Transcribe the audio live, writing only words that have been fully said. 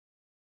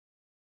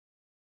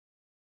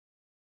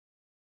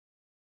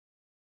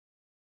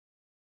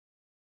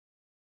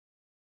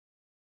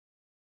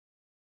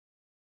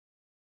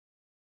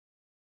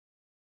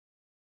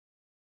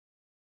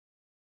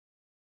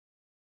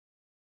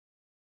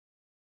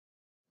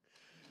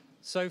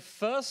So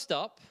first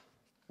up,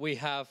 we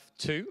have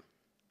Thu.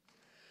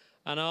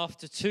 And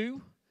after Thu,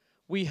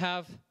 we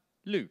have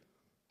Lu.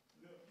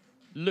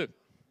 Lu.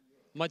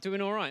 Am I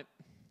doing all right?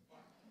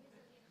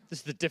 This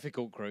is the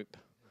difficult group.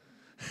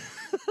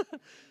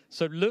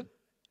 So Lu,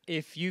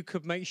 if you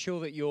could make sure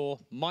that you're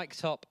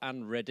mic'd up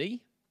and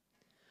ready.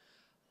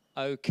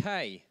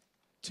 Okay.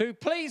 Thu,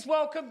 please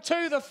welcome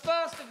Thu, the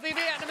first of the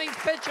Vietnamese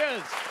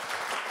pitchers.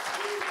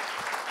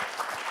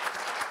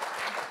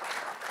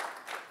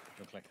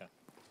 Your clicker.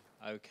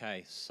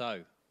 Okay,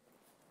 so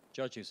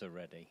judges are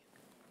ready.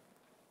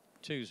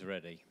 Thu's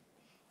ready.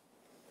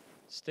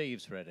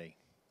 Steve's ready.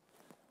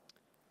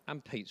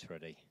 And Pete's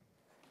ready.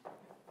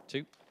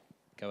 Thu,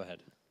 go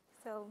ahead.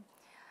 So,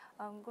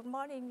 good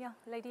morning,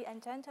 ladies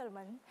and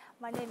gentlemen.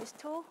 My name is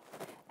Thu,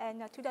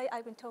 and today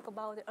I will talk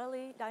about the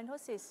early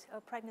diagnosis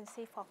of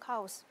pregnancy for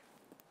cows.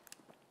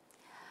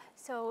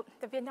 So,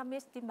 the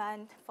Vietnamese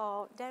demand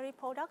for dairy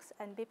products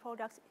and beef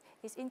products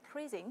is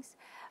increasing.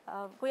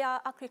 We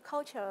are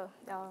agriculture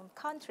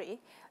country.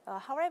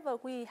 However,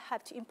 we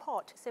have to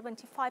import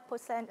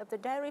 75% of the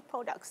dairy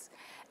products.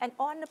 And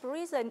one of the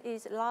reason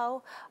is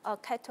low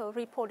cattle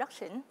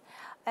reproduction.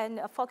 And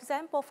for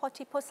example,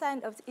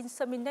 40% of the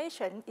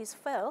insemination is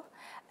failed.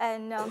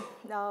 And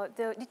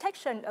the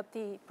detection of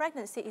the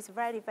pregnancy is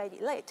very, very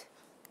late.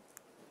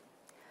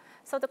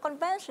 So the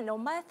conventional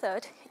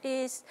method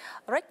is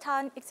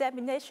rectal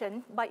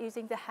examination by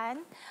using the hand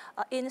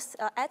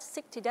at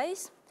 60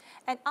 days.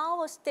 And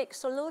our stick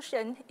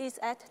solution is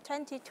at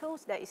 22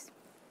 days.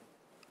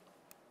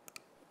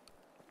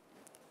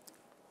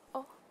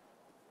 Oh.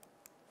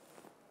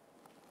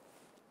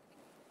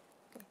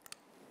 Okay.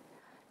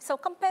 So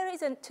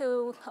comparison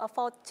to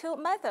for two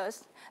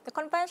methods, the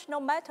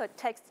conventional method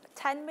takes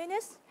 10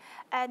 minutes,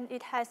 and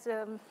it has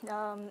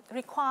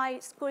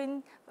required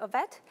screen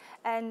vet,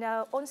 and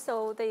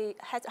also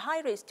has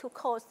high risk to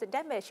cause the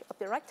damage of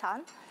the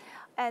rectum.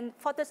 And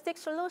for the stick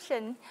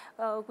solution,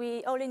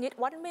 we only need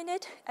 1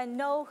 minute and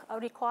no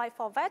required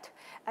for vet,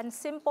 and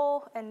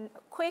simple and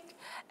quick,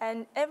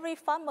 and every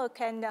farmer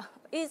can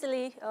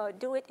easily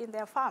do it in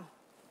their farm.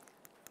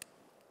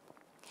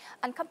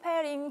 And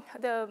comparing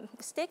the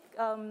stick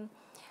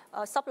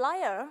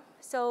supplier,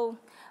 so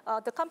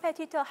the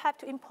competitor have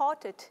to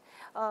import it.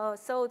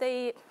 So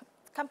the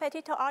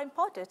competitor are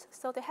imported,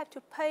 so they have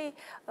to pay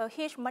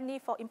huge money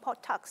for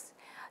import tax.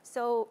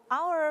 So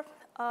our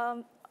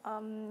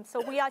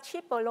so we are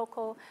cheaper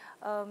local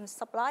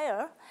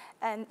supplier,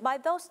 and by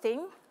those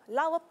things,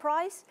 lower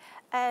price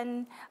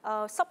and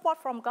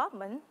support from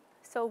government.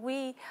 So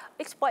we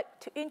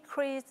expect to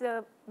increase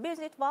the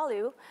business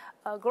value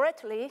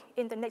greatly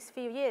in the next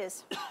few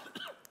years.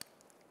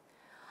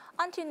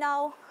 Until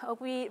now,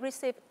 we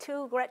received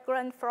 2 great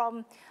grants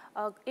from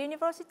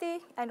university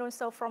and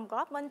also from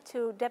government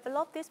to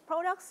develop these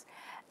products.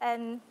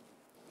 And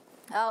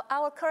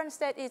our current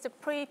state is a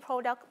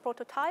pre-product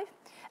prototype.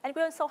 And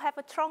we also have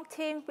a strong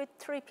team with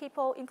 3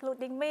 people,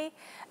 including me.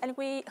 And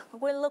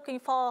we're looking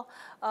for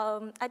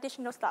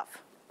additional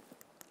staff.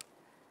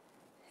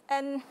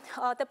 And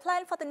the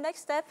plan for the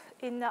next step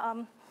in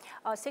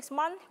 6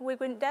 months, we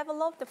will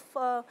develop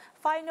the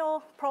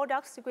final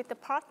products with the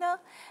partner,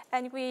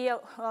 and we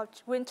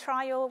will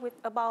trial with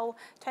about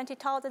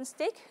 20,000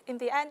 sticks in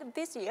the end of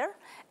this year,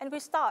 and we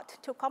start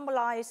to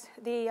commercialize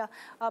the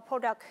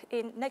product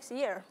in next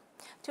year.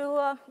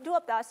 To do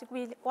that,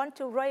 we want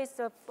to raise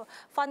the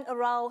fund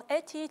around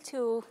 80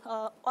 to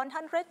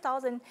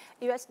 100,000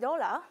 US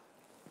dollar.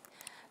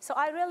 So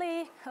I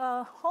really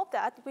hope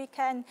that we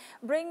can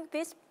bring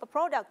this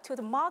product to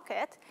the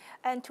market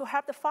and to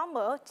help the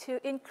farmer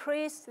to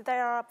increase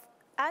their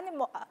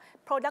animal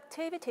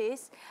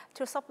productivities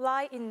to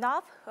supply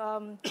enough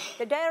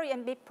the dairy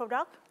and beef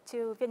product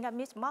to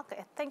Vietnamese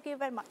market. Thank you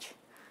very much.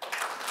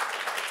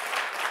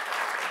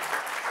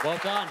 Well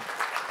done.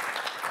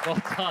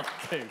 Well done,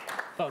 Thu.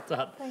 Well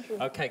done. Thank you.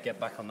 Okay, get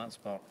back on that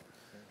spot.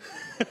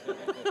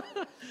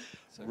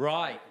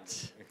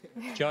 Right.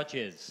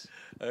 Judges.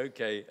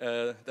 Okay,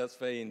 that's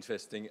very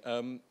interesting.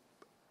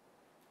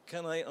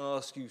 Can I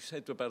ask, you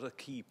said about a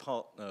key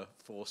partner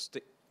for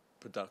stick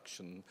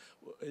production.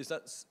 Is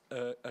that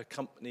a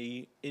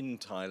company in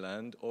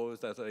Thailand, or is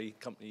that a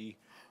company,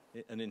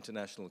 an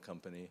international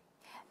company?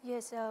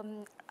 Yes,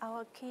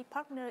 our key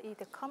partner is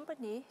the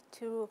company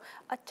to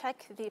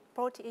attack the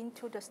protein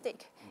to the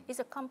stick. It's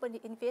a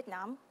company in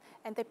Vietnam,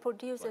 and they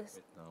produce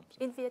Vietnam,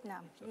 in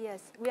Vietnam. Sorry.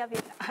 Yes, we are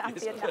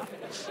Vietnam.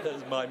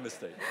 That's my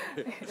mistake.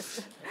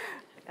 Yes,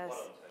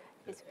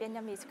 it's a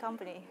Vietnamese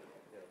company.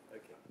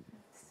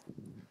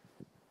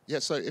 Yeah,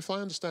 so if I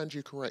understand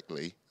you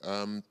correctly,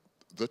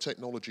 the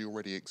technology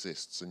already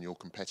exists and your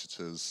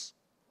competitors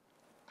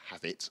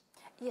have it.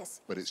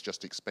 Yes. But it's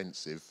just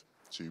expensive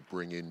to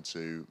bring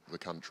into the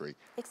country.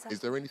 Exactly. Is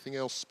there anything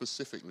else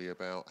specifically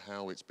about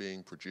how it's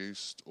being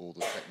produced or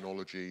the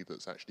technology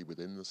that's actually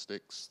within the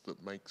sticks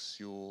that makes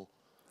your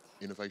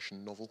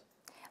innovation novel?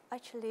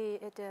 Actually,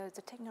 the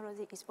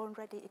technology is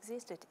already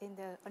existed in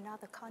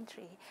another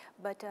country,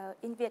 but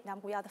in Vietnam,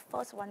 we are the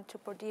first one to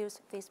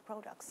produce these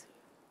products.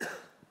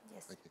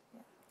 Yes. Thank you.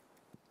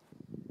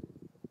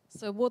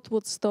 So what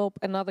would stop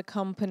another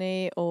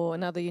company or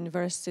another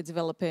university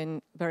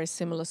developing very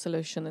similar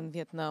solution in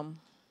Vietnam?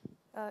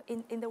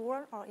 In the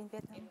world or in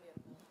Vietnam?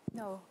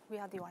 No, we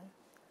are the one.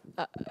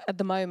 At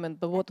the moment,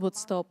 but what would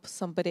stop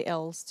somebody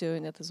else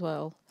doing it as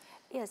well?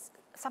 Yes,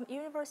 some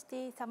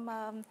university,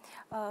 some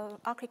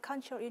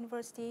agricultural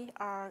university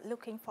are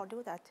looking for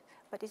do that,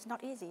 but it's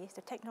not easy.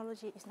 The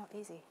technology is not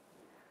easy.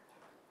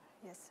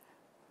 Yes.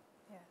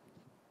 Yeah.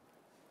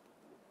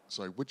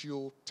 So would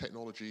your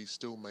technology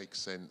still make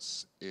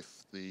sense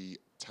if the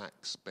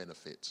tax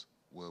benefit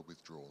were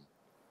withdrawn?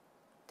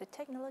 The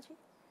technology?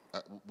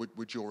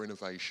 Would your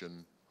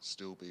innovation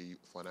still be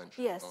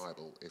financially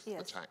viable if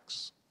the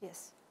tax?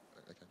 Yes.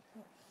 Okay.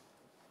 Yeah.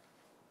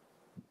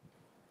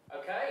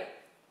 Okay.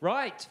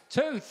 Right.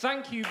 Thu,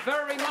 thank you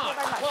very much.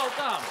 Well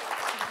done.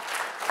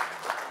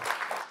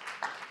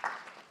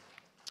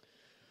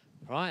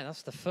 Right,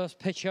 that's the first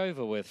pitch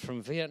over with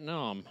from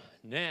Vietnam.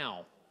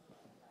 Now,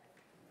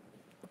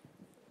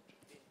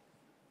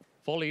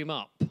 volume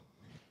up.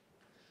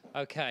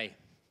 Okay.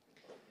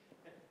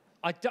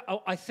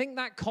 I think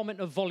that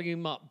comment of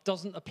volume up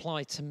doesn't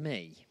apply to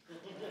me.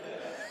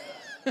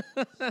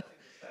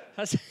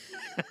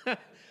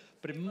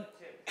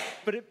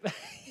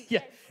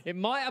 Yeah, it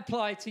might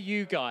apply to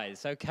you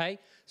guys, okay?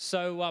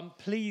 So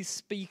please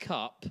speak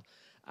up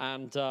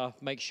and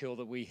make sure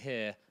that we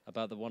hear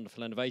about the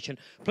wonderful innovation.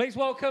 Please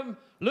welcome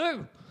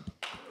Lu.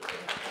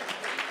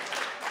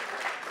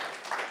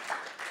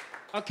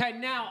 Okay,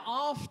 now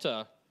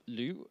after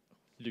Lu.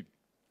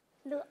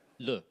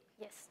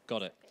 Yes.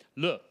 Got it.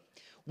 Lu.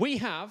 We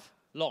have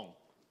Long.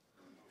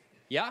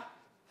 Yeah?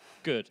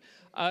 Good.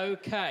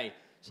 Okay,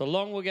 so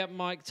Long will get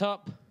mic'd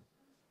up.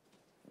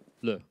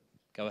 Lu,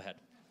 go ahead.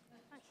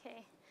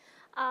 Okay.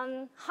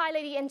 Hi,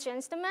 ladies and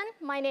gentlemen.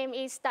 My name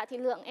is Thi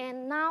Luong,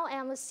 and now I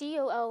am the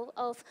CEO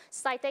of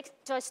Sci-Tech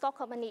Joint Stock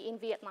Company in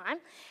Vietnam.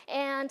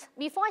 And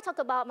before I talk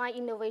about my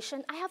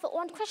innovation, I have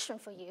one question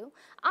for you.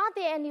 Are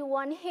there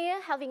anyone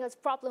here having a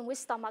problem with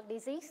stomach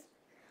disease?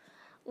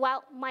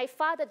 Well, my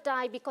father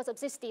died because of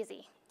this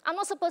disease. I'm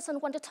not the person who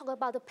wants to talk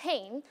about the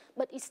pain,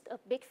 but it's a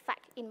big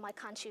fact in my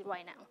country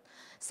right now.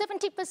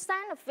 70%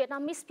 of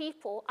Vietnamese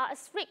people are at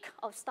risk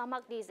of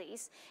stomach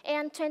disease,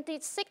 and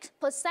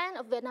 26%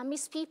 of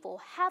Vietnamese people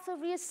have a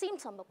real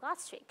symptom of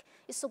gastric.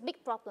 It's a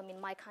big problem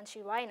in my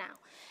country right now.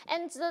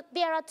 And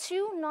there are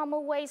two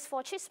normal ways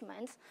for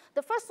treatment.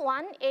 The first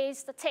one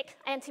is to take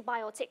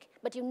antibiotic,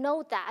 but you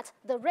know that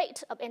the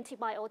rate of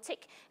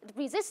antibiotic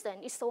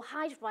resistance is so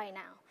high right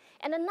now.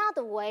 And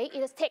another way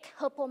is to take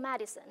herbal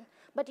medicine.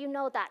 But you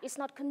know that it's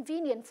not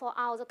convenient for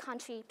our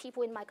country,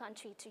 people in my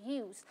country to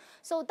use.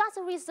 So that's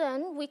the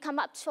reason we come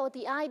up with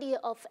the idea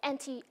of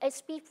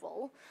anti-HB,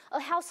 a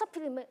health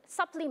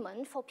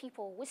supplement for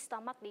people with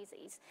stomach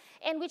disease.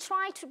 And we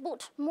try to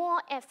put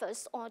more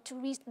efforts on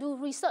to do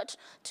research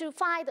to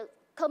find the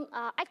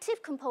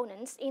active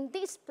components in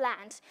this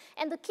plant.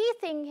 And the key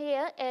thing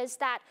here is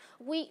that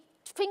we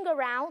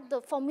figure out the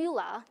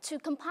formula to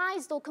combine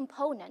those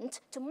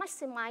components to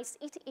maximize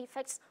its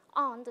effects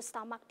on the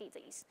stomach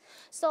disease.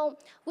 So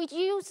we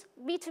use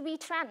B2B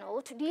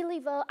channel to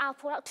deliver our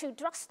product to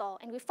drugstore,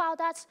 and we found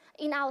that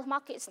in our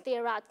markets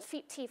there are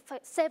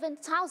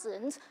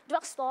 57,000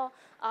 drugstores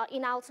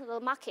in our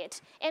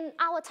market, and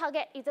our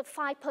target is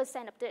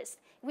 5% of this,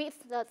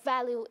 with the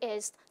value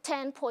is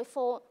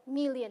 $10.4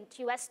 million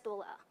US.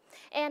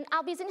 And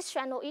our business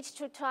channel is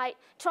to try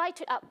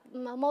to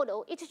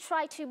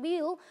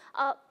build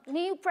a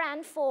new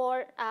brand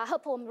for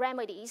herbal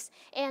remedies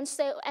and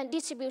sale and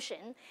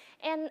distribution.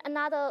 And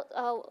another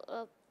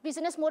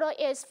business model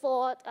is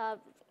for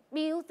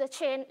build the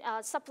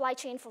supply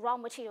chain for raw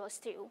materials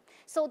too.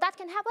 So that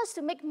can help us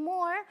to make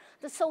more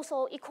the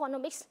social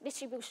economic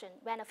distribution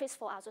benefits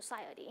for our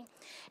society.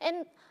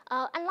 And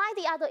unlike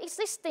the other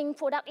existing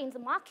product in the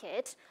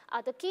market,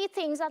 the key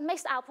things that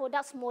makes our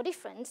products more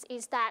different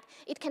is that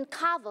it can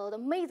cover the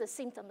major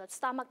symptoms of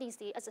stomach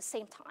disease at the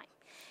same time.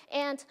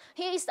 And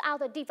here is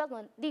our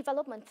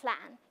development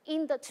plan.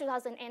 In the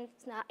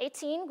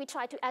 2018, we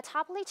tried to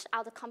establish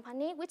our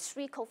company with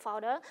 3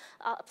 co-founders,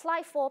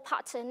 apply for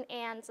patent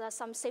and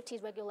some safety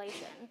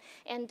regulation,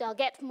 and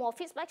get more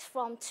feedback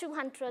from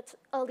 200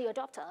 early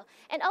adopters.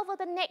 And over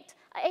the next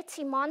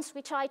 18 months,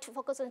 we try to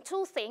focus on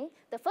 2 things.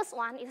 The first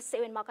one is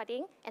sales and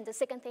marketing, and the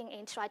second thing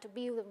is try to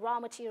build the raw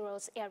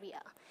materials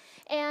area.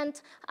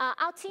 And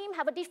our team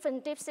have a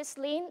different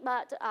discipline,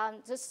 but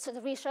just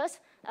the research,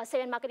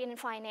 sales and marketing and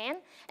finance.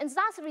 And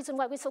that's the reason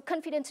why we're so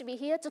confident to be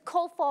here to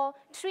call for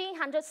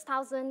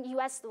 $300,000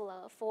 US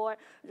for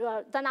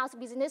done out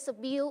business to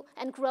build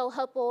and grow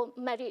herbal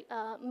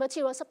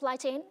material supply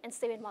chain and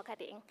sales and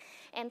marketing.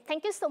 And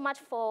thank you so much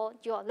for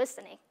your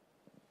listening.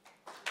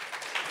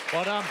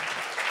 Well done.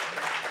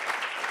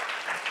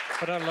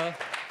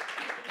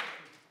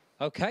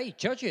 Okay,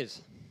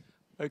 judges.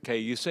 Okay,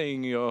 you're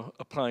saying you're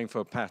applying for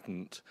a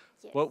patent.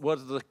 Yes. What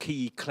are the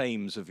key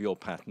claims of your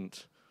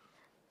patent?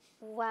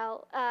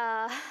 Well,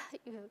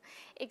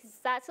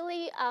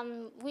 exactly.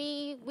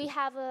 We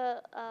have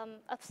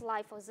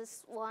applied for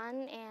this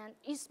one, and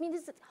it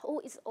means who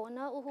is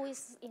owner or who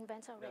is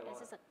inventor?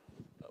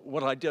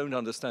 What I don't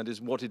understand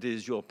is what it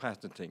is you're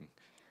patenting.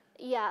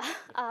 Yeah,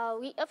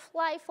 we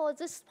apply for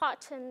this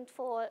patent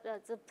for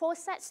the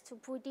process to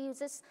produce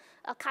this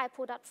kind of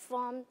product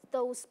from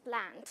those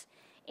plants.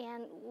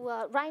 And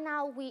right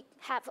now we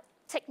have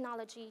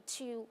technology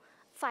to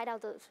find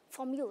out the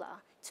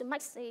formula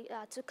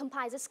to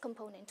compile this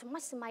component to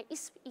maximize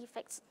its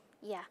effects.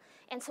 Yeah,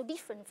 and so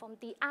different from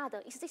the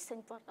other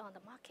existing product on the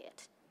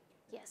market.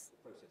 Yes.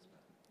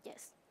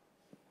 Yes.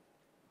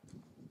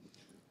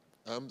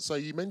 So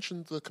you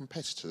mentioned the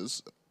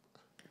competitors.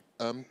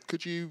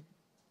 Could you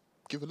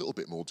give a little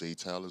bit more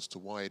detail as to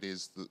why it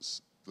is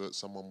that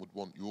someone would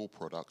want your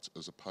product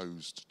as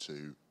opposed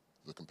to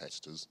the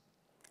competitors?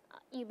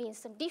 You mean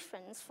some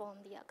difference from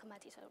the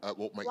competitor?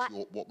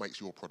 What makes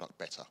your product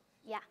better?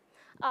 Yeah.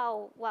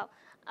 Oh, well,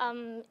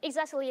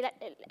 exactly,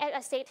 as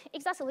I said,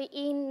 exactly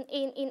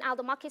in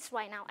our markets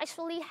right now,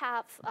 actually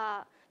have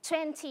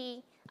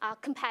 20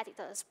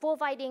 competitors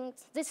providing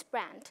this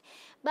brand.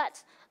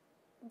 But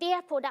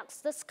their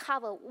products just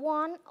cover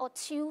 1 or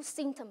 2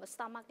 symptoms of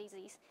stomach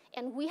disease.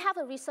 And we have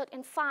a research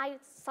and find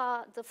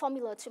the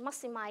formula to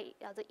maximize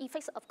the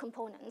effects of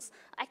components,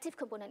 active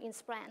component in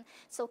this brand,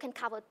 so can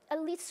cover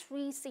at least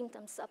 3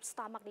 symptoms of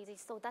stomach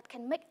disease. So that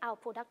can make our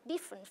product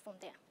different from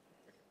them.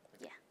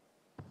 Yeah.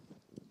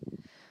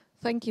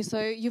 Thank you. So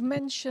you've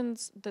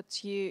mentioned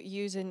that you're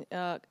using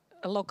a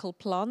local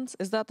plant.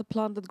 Is that the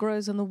plant that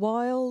grows in the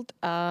wild?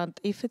 And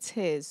if it's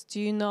his, do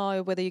you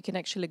know whether you can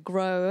actually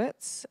grow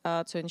it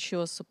to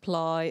ensure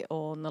supply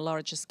on a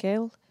larger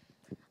scale?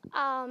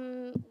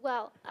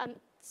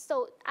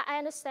 So I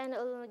understand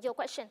your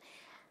question.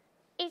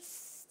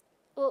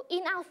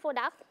 In our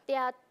product,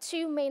 there are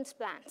 3 main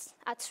plants.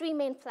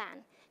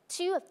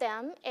 2 of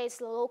them is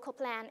the local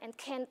plant and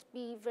can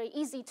be very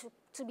easy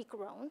to be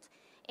grown.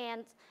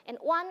 And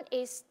 1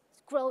 is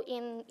grown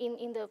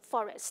in the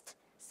forest.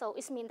 So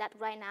it means that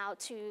right now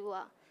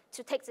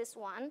to take this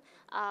one,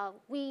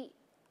 we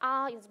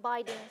are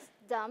buying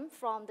them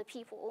from the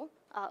people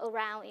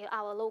around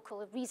our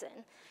local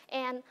region.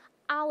 And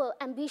our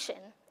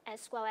ambition,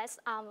 as well as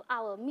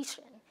our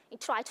mission, is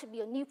try to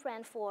be a new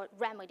brand for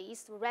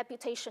remedies, the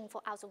reputation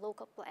for our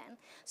local brand.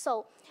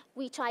 So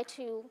we try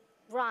to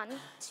run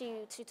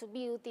to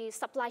build the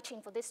supply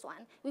chain for this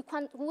one. We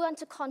want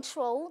to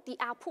control the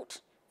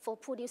output for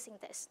producing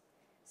this.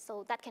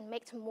 So that can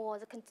make more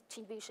the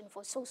contribution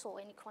for social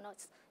and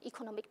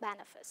economic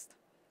benefits.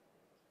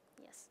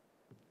 Yes.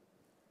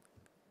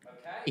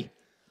 Okay.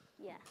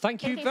 Yeah.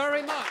 Thank you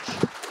very much.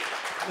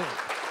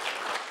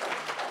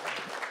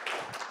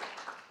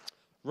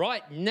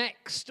 Right,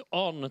 next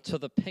on to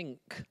the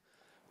pink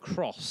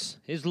cross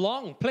is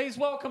Long. Please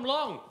welcome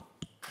Long.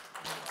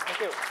 Thank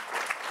you.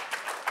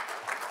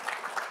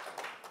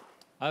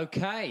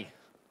 Okay.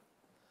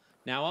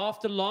 Now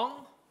after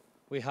Long,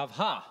 we have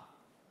Ha.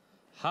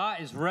 Ha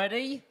is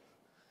ready,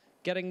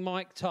 getting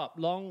mic'd up.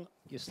 Long,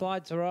 your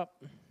slides are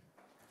up.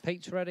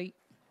 Pete's ready.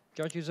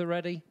 Judges are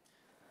ready.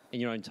 In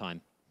your own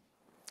time.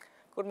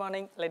 Good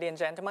morning, ladies and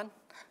gentlemen.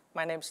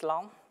 My name is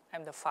Long.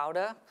 I'm the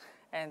founder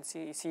and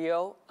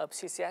CEO of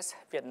CCS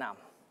Vietnam.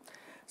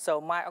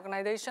 So my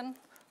organization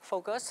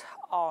focuses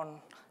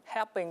on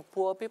helping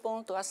poor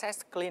people to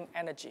access clean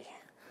energy.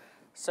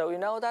 So you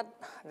know that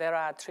there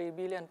are 3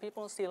 billion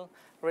people still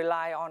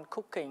rely on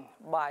cooking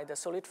by the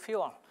solid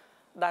fuel,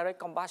 direct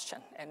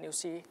combustion, and you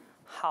see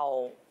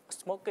how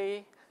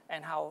smoky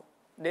and how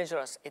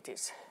dangerous it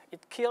is.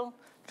 It kills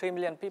 3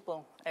 million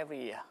people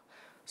every year.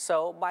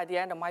 So by the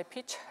end of my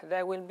pitch,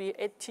 there will be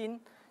 18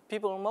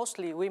 people,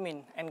 mostly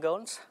women and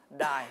girls,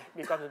 die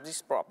because of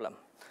this problem.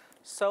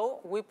 So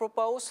we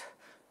propose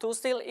to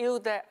still use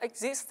the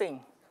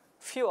existing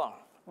fuel,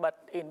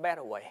 but in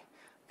better way.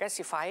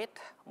 Gasify it,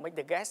 make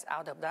the gas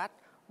out of that,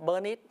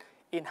 burn it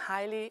in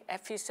highly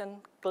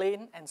efficient,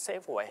 clean, and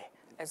safe way,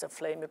 as the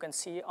flame you can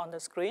see on the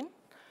screen.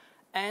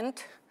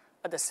 And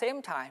at the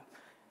same time,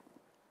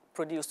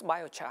 produce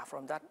biochar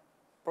from that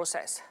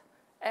process.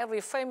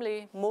 Every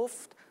family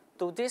moved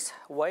to this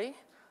way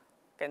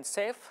can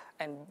save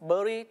and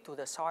bury to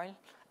the soil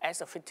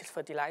as a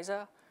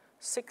fertilizer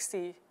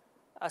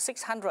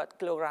 600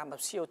 kilograms of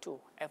CO2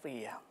 every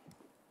year.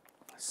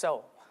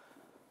 So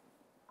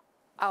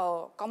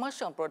our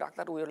commercial product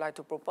that we would like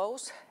to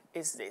propose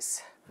is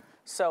this.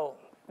 So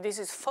this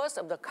is first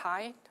of the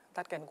kind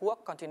that can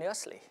work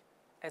continuously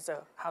as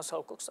a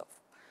household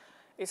cookstove.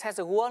 It has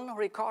a world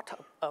record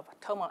of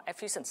thermal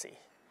efficiency.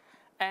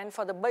 And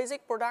for the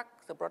basic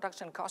product, the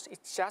production cost is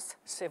just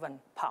 £7.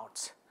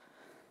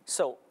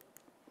 So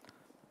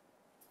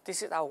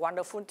this is our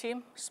wonderful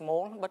team,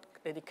 small but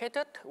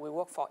dedicated. We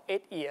worked for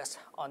 8 years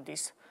on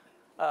this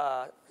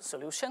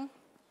solution.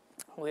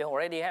 We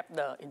already have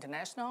the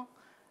international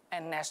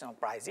and national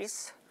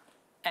prizes.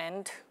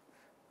 And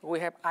we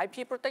have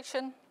IP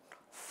protection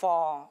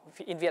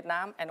in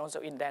Vietnam and also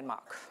in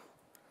Denmark.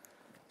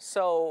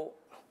 So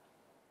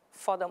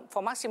for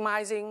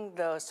maximizing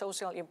the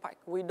social impact,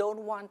 we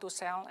don't want to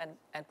sell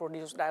and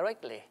produce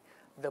directly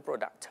the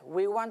product.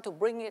 We want to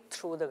bring it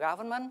through the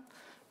government,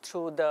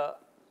 through the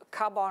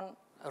carbon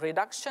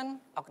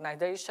reduction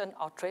organization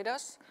or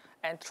traders,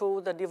 and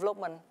through the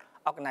development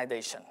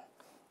organization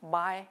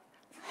by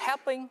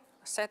helping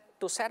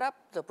to set up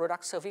the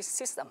product service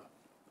system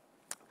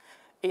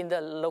in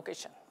the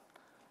location.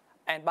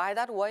 And by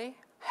that way,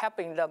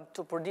 helping them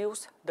to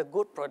produce the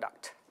good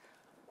product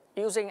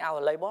using our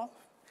label,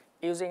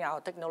 using our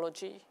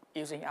technology,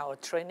 using our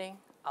training,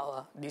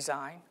 our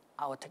design,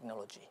 our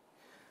technology.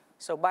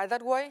 So by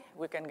that way,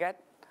 we can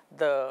get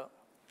the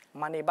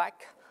money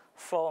back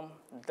from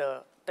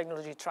the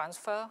technology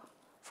transfer,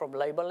 from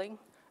labeling,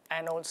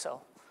 and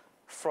also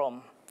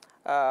from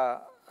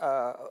the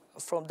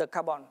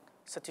carbon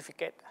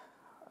certificate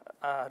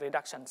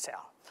reduction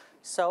sale.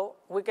 So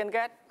we can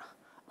get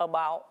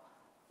about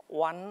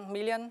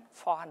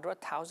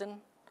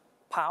 1,400,000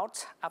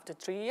 pounds after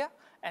 3 years,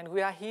 and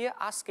we are here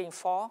asking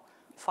for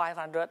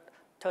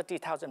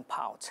 530,000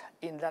 pounds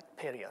in that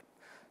period.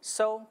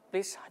 So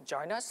please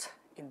join us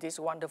in this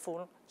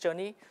wonderful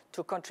journey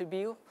to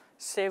contribute,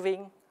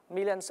 saving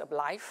millions of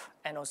lives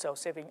and also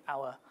saving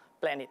our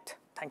planet.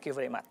 Thank you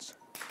very much.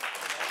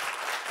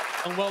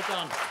 And well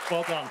done,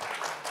 well done.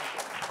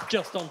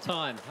 Just on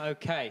time.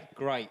 Okay,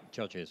 great,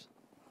 judges.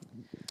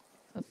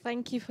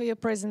 Thank you for your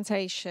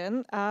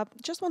presentation.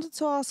 Just wanted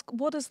to ask,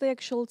 what is the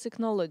actual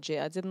technology?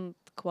 I didn't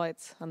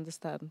quite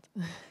understand.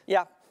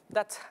 Yeah,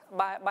 that's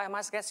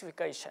biomass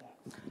gasification.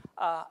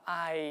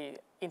 I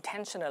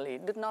intentionally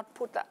did not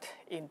put that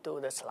into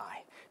the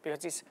slide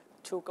because it's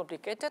too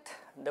complicated.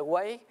 The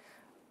way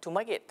to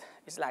make it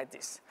is like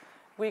this.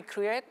 We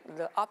create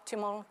the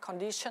optimal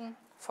condition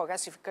for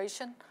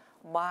gasification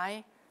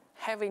by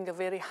having the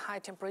very high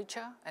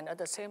temperature and at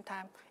the same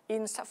time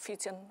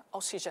insufficient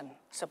oxygen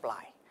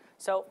supply.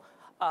 So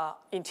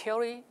in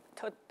theory,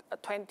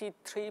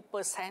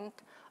 23%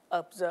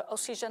 of the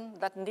oxygen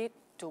that need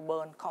to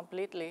burn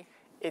completely,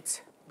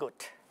 it's good.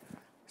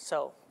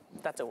 So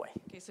that's the way.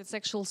 Okay, so it's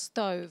actual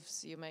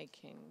stoves you're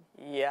making.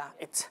 Yeah,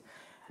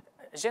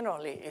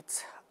 generally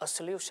it's a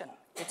solution.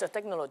 It's a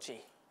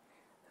technology.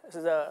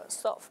 The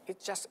stove,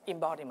 it's just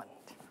embodiment.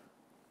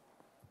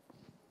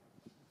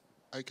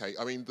 Okay,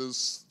 I mean,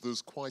 there's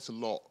quite a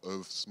lot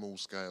of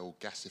small-scale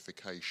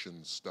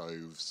gasification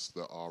stoves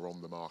that are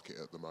on the market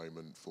at the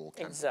moment for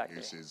camping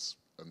uses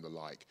and the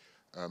like.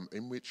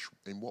 In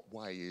what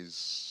way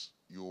is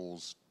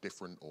yours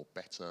different or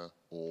better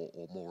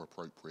or more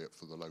appropriate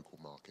for the local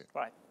market?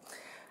 Right.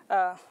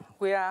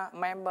 We are a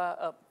member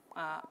of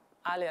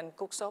Alliance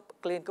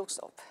Clean Cook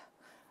Stove.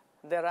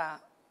 There are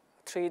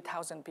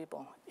 3,000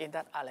 people in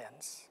that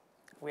alliance.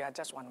 We are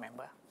just one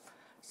member.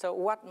 So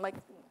what make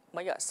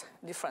us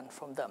different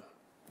from them?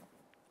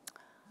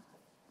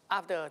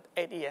 After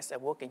 8 years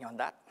of working on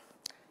that,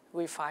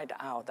 we find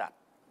out that,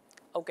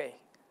 okay,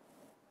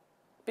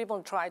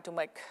 people try to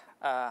make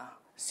a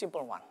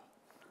simple one,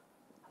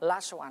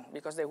 large one,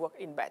 because they work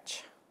in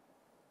batch.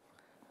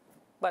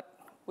 But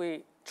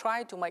we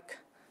try to make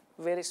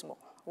very small,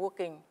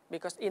 working,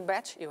 because in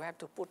batch you have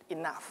to put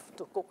enough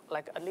to cook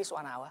like at least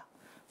 1 hour.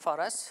 For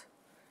us,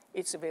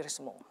 it's very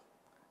small,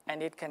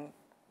 and it can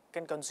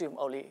consume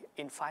only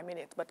in 5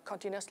 minutes, but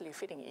continuously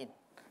fitting in.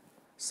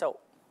 So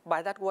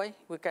by that way,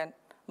 we can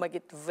make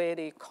it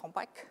very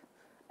compact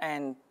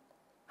and,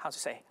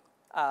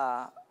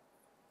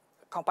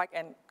 compact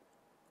and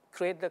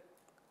create the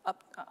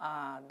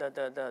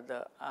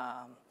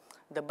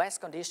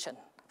best condition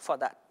for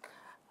that.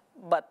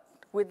 But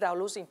without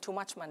losing too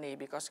much money,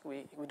 because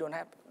we do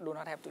not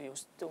have to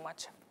use too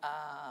much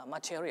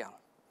material.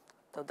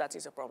 So that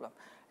is a problem.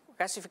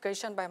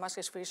 Gasification, biomass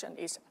gasification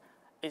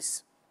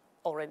is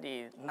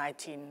already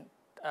 19th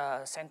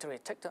century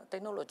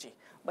technology,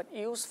 but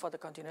used for the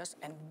continuous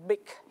and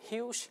big,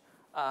 huge,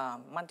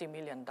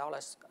 multi-million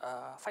dollars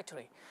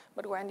factory.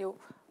 But when you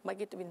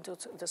make it into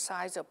the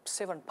size of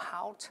 7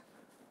 pounds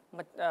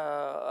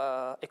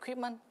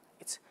equipment,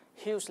 it's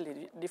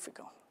hugely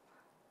difficult.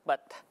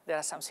 But there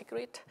are some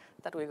secrets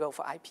that we go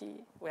for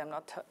IP. We are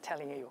not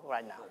telling you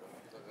right now.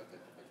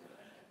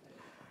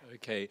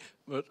 Okay,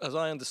 but as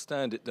I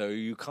understand it, though,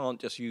 you can't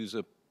just use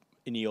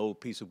any old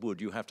piece of wood.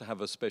 You have to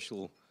have a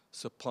special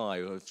supply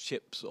of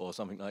chips or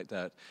something like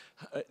that.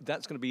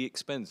 That's going to be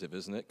expensive,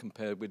 isn't it,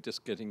 compared with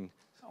just getting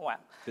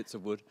bits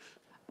of wood?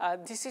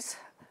 This is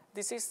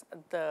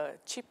the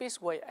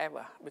cheapest way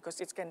ever,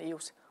 because it can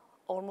use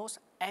almost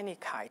any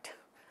kind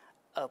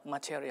of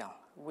material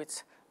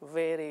with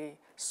very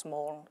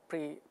small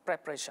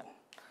pre-preparation.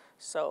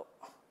 So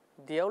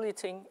the only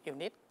thing you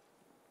need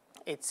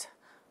is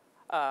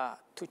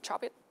to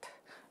chop it,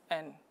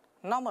 and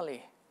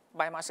normally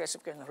biomass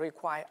gasification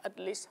require at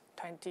least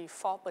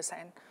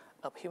 24%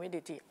 of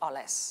humidity or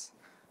less,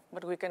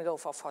 but we can go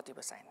for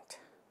 40%.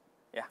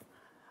 Yeah,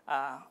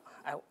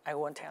 I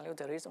won't tell you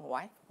the reason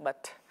why,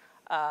 but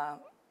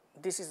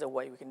this is the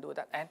way we can do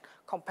that. And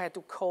compared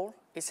to coal,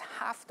 it's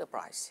half the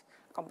price.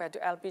 Compared to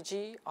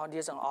LPG or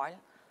diesel oil,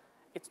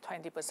 it's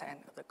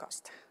 20% of the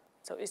cost.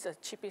 So it's the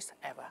cheapest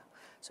ever.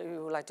 So if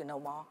you would like to know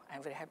more,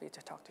 I'm very happy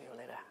to talk to you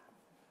later.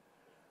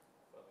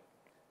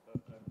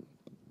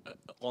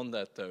 On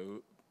that,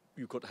 though,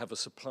 you've got to have a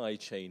supply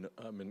chain.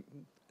 I mean,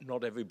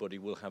 not everybody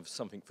will have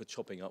something for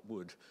chopping up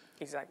wood.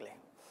 Exactly.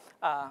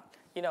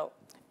 You know,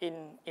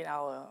 in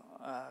our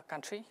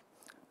country,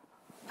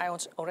 I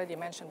already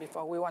mentioned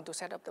before, we want to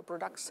set up the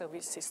product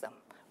service system.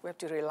 We have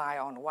to rely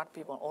on what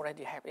people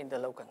already have in the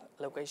local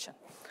location.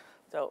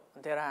 So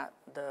there are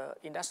the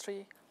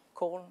industry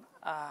called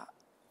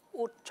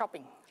wood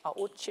chopping or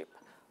wood chip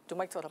to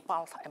make sort of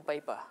pulp and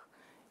paper.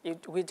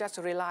 We just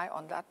rely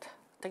on that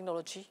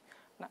technology.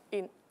 Now,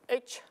 in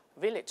each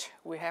village,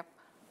 we have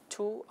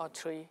 2 or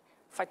 3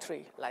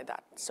 factories like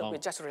that. So we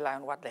just rely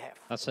on what they have.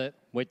 That's it.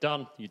 We're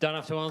done. You don't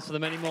have to answer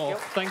them anymore.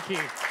 Thank you.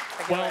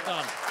 Well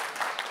done.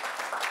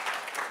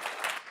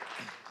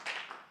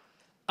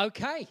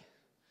 Okay.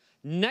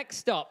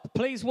 Next up,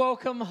 please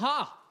welcome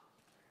Ha.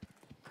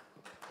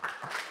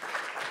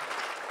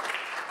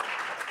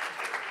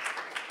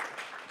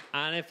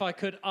 And if I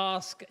could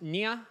ask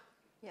Nia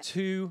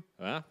to,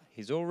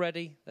 he's all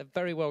ready. They're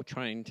very well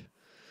trained.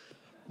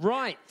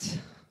 Right.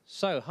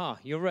 So, Ha,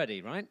 you're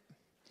ready, right?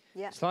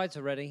 Yeah. Slides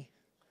are ready.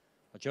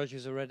 Our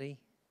judges are ready.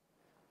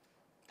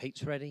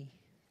 Pete's ready.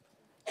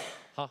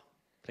 Ha,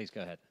 please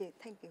go ahead. Okay,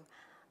 thank you.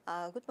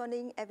 Good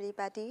morning,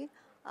 everybody.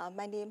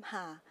 My name is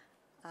Ha.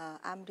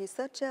 I'm a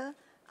researcher.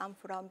 I'm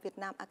from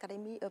Vietnam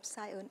Academy of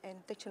Science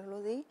and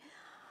Technology.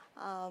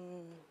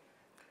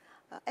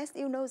 As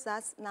you know,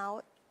 that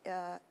now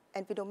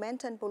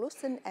environmental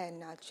pollution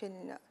and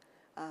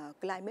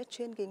climate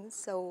changing.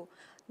 So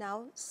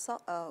now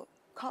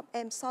crop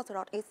and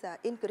soil is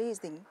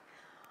increasing.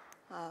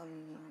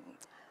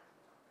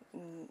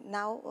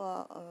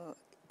 Now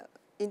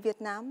in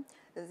Vietnam,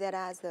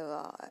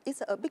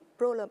 it's a big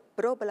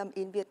problem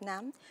in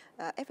Vietnam.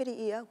 Every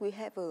year we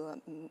have a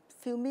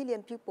few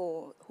million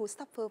people who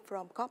suffer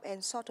from cough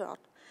and sore throat.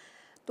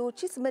 To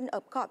treatment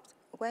of cough,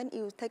 when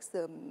you take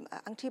the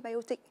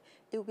antibiotic,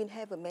 you will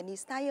have many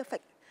side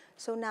effects.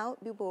 So now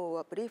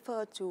people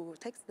prefer to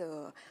take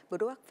the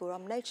product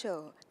from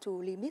nature to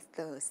limit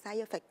the side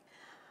effect.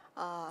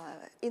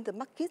 In the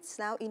markets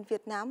now in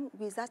Vietnam,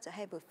 we just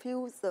have a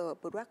few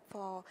products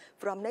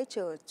from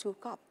nature to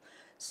cough.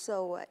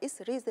 So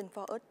it's a reason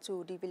for us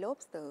to develop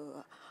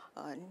the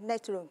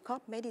natural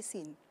cough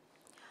medicine.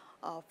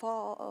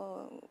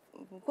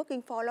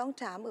 Working for a long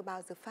time,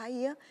 about the 5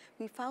 years,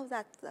 we found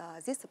that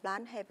this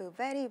plant have a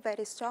very,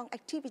 very strong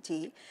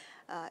activity,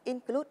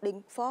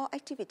 including 4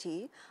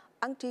 activities: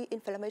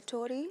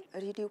 anti-inflammatory,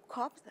 reduce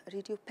cough,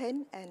 reduce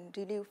pain, and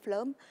reduce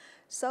phlegm.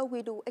 So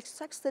we do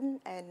extraction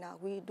and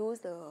we do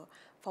the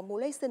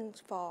formulation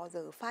for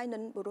the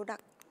final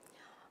product.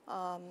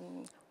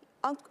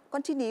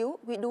 Continue,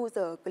 we do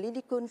the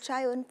clinical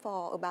trial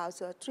for about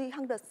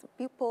 300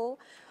 people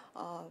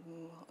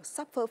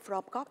suffer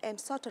from cough and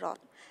sore throat,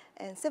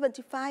 and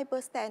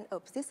 75%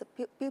 of these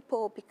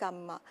people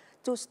become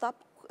to stop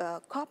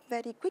cough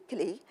very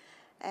quickly,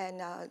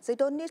 and they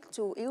don't need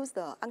to use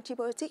the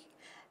antibiotic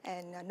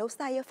and no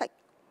side effect.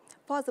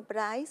 For the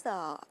price,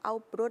 our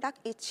product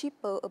is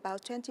cheaper,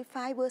 about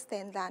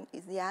 25% than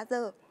the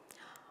other.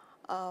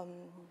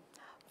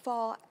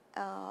 For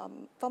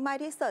my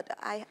research,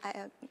 I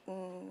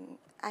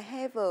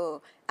have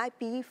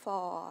IP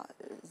for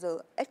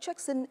the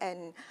extraction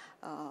and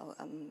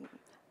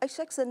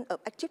extraction of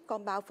active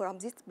compound from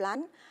this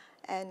plant,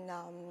 and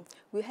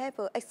we have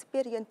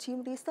experienced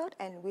team research,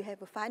 and we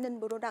have a final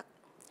product.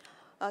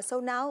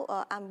 So now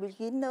I'm a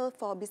beginner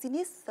for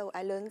business, so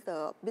I learned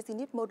the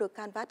business model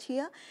canvas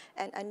here,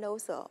 and I know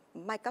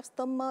my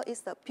customer is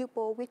the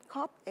people with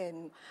cough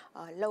and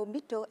low,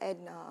 middle,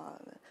 and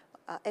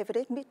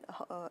average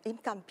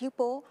income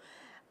people.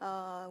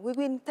 We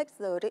will take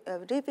the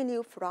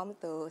revenue from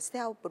the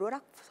sale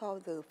product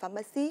for the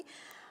pharmacy.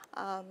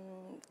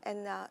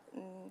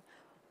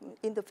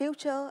 In the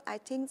future, I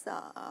think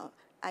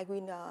I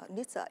will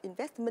need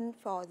investment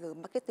for the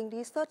marketing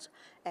research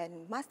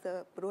and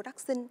master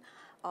production.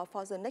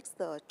 For the next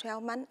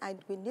 12 months, I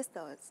will need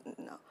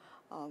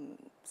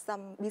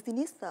some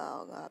business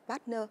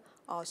partner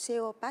or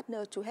sales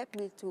partner to help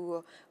me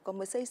to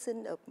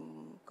commercialization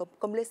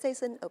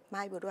of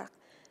my product.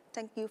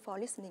 Thank you for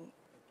listening.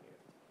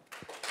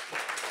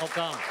 Well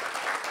done.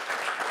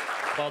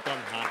 Well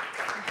done, Ha.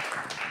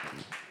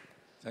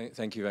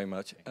 Thank you very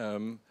much.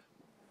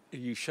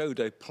 You showed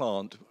a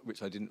plant,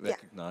 which I didn't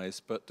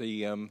recognize, but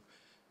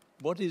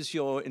what is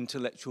your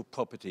intellectual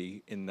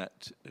property in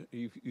that?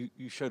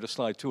 You showed a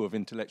slide too of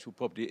intellectual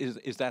property.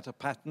 Is that a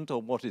patent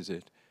or what is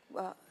it?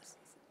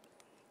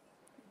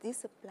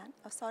 This plant?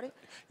 Oh, sorry?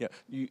 Yeah,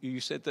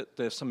 you said that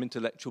there's some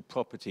intellectual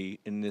property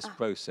in this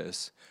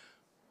process.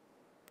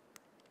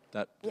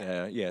 That,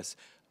 yes.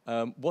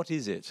 What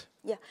is it?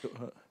 Yeah.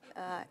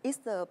 It's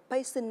the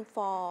patient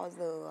for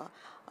the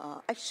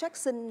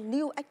extraction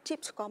new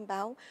active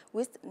compound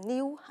with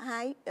new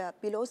high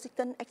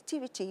biological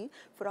activity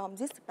from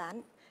this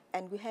plant,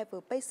 and we have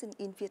a patient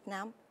in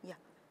Vietnam. Yeah.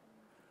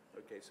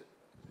 Okay, so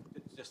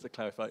just to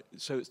clarify,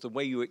 so it's the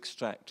way you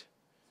extract.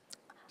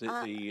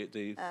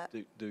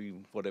 the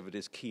whatever it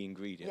is, key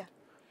ingredient.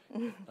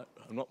 Yeah.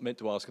 I'm not meant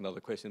to ask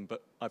another question,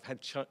 but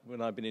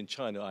when I've been in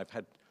China, I've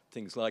had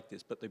things like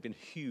this, but they've been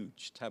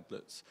huge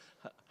tablets.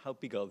 How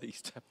big are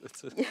these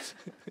tablets?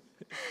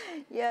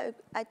 Yeah,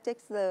 I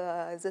take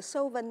the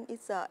solvent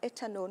is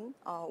ethanol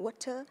or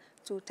water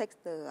to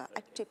take the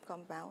active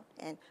compound,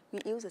 and we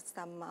use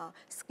some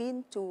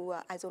skin to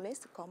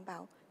isolate the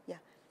compound. Yeah.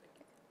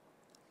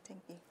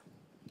 Thank you.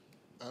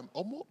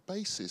 On what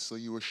basis are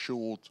you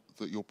assured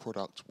that your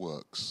product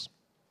works?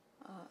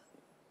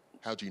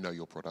 How do you know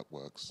your product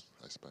works,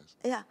 I suppose?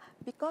 Yeah,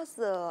 because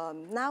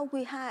now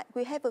we have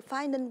a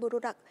final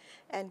product,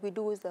 and we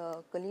do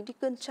the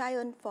clinical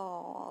trial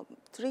for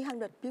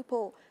 300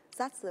 people.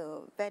 That's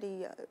a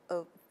very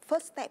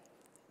first step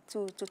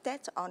to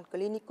test on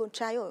clinical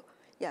trial.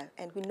 Yeah,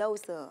 and we know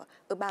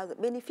about the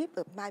benefit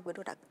of my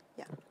product.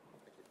 Yeah.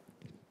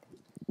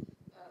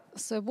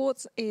 So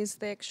what is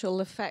the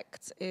actual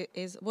effect?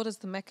 What is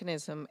the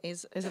mechanism?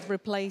 Is it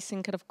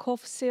replacing kind of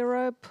cough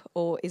syrup,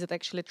 or is it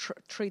actually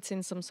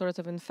treating some sort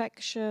of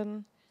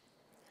infection?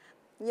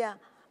 Yeah,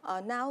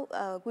 now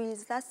we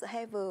just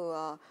have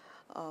a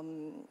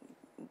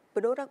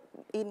product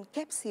in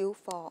capsule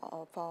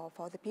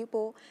for the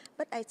people,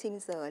 but I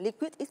think the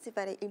liquid is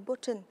very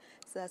important.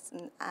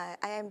 I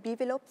am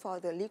developed for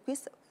the liquid,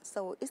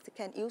 so it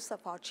can use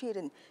for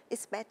children.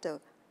 It's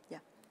better. Yeah.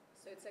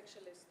 So it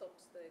actually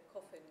stops the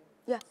coughing.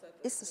 Yeah,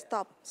 it's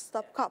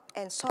stop cough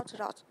and short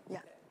throat.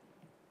 Yeah.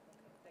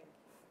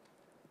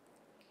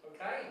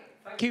 Okay.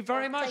 Thank you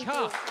very much,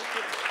 Ha.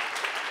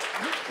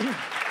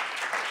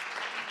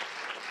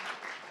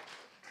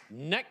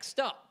 Next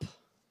up,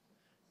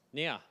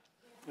 Nia.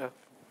 Yeah.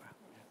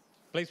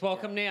 Please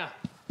welcome Nia.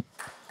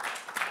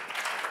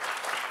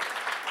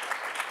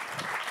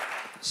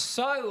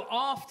 So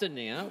after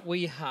Nia,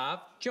 we have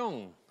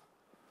Trung.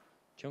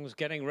 Chung's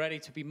getting ready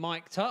to be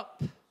mic'd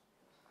up.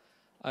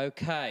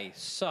 Okay,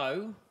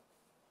 so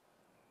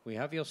we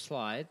have your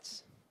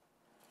slides,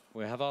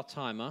 we have our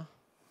timer,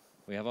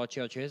 we have our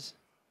judges,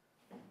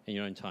 in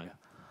your own time.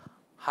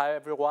 Hi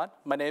everyone,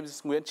 my name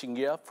is Nguyen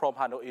Chinh-Nghia from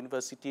Hanoi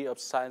University of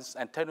Science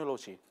and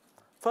Technology.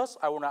 First,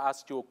 I want to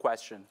ask you a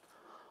question.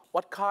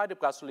 What kind of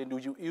gasoline do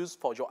you use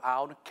for your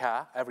own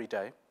car every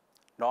day?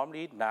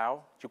 Normally,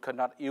 now, you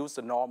cannot use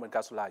the normal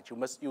gasoline. You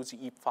must use the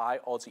E5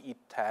 or the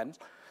E10.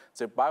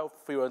 The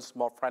biofuel is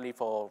more friendly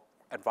for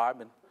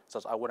environment,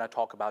 so I want to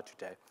talk about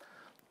today.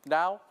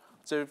 Now,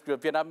 the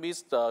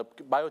Vietnamese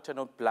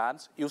bioethanol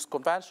plants use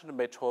conventional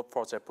method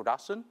for their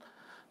production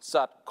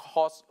that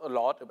cost a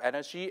lot of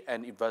energy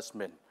and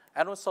investment.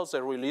 And also they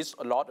release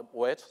a lot of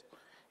waste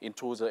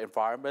into the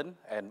environment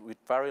and with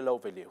very low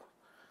value.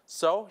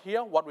 So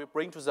here, what we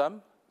bring to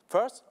them,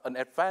 first, an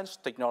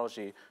advanced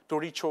technology to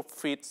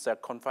retrofit their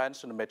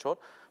conventional method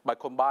by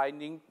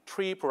combining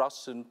 3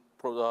 production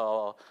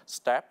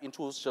steps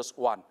into just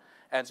one.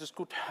 And this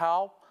could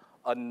help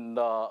an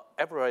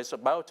average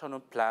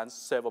bioethanol plant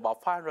save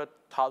about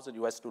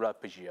 $500,000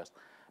 per year.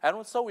 And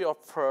also we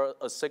offer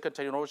a second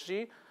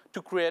technology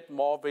to create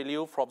more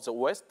value from the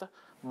waste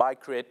by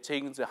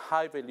creating the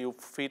high-value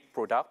feed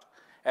product.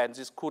 And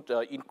this could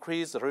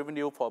increase the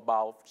revenue for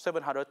about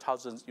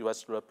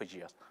 $700,000 per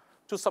year.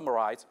 To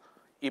summarize,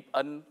 if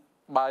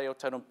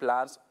bioethanol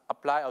plants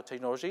apply our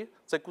technology,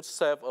 they could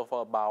save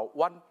about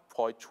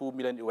 $1.2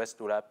 million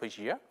per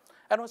year.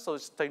 And also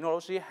this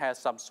technology has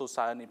some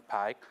social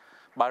impact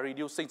by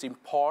reducing the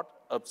import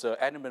of the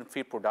animal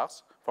feed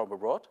products from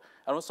abroad,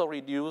 and also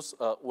reduce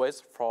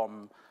waste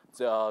from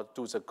to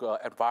the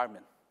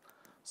environment.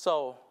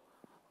 So,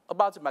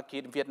 about the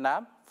market in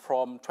Vietnam,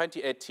 from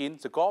 2018,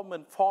 the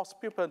government forced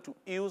people to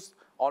use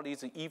only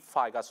the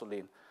E5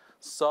 gasoline.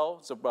 So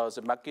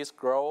the markets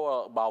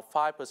grow about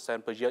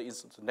 5% per year in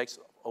the next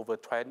over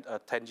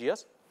 10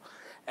 years.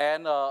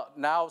 And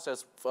now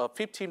there's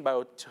 15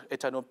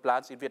 bioethanol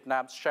plants in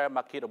Vietnam, share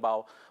market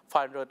about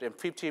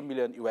 $550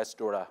 million.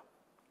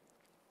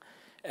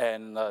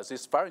 And this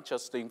is very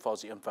interesting for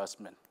the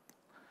investment.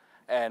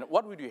 And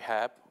what we do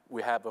have,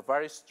 we have a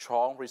very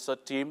strong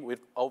research team with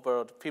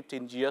over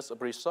 15 years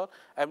of research,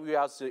 and we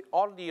are the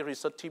only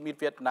research team in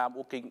Vietnam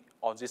working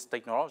on this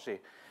technology.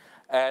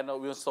 And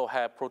we also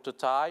have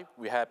prototype,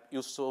 we have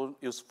useful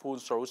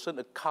solution,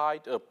 a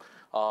kind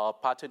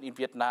of patent in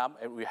Vietnam,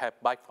 and we have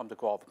back from the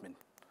government.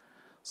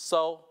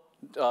 So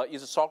in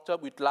the short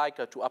term, we'd like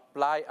to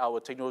apply our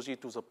technology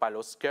to the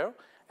pilot scale.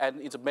 And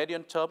in the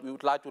medium term, we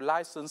would like to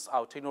license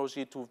our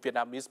technology to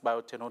Vietnamese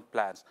bioethanol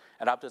plants.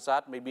 And after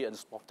that, maybe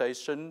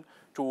exportation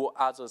to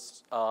other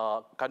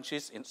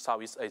countries in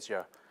Southeast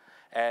Asia.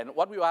 And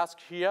what we ask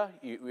here,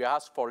 we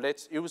ask for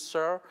let's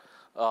user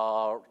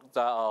for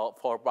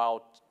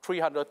about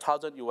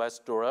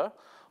 $300,000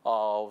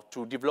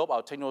 to develop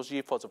our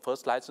technology for the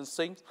first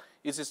licensing.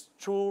 It is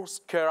to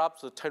scale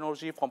up the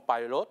technology from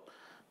pilot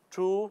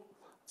to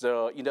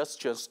the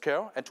industrial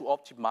scale and to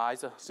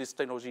optimize this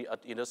technology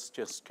at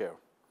industrial scale.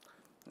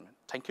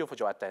 Thank you for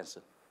your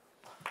attention.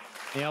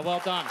 Yeah,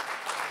 well done.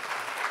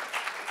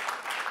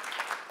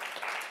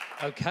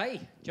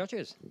 Okay,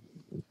 judges.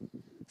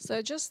 So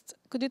just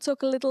could you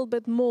talk a little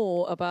bit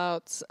more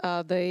about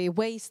the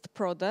waste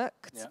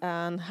product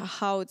and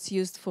how it's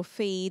used for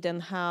feed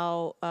and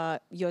how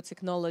your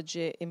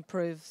technology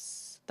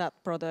improves that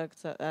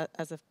product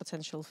as a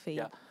potential feed?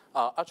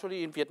 Yeah.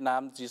 Actually, in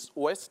Vietnam, this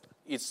waste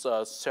is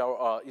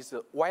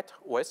wet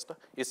waste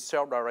is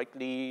sold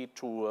directly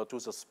to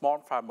the small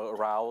farmer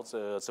around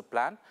the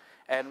plant,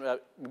 and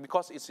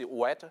because it's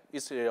wet,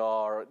 it's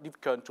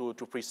difficult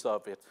to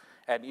preserve it.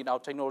 And in our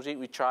technology,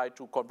 we try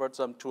to convert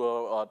them to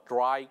a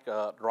dry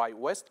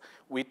waste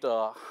with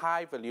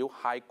high value,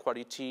 high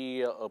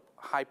quality,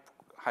 high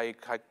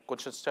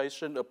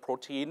concentration of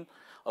protein,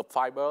 of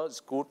fiber.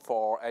 It's good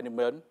for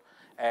animal,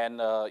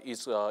 and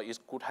it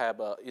could have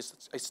it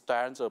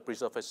extends the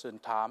preservation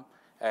time,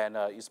 and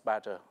it's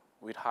better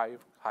with higher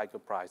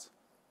price.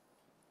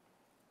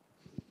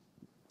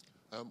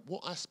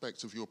 What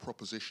aspect of your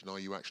proposition are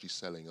you actually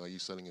selling? Are you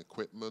selling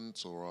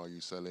equipment, or are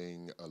you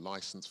selling a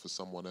license for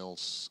someone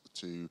else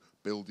to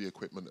build the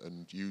equipment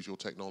and use your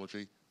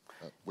technology?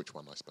 Which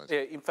one, I suppose?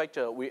 In fact,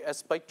 we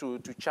expect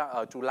to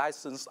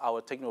license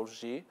our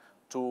technology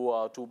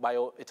to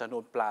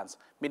bioethanol plants,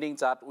 meaning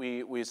that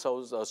we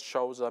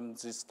show them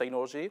this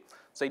technology.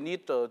 They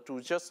need to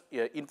just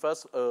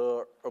invest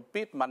a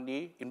bit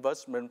money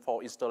investment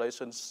for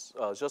installations,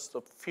 just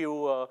a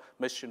few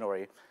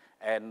machinery.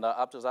 And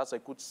after that, they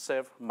could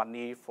save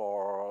money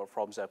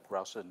from their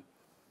production.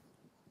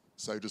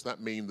 So does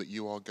that mean that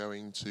you are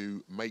going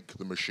to make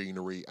the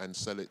machinery and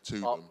sell it to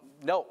them?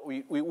 No,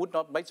 we would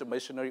not make the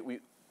machinery.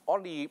 We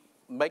only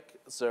make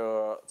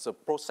the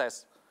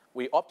process.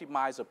 We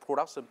optimize the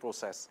production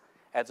process.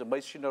 And the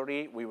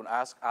machinery, we will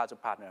ask other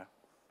partner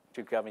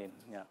to come in.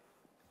 Yeah.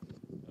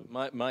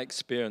 My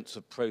experience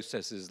of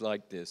processes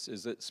like this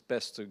is it's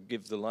best to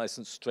give the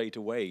license straight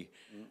away.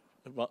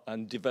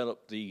 And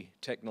develop the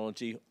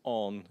technology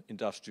on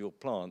industrial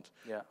plant.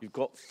 Yeah. You've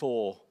got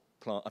 4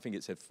 plants. I think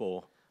it said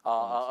 4.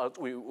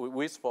 We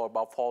wish for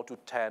about 4 to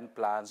 10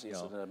 plants in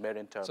the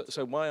million terms.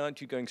 So why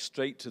aren't you going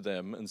straight to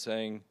them and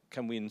saying,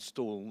 can we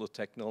install the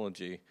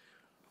technology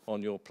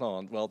on your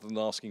plant, rather than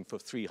asking for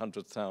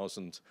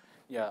 300,000?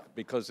 Yeah.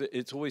 Because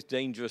it's always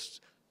dangerous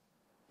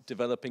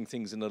developing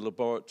things in a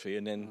laboratory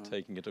and then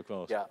taking it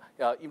across. Yeah.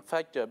 In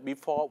fact,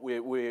 before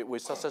we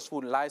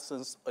successfully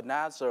licensed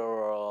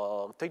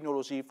another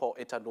technology for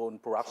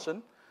ethanol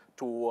production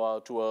to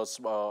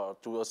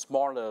a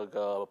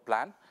smaller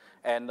plant,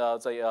 and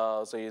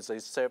they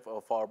save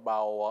for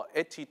about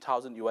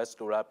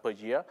 $80,000 per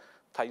year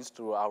thanks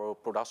to our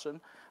production.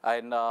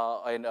 And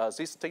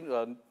this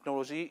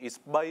technology is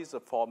based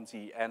from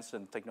the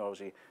ancient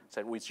technology.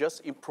 So we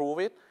just improve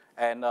it.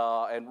 And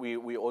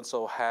we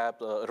also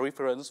have a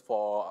reference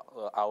for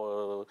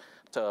our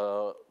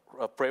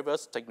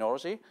previous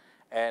technology.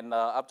 And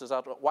after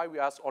that, why we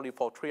ask only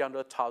for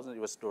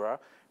 $300,000?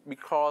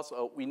 Because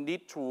we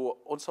need to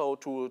also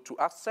to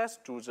access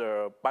to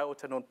the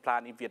bioethanol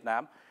plant in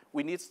Vietnam,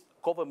 we need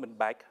government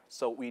back.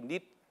 So we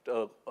need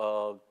a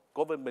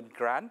government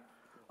grant,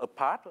 a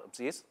part of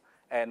this,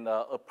 and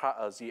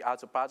the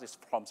other part is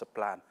from the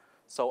plant.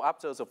 So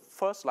after the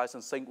first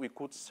licensing, we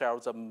could sell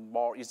them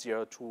more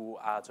easier to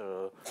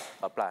other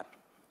plant.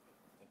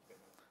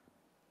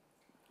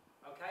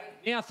 Okay.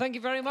 Nia, thank you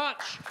very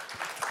much.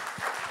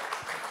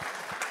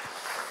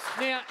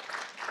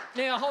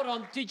 Nia, hold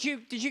on. Did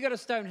you go to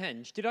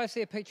Stonehenge? Did I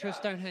see a picture of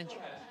Stonehenge?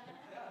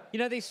 You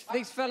know, these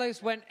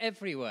fellows went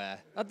everywhere.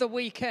 At the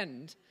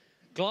weekend,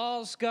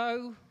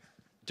 Glasgow,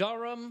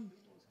 Durham,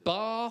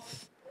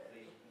 Bath,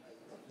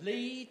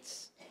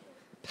 Leeds,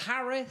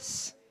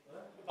 Paris,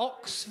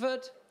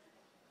 Oxford.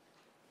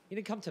 You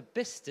didn't come to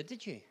Bicester,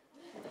 did you?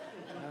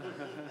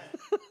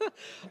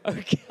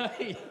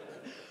 Okay.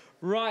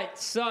 Right,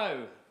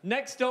 so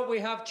next up we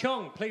have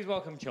Chong. Please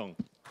welcome Chong.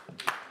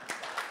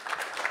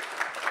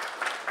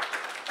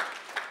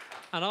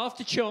 And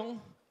after Chong,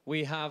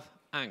 we have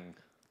Ang,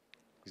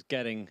 who's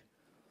getting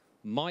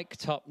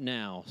mic'd up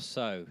now.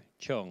 So,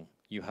 Chong,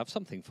 you have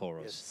something for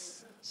us.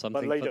 Yes.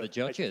 Something for the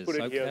judges.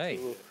 Okay.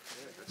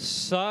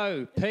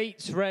 So,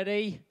 Pete's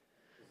ready.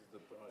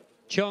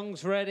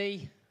 Chong's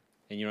ready.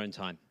 In your own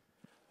time.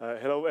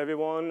 Hello,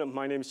 everyone.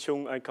 My name is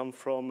Chung. I come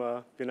from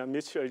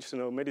Vietnamese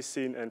Traditional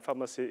Medicine and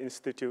Pharmacy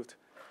Institute.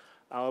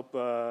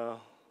 Our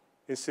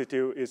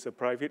institute is a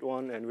private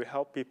one, and we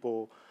help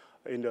people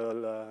in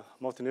the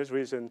mountainous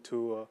region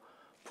to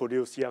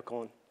produce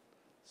yacon.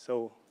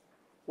 So,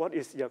 what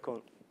is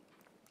yacon?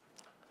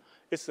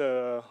 It's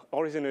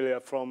originally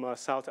from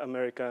South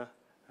America.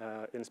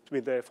 It's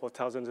been there for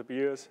thousands of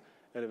years,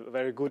 and a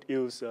very good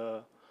use.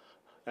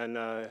 And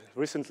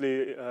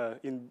recently,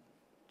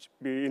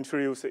 be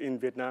introduced in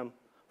Vietnam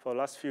for the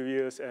last few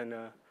years, and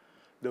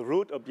the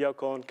root of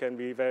yacon can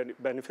be very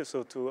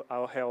beneficial to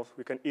our health.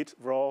 We can eat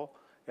raw,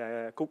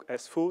 cook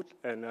as food,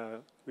 and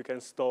we can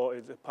store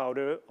it as a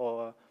powder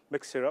or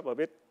make syrup of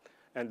it,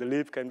 and the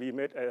leaf can be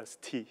made as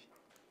tea.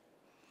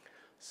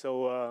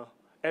 So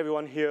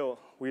everyone here,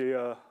 we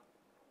are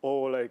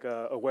all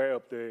aware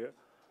of the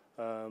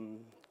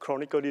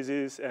chronic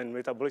disease and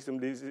metabolism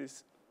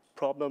disease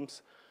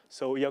problems.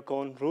 So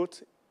yacon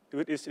root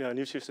with its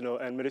nutritional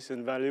and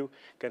medicine value,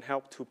 can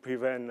help to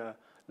prevent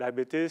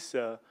diabetes,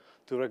 to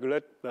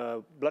regulate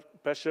blood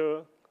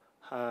pressure,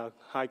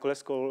 high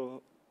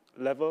cholesterol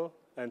level,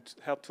 and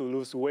help to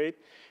lose weight,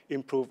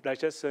 improve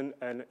digestion,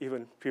 and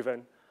even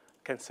prevent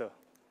cancer.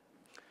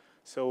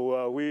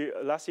 So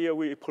last year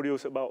we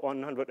produced about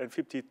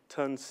 150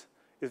 tons.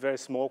 It's a very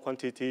small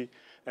quantity,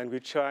 and we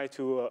try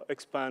to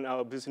expand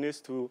our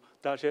business to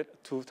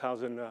target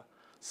 2,000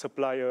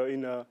 suppliers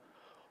in a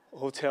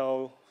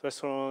hotel,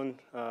 restaurant,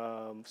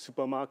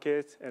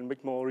 supermarket, and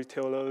big more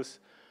retailers,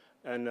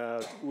 and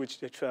which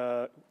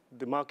the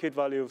market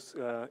value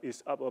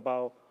is up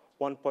about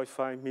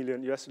 1.5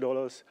 million US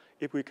dollars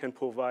if we can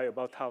provide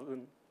about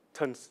 1,000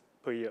 tons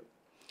per year.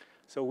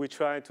 So we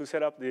try to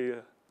set up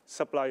the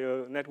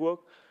supplier network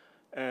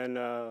and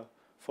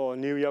for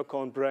new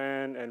Yacon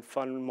brand and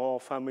fund more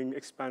farming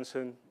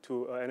expansion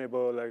to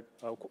enable like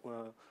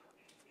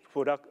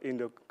product in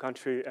the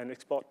country and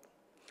export.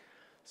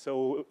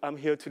 So I'm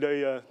here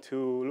today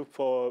to look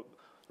for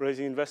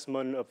raising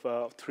investment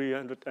of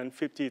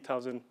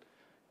 350,000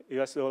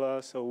 US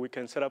dollars so we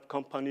can set up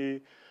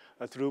company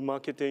through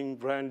marketing,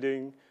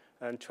 branding,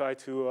 and try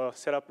to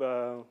set up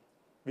a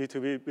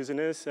B2B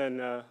business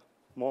and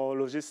more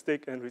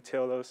logistic and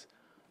retailers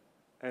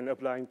and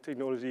applying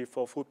technology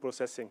for food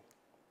processing.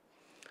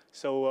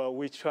 So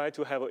we try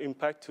to have an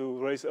impact to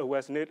raise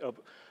awareness of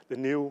the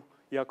new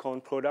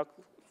Yacon product.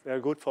 They're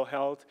good for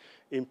health,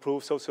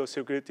 improve social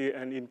security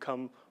and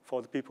income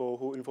for the people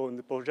who involved in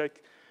the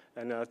project,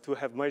 and to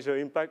have major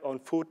impact on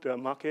food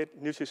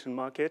market, nutrition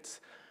markets,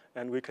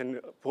 and we can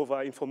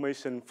provide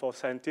information for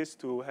scientists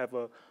to have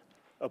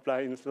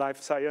apply in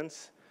life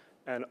science,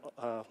 and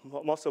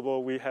most of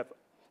all, we have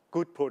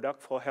good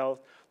product for health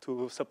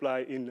to supply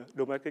in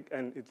domestic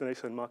and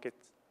international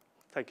markets.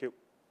 Thank you.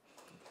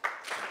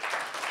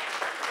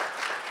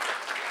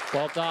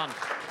 Well done.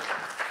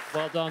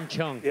 Well done,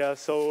 Chung. Yeah,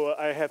 so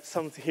I have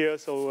something here,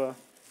 so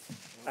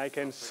I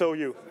can show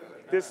you.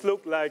 This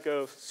looks like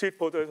a sweet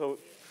potato,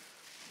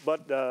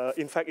 but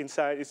in fact,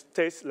 inside it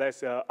tastes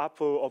like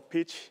apple or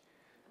peach.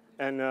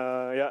 And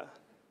yeah,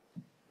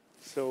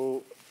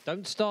 so.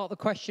 Don't start the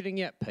questioning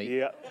yet, Pete.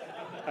 Yeah,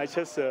 I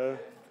just.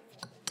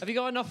 Have you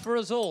got enough for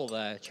us all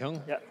there,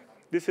 Chung? Yeah,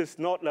 this is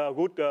not a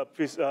good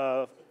piece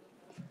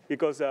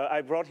because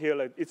I brought here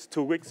like it's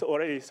 2 weeks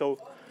already, so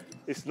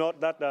it's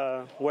not that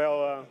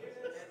well.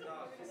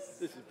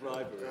 This is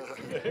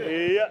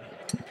bribery. Yeah.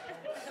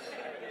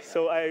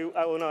 So I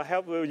want to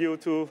help you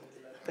to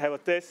have a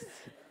taste,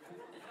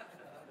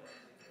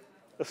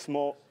 a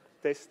small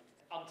taste.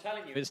 I'm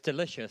telling you, it's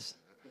delicious.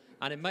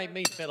 And it made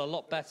me feel a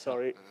lot better.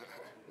 Sorry.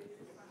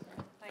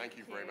 Thank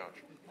you very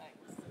much.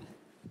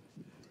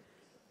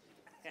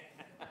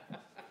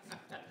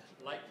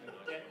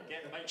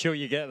 Make sure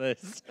you get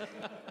this.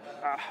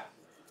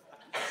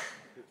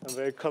 I'm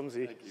very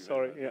clumsy.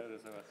 Sorry. Yeah.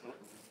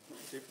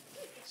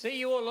 See,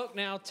 you all look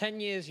now 10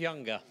 years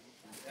younger.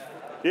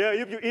 Yeah,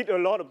 you eat a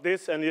lot of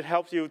this, and it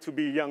helps you to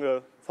be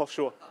younger, for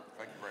sure.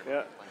 Thank you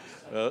very much.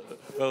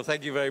 Yeah. Well,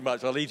 thank you very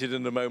much. I'll eat it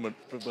in a moment.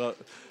 Well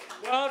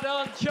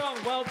done, Chung.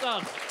 Well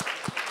done.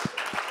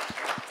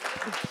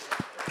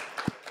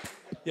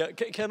 Yeah,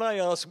 can I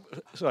ask?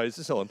 Sorry, is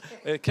this on?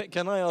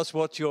 Can I ask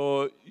what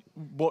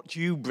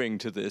you bring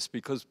to this?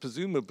 Because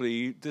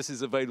presumably this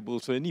is available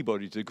to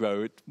anybody to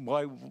grow it.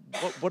 Why?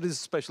 What is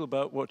special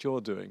about what you're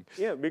doing?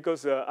 Yeah,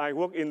 because I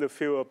work in the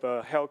field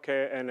of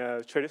healthcare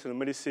and traditional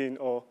medicine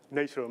or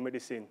natural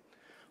medicine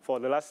for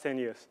the last 10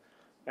 years,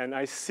 and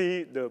I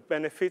see the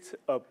benefits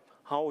of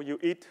how you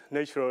eat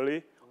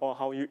naturally or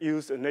how you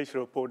use a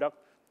natural product,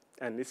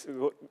 and it's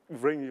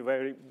bring you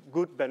very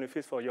good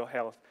benefits for your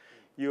health.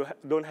 You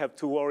don't have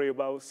to worry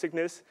about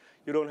sickness.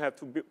 You don't have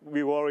to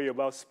be worried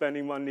about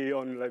spending money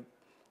on like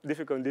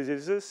difficult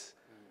diseases.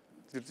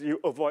 You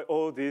avoid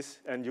all this,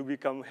 and you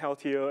become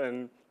healthier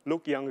and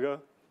look younger.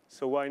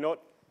 So why not?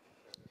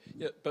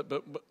 Yeah, but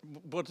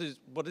what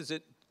is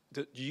it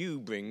that you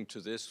bring to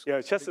this? Yeah,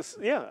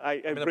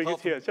 I bring it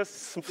here.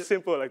 Just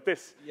simple like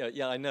this.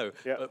 Yeah, I know.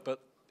 Yeah.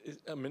 But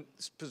I mean,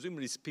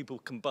 presumably people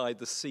can buy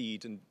the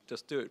seed and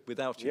just do it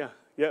without you.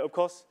 Yeah, of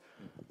course.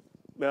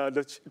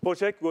 The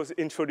project was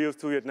introduced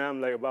to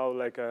Vietnam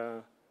about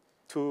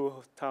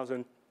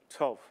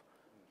 2012,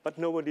 but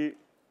nobody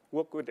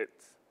worked with it.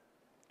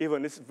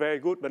 Even it's very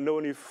good, but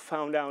nobody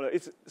found out that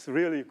it's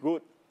really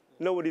good.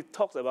 Nobody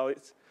talks about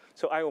it.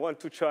 So I want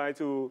to try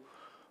to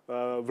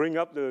bring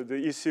up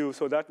the issue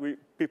so that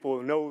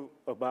people know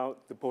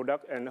about the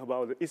product and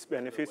about its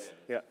benefits.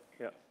 Yeah.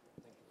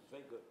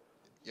 Very good.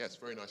 Yes,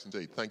 very nice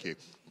indeed. Thank you.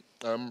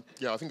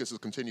 Yeah, I think it's a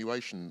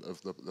continuation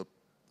of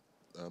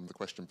the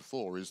question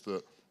before, is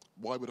that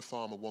why would a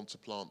farmer want to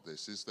plant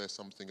this? Is there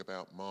something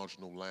about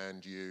marginal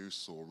land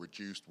use or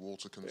reduced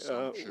water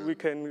consumption? We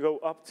can go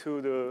up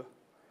to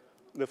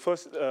the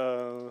first,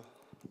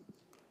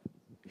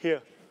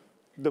 here.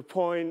 The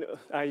point,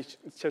 I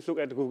just look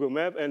at the Google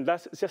map, and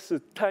that's just a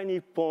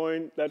tiny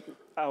point that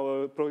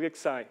our project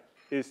site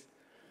is.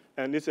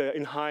 And it's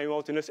in high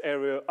mountainous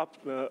area up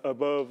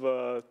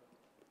above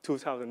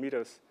 2,000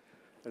 meters.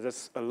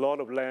 There's a lot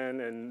of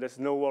land, and there's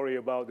no worry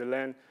about the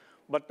land,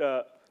 but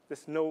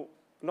there's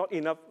not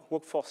enough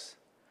workforce.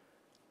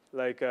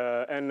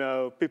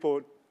 And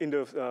people in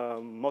the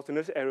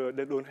mountainous area,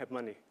 they don't have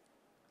money.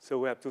 So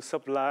we have to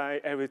supply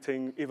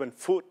everything, even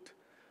food,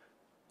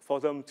 for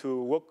them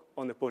to work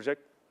on the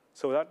project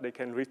so that they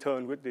can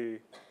return with the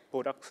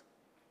products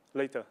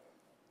later.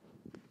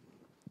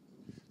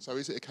 So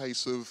is it a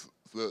case of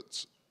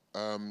that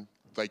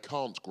they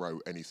can't grow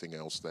anything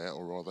else there,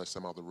 or are there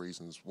some other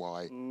reasons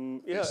why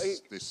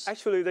this...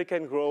 Actually, they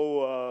can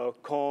grow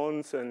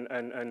corns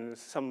and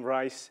some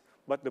rice,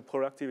 but the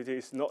productivity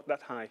is not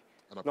that high,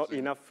 not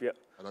enough yet.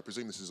 And I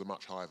presume this is a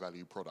much higher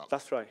value product.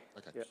 That's right.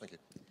 Okay, yeah. Thank you.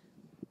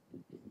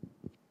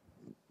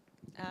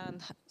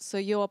 And so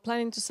you are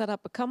planning to set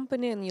up a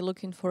company and you're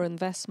looking for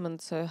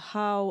investment. So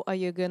how are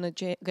you going to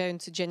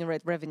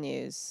generate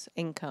revenues,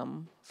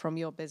 income from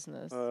your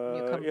business?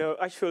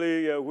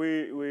 Actually,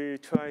 we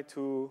try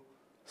to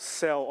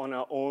sell on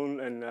our own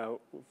and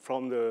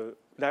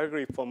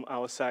directly from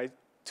our side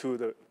to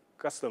the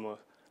customer,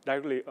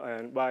 directly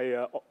and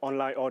by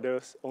online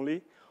orders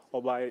only,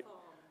 or by,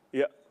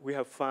 we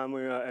have farm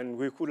and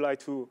we would like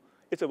to,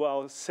 it's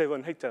about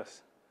 7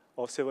 hectares.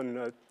 Or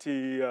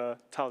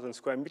 70,000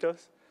 square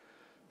meters.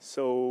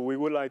 So we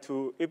would like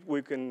to, if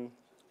we can,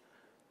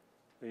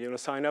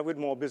 sign up with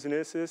more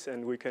businesses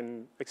and we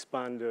can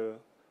expand the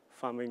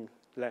farming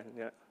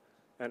land,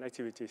 and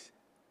activities.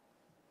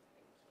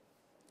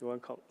 You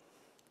want to come?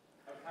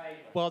 Okay.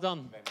 Well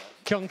done,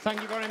 Chung. Thank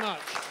you very much.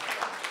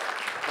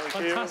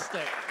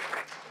 Fantastic.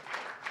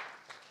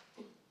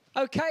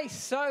 Okay,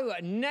 so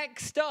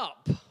next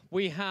up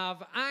we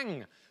have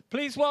Ang.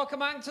 Please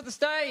welcome Ang to the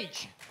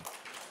stage.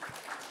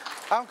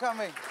 I'm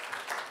coming.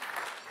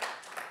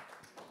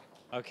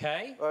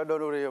 Okay. Don't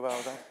worry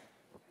about that.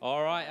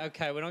 All right,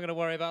 okay, we're not going to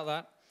worry about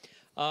that.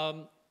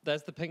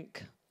 There's the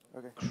pink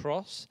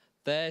cross.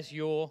 There's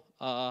your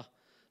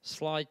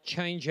slide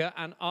changer.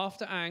 And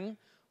after Ang,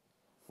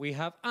 we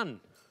have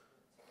An.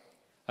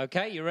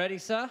 Okay, you ready,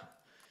 sir?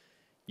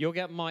 You'll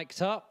get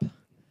mic'd up.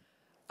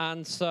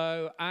 And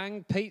so,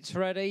 Ang, Pete's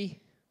ready.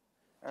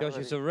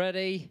 Joshua's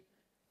ready.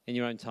 In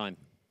your own time.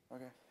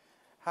 Okay.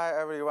 Hi,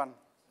 everyone.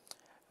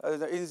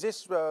 In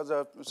this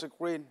the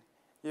screen,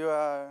 you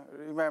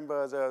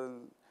remember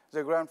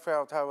the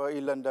Grenfell Tower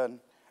in London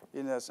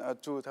in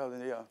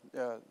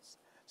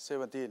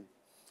 2017.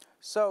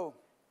 So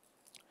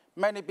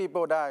many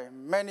people die,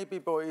 many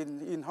people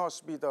in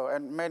hospital,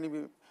 and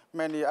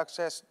many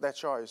access their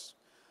choice.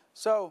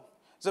 So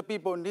the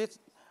people need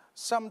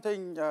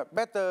something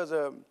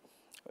better.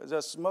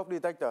 The smoke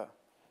detector,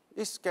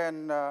 it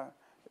can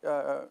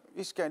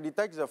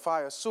detect the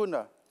fire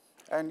sooner.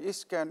 And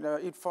it can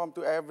inform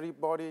to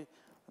everybody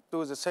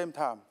to the same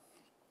time.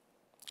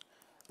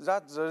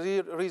 That's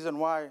the reason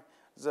why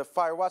the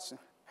firewatch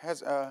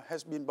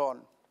has been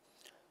born.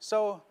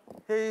 So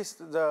here is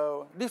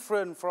the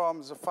difference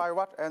from the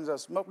firewatch and the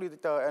smoke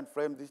detector and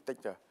flame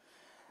detector.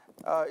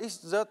 It's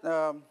just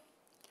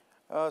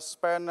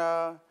spend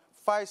 5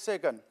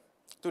 seconds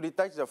to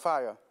detect the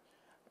fire,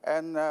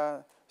 and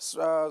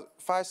 5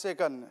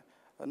 seconds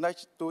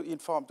next to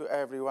inform to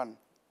everyone.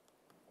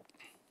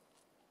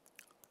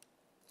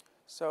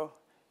 So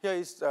here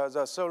is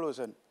the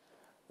solution.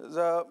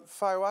 The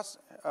firewatch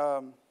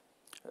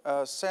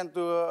send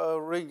to a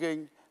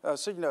ringing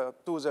signal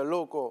to the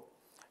local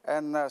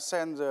and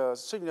send the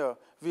signal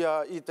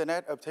via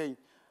Internet of Things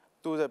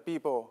to the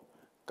people,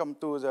 come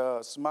to the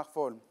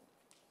smartphone.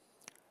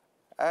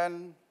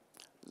 And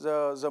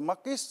the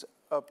market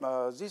of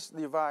this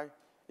device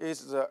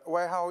is the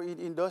warehouse in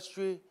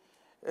industry,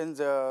 in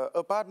the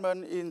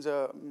apartment, in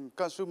the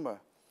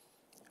consumer.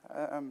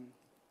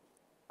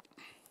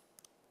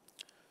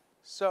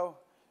 So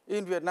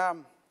in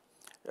Vietnam,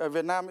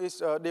 Vietnam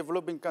is a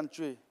developing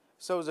country,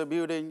 so the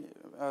building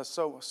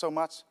so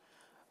much.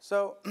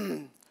 So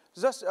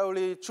just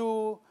only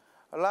 2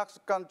 large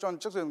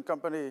construction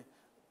companies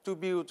to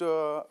build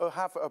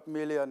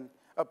 500,000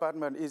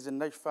 apartments in the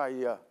next 5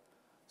 years.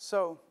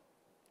 So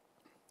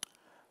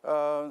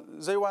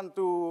they want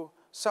to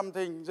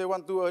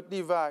a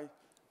device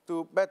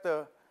to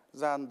better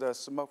than the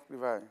smoke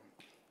device.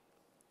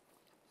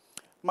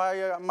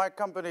 My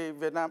company,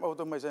 Vietnam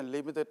Automation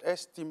Limited,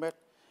 estimate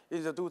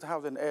in the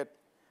 2008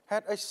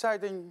 had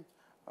exciting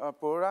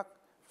product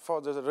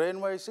for the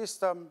railway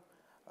system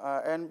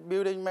and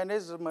building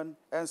management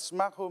and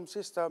smart home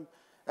system,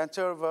 and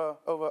serve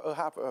over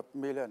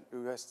 500,000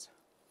 US.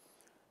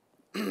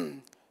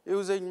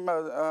 Using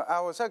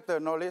our sector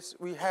knowledge,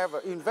 we have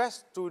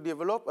invested to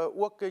develop a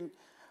working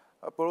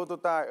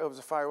prototype of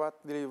the firewatch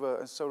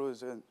deliver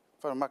solution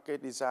for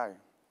market design.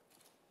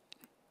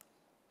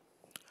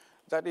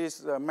 That is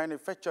the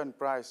manufacturing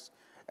price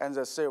and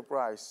the sale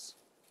price.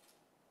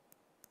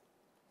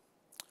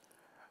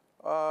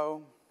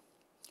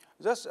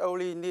 Just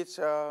only needs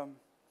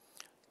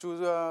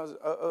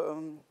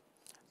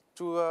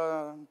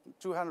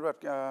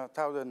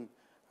 200,000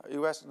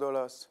 US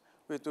dollars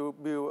to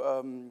build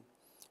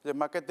the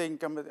marketing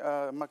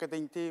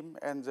team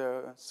and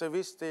the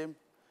service team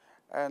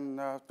and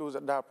to the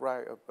dark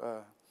right of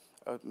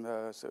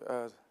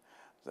the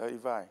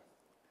EVI.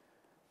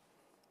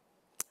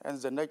 And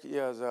the next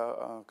year,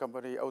 the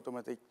company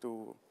automatic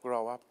to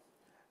grow up.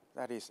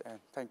 That is, and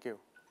thank you.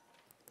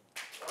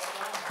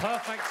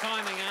 Perfect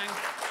timing, Ang.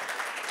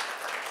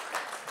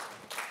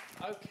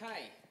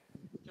 Okay,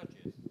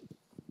 judges.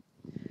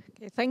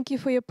 Okay, thank you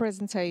for your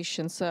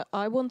presentation. So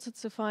I wanted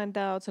to find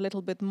out a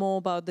little bit more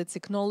about the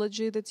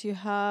technology that you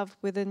have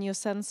within your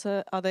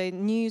sensor. Are they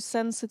new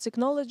sensor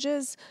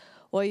technologies,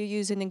 or are you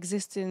using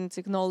existing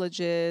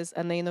technologies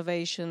and the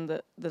innovation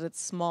that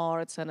it's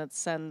smart and it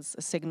sends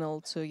a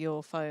signal to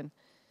your phone?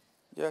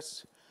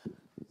 Yes.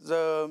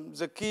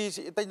 The key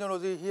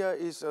technology here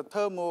is a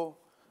thermal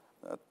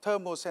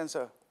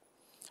sensor.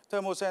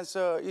 Thermal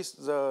sensor is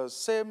the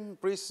same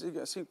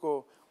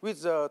principle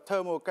with the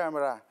thermal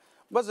camera.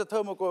 But the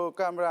thermal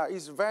camera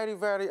is very,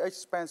 very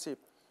expensive.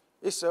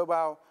 It's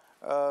about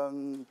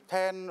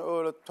 $10,000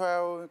 or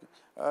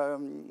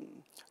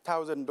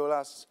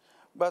 $12,000.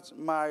 But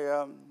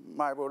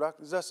my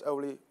product just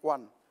only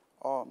one,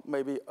 or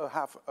maybe a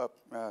half of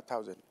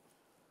 $1,000.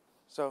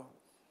 So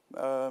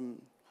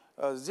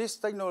this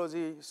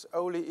technology is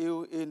only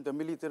used in the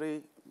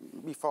military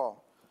before.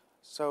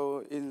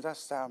 So in that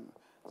time,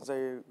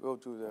 they go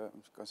to the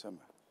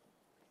consumer.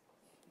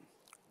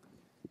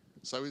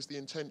 So is the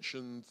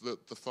intention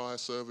that the fire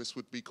service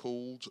would be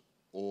called,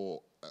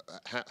 or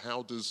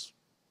how does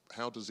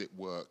it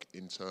work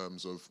in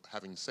terms of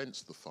having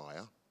sensed the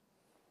fire?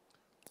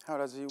 How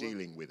does it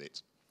dealing with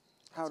it?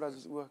 How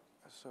does it work?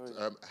 Sorry.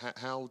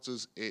 How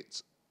does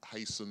it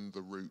hasten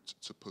the route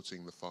to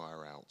putting the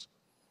fire out?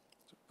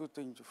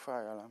 Putting the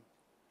fire alarm.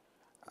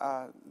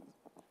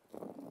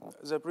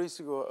 The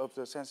principle of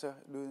the sensor.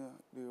 Do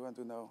you want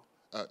to know?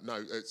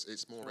 No,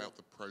 it's more about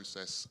the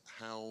process.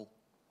 How,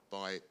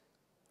 by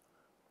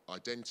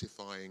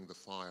identifying the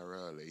fire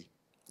early,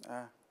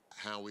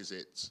 how is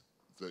it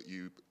that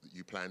you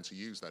plan to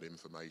use that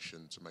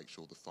information to make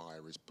sure the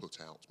fire is put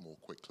out more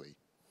quickly?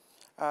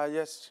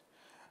 Yes,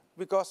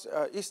 because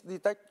it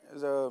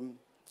detects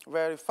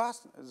very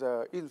fast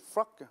the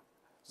influx,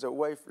 the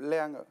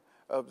wavelength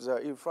of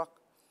the influx.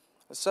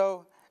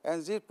 So,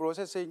 and this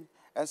processing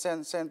and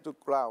send to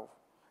cloud,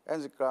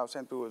 and the cloud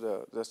send to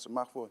the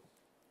smartphone.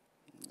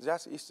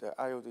 That is the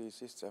IoT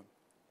system.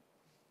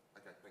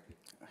 Okay, thank you.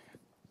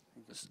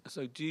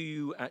 So do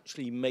you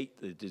actually make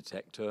the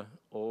detector,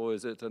 or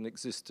is it an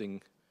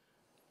existing...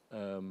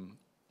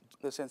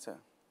 the sensor?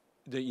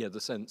 The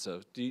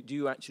sensor. Do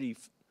you actually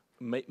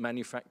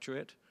manufacture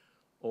it,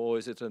 or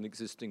is it an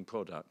existing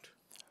product?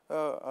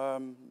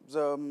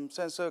 The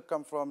sensor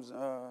comes from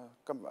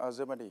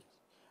Germany.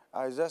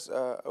 I just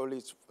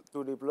only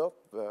to develop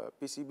the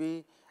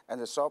PCB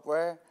and the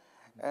software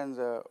and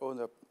all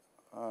the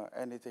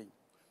anything.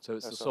 So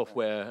it's the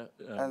software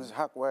and the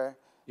hardware.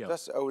 Yeah.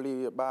 Just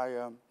only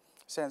buy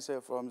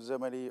sensor from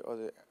Germany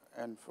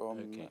and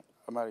from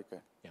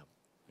America. Yeah.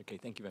 Okay.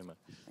 Thank you very much.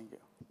 Thank you.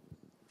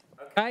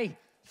 Okay.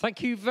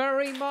 Thank you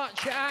very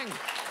much, Ang.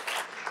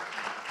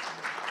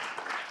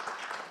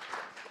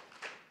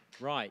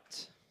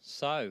 Right.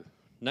 So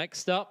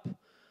next up,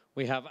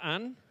 we have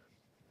An.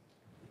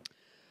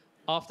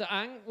 After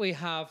Ang, we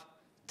have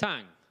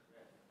Tang.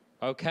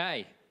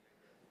 Okay.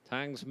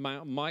 Tang's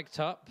mic'd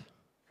up.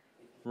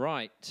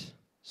 Right.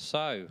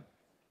 So,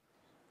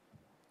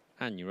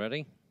 An, you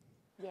ready?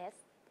 Yes.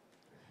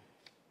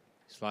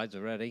 Slides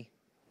are ready.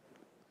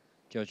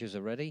 Judges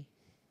are ready.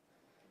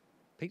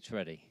 Pete's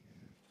ready.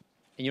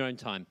 In your own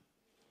time.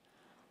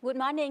 Good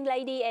morning,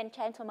 ladies and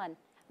gentlemen.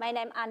 My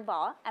name is An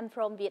Võ. I'm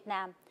from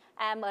Vietnam.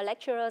 I'm a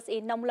lecturer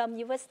in Nông Lâm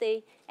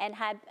University, and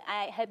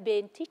I have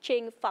been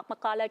teaching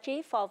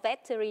pharmacology for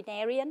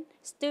veterinarian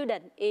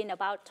students in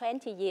about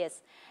 20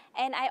 years.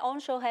 And I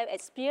also have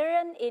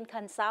experience in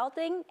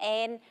consulting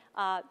and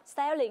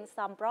selling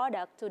some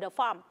products to the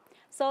farm.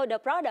 So the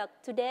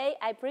product today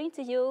I bring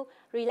to you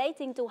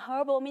relating to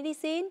herbal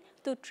medicine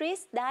to treat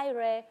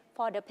diarrhea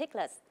for the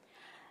piglets.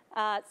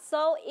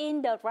 So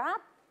in the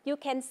graph, you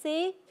can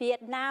see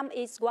Vietnam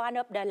is one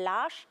of the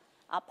large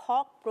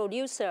pork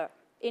producers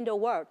in the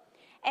world.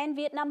 And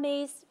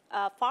Vietnamese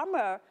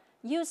farmers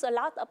use a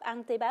lot of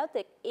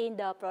antibiotics in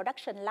the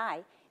production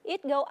line.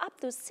 It goes up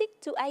to 6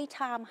 to 8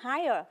 times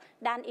higher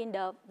than in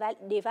the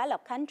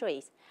developed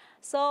countries.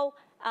 So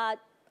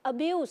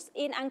abuse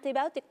in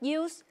antibiotic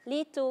use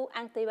leads to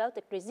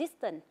antibiotic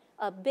resistance,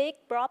 a big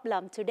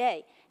problem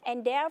today.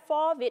 And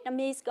therefore,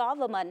 Vietnamese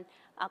government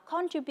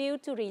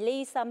contribute to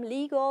release some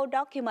legal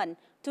document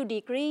to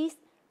decrease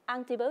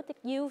antibiotic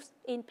use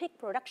in pig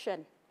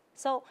production.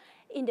 So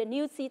in the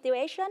new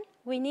situation,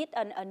 we need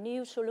a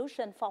new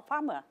solution for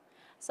farmers.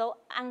 So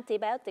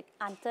antibiotic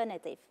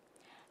alternative.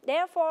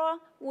 Therefore,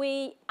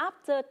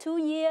 after 2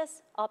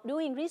 years of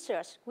doing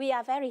research, we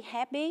are very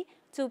happy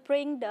to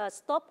bring the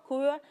stop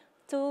cure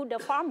to the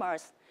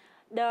farmers.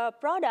 The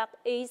product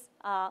is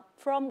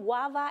from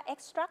guava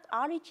extract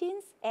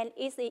origins, and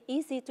it's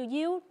easy to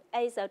use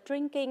as a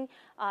drinking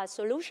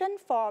solution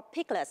for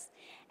piglets.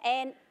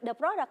 And the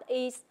product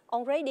is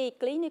already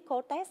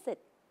clinical tested.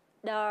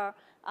 The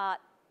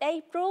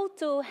they prove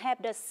to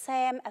have the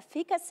same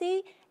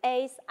efficacy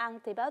as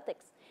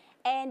antibiotics.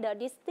 And the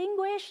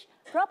distinguished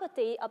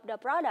property of the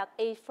product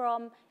is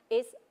from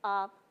its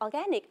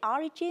organic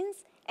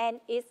origins,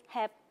 and it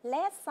have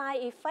less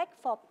side effect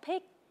for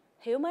pig,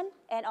 human,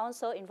 and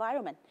also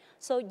environment.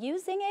 So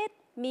using it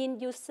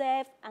means you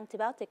save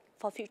antibiotic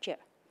for future.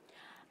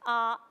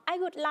 I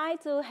would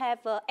like to have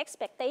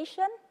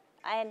expectation,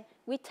 and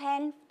we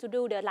tend to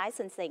do the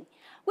licensing.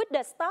 With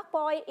the stock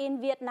point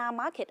in Vietnam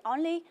market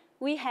only,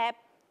 we have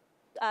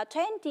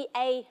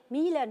 28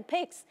 million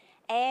pigs,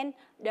 and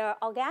the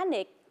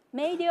organic,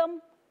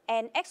 medium,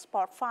 and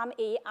export farm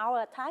is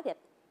our target.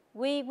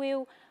 We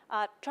will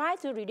try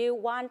to reduce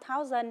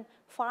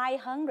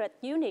 1,500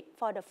 units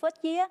for the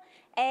first year,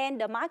 and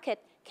the market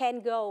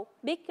can go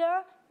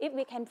bigger if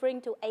we can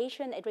bring to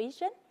Asian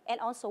region and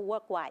also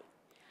worldwide.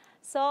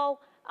 So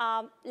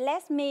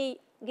let me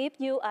give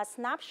you a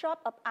snapshot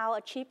of our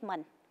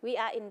achievement. We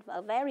are in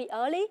very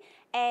early,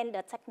 and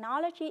the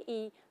technology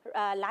is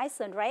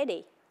license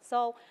ready.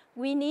 So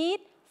we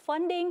need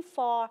funding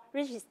for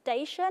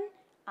registration,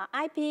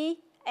 IP,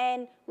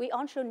 and we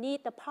also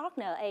need the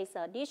partner as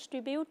a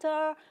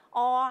distributor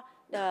or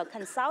the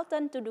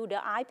consultant to do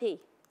the IP.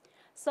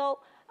 So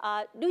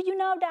do you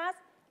know that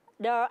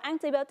the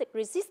antibiotic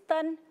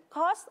resistance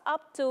costs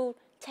up to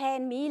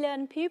 10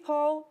 million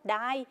people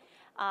die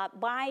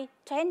by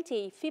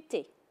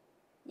 2050?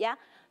 Yeah,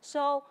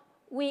 so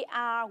we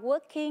are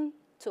working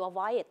to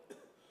avoid it.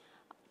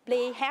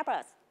 Please help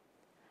us.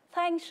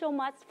 Thanks so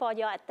much for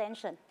your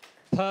attention.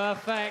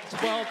 Perfect.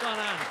 Well done,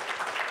 Anne.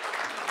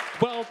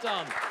 Well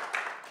done.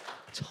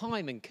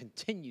 Timing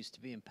continues to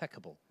be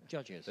impeccable.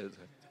 Judges.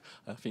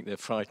 I think they're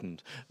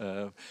frightened.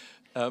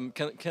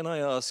 Can I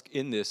ask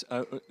in this,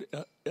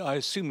 I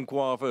assume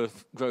guava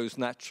grows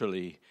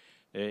naturally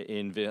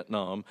in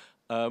Vietnam.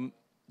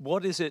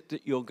 What is it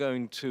that you're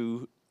going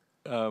to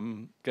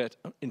get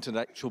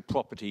intellectual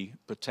property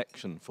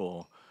protection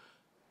for?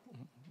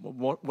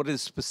 What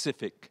is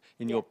specific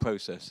in your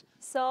process?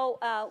 So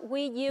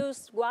we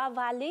use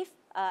guava leaf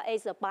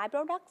as a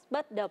byproduct,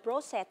 but the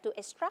process to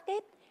extract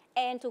it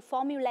and to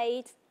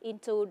formulate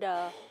into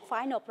the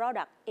final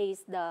product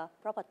is the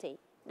property.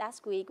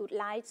 That's we would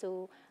like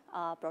to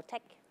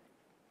protect.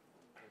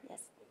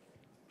 Yes.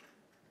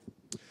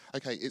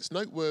 Okay, it's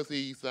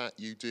noteworthy that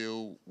you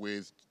deal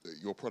with,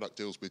 your product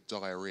deals with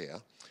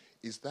diarrhea.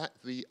 Is that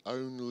the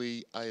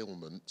only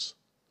ailment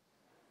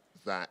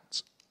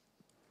that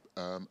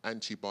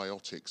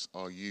antibiotics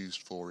are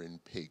used for in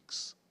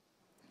pigs?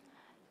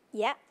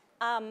 Yeah,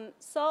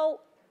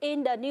 so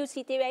in the new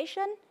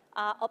situation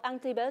of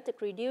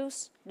antibiotic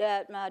reduce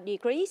the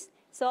decrease,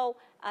 so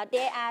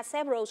there are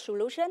several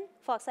solutions.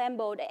 For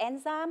example, the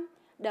enzyme,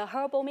 the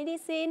herbal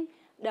medicine,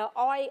 the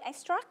oil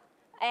extract,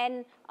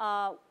 and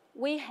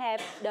we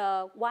have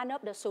one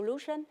of the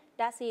solution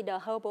that is the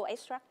herbal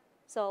extract.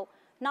 So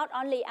not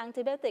only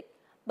antibiotic,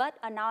 but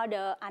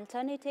another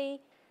alternative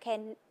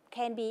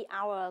can be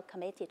our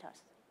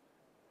competitors.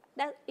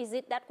 Is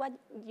that what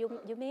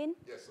you mean?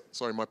 Yes.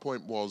 Sorry, my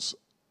point was,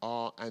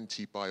 are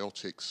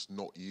antibiotics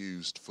not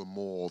used for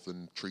more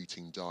than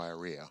treating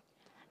diarrhea?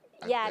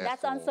 Yeah,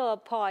 that's also a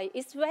point.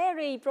 It's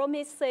very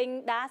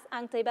promising that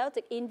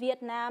antibiotic in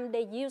Vietnam,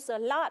 they use a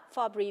lot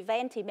for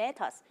preventive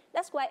methods.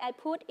 That's why I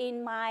put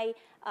in my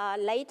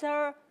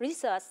later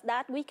research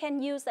that we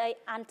can use an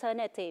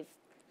alternative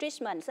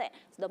treatment, so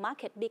the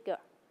market bigger.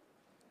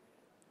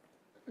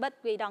 But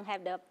we don't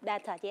have the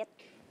data yet.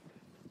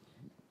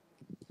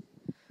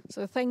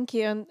 So thank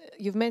you. And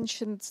you've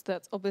mentioned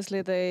that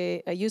obviously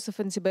the use of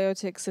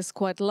antibiotics is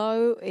quite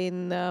low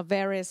in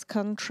various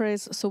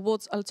countries. So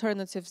what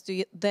alternatives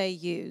do they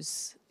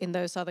use in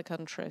those other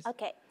countries?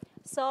 Okay.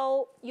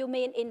 So you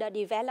mean in the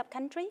developed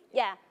country?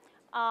 Yeah.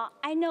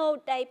 I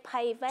know they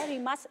pay very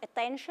much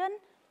attention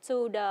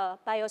to the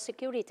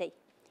biosecurity.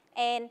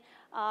 And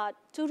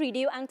to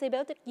reduce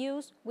antibiotic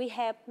use, we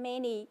have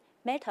many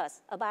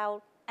methods,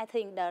 about, I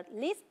think, the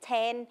least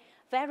 10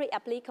 very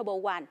applicable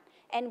one.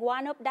 And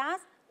one of that,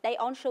 they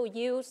also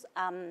use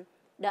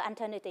the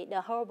alternative,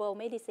 the herbal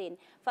medicine.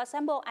 For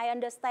example, I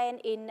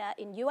understand in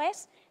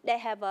US, they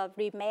have a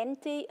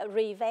preventive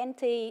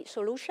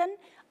solution,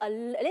 a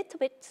little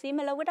bit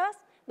similar with us,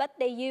 but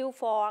they use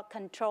for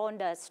control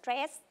the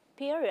stress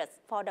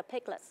periods for the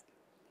piglets.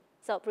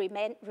 So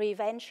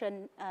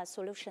prevention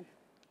solution.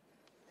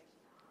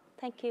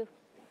 Thank you.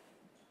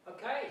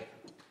 Okay.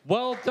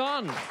 Well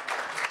done.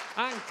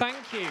 And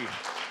thank you.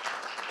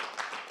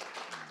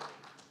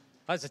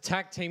 There's a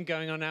tag team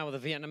going on now with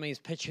the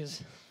Vietnamese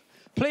pitchers.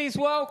 Please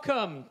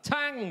welcome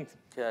Thanh.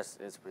 Yes,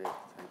 it's great.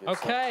 Thank you.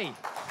 Okay.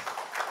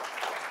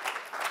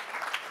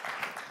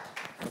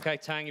 Okay,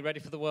 Thanh, you ready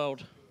for the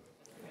world?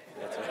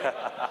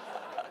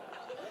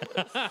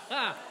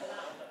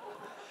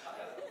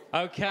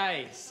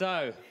 Okay,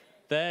 so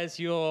there's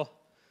your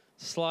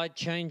slide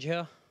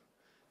changer.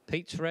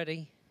 Pete's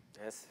ready.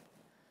 Yes.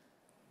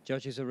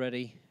 Judges are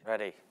ready.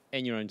 Ready.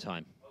 In your own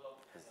time.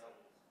 Yes.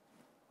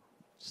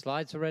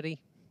 Slides are ready.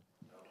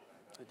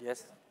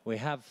 Yes. We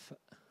have...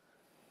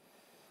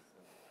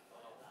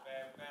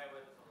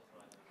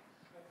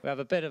 We have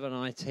a bit of an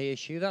IT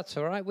issue. That's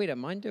all right. We don't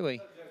mind, do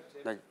we?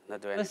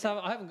 Not doing Let's have,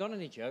 I haven't got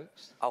any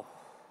jokes. Oh.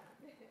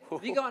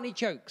 Have you got any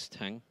jokes,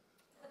 Tang?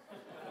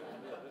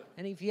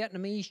 Any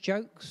Vietnamese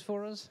jokes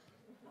for us?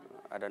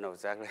 I don't know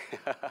exactly.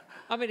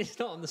 I mean, it's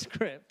not on the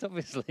script,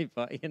 obviously,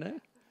 but, you know.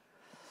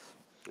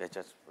 Yeah,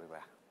 just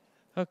everywhere.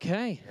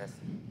 Okay. Yes.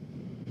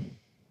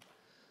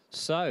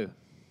 So,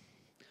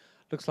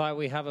 looks like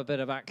we have a bit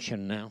of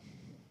action now.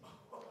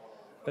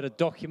 Bit of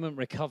document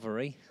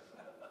recovery.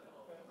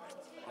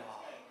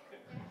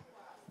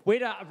 We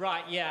don't,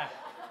 right, yeah.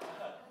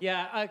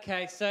 Yeah,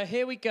 okay, so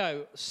here we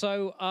go.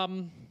 So,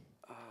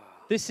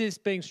 this is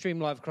being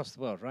streamed live across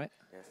the world, right?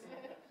 Yes.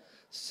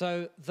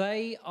 So,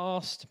 they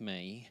asked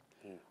me,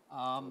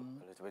 a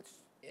little bit.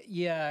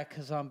 yeah,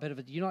 because I'm a bit of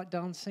a, do you like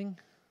dancing?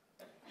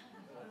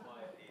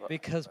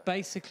 Because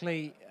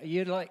basically,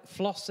 you like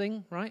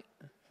flossing, right?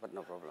 But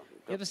no problem.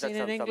 You ever Just seen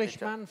an some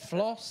Englishman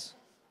floss?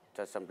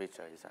 Just some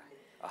picture inside.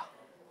 Ah.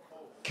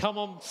 Come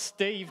on,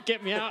 Steve,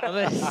 get me out of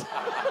this.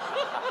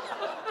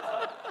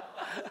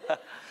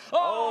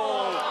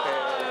 Oh!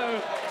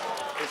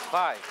 Okay. It's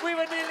fine. We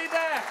were nearly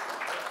there.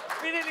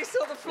 We nearly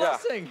saw the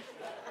flossing. Yeah.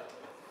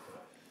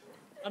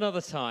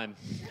 Another time.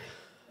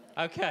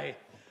 Okay.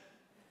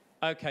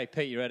 Okay,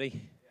 Pete, you ready?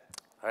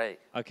 All right.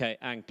 Okay,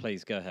 Ang,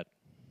 please, go ahead.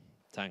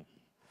 Tang.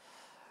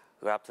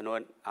 Good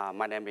afternoon.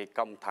 My name is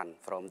Cong Thanh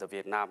from the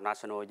Vietnam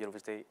National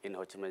University in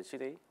Ho Chi Minh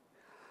City.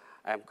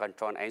 I'm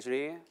control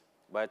engineer,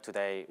 but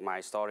today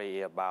my story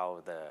is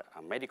about the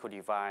medical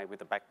device with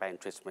the back pain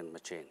treatment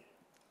machine.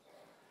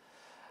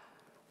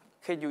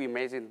 Can you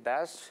imagine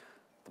that?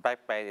 The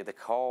back pain is the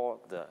core,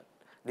 the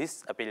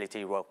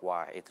disability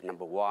worldwide is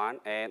number one,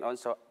 and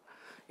also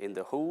in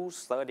the WHO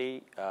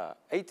study,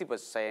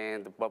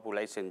 80% the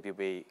population will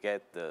be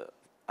get the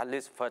at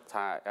least first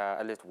time,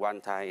 at least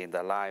one time in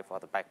their life for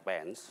the back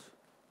pains.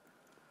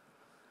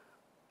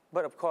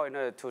 But of course, in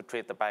order to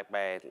treat the back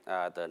pain,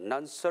 the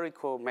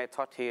non-surgical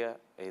method here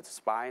is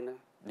spine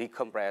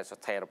decompression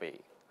therapy.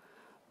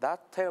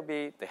 That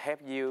therapy they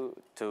help you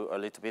to a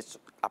little bit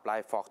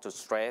apply force to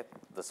straight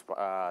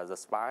the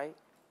spine,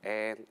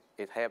 and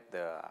it help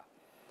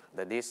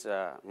the disc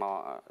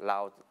more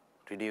loud,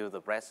 reduce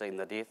the pressure in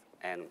the disc,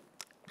 and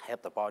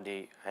help the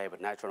body have a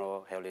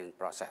natural healing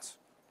process.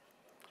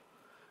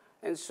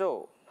 And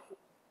so,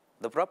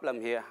 the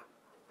problem here,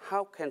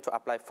 how can to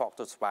apply force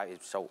to spine?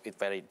 So it's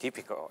very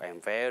difficult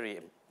and very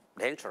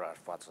dangerous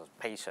for the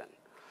patient.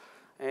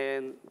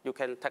 And you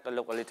can take a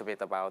look a little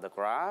bit about the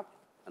graph.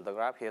 And the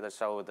graph here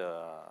shows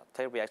the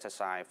therapy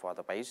exercise for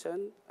the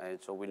patient. And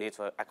so we need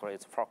to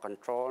accurate force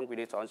control. We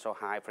need to also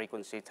high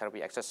frequency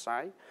therapy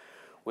exercise.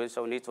 We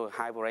also need to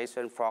high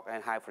vibration, force,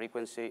 and high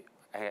frequency.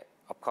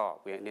 Of course,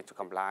 we need to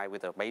comply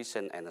with the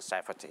patient and the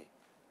safety.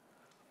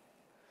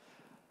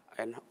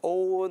 And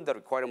all the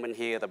requirements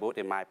here are put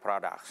in my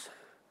products.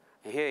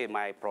 Here is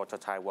my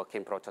prototype,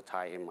 working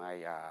prototype in my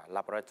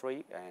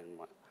laboratory.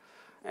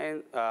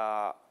 And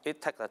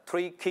it takes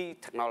three key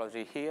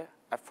technology here.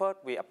 At first,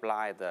 we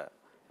apply the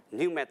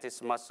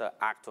pneumatic muscle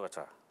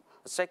actuator.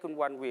 The second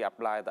one, we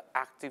apply the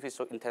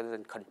artificial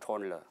intelligence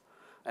controller.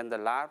 And the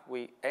last,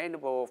 we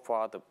enable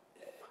for the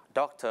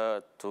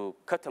doctor to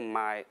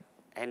customize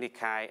any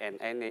kind and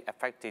any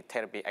effective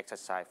therapy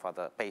exercise for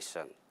the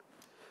patient.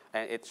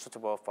 And it's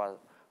suitable for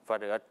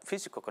the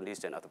physical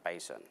condition of the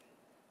patient.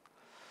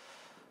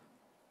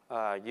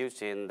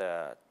 Using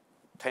the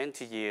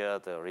 20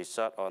 years the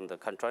research on the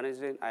control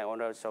engine, I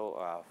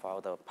also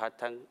found the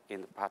patent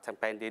in the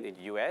patent pending in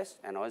the US,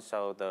 and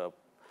also the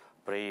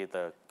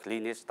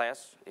clinical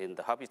test in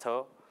the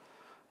hospital.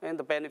 And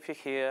the benefit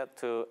here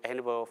to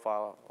enable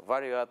for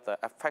various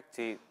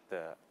effective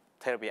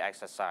therapy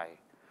exercise.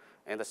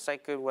 And the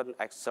second one,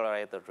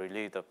 accelerate the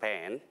relieve the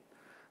pain.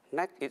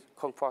 Next is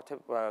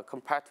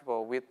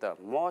compatible with the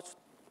most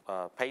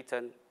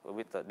patient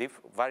with the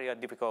very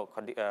difficult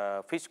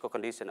physical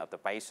condition of the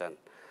patient.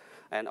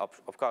 And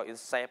of course, it's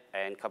safe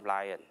and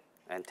compliant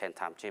and 10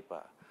 times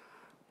cheaper.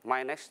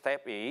 My next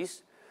step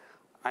is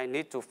I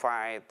need to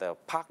find the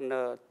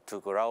partner to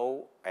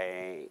grow,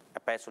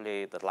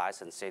 especially the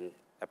licensing,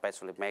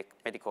 especially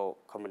medical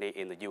company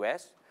in the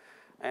US.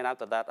 And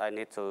after that, I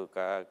need to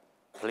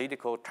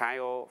clinical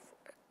trial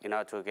in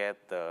order to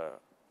get the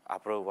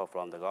approval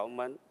from the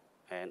government.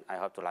 And I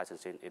hope to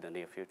license it in the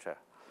near future.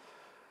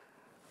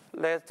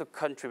 Let's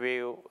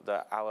contribute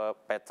our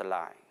better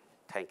life.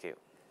 Thank you.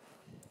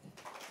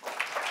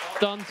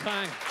 Done,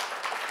 Tang.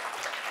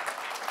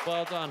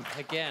 Well done,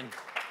 again.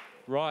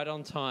 Right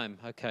on time.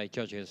 Okay,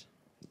 judges.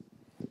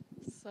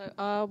 So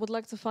I would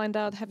like to find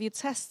out, have you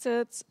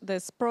tested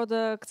this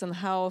product and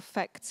how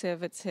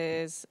effective it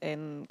is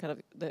in kind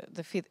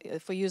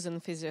of for use in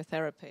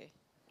physiotherapy?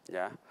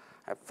 Yeah.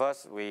 At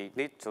first, we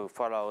need to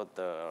follow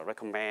the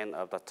recommend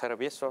of the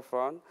therapist so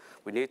far.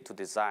 We need to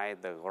design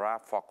the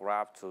graph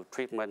to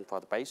treatment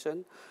for the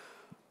patient.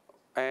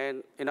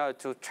 And in order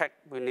to check,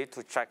 we need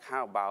to check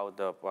how about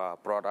the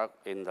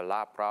product in the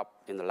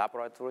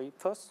laboratory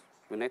first.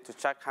 We need to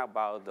check how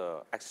about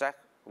the exact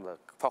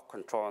force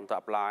control to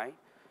apply.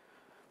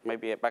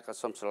 maybe back at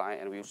some slide,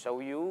 and we'll show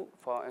you.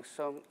 For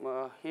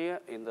example, here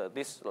in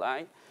this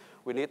slide,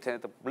 we need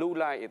the blue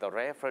line is the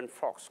reference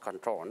force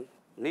control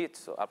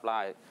needs to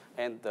apply,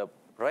 and the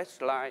red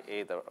line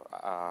is the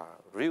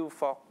real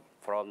force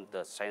from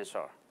the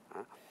sensor.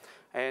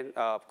 And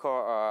of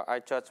course, I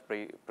just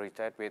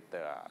present with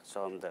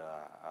some of the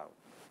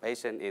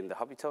patient in the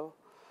hospital.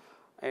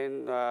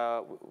 And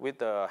with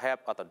the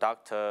help of the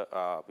doctor,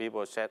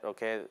 people said,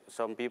 okay,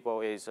 some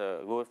people is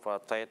good for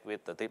test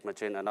with the deep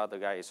machine, another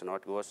guy is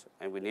not good,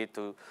 and we need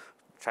to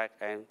track.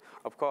 And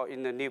of course,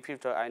 in the near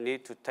future, I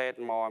need to test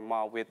more and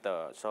more with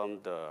some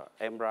of the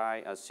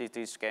MRI and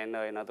CT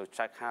scanner in order to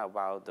check how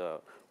about the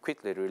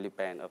quickly relief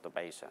pain of the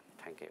patient.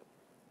 Thank you.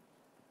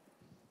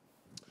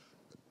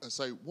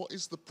 So what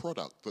is the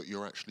product that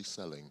you're actually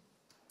selling?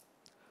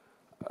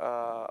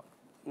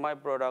 My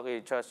product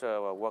is just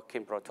a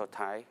working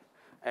prototype,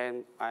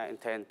 and I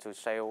intend to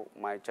sell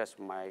my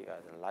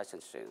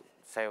licensing.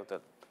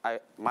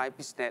 My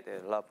business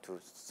is love to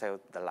sell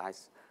the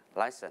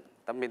license.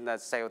 That means I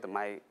sell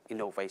my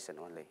innovation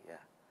only. Yeah.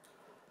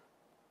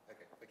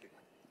 Okay, thank you.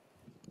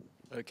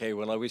 Okay,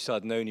 well, I wish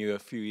I'd known you a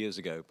few years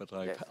ago, but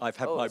I've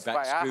had my back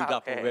right. screwed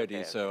up already,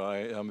 Okay. so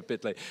I'm a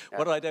bit late. Yeah.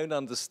 What I don't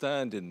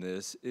understand in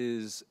this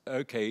is,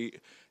 okay,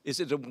 is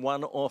it a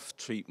one-off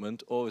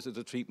treatment, or is it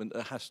a treatment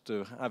that has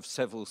to have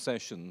several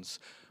sessions?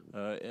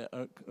 I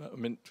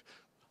mean,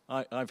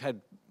 I've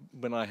had,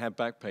 when I have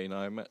back pain,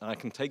 I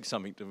can take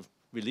something to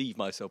relieve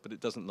myself, but it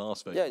doesn't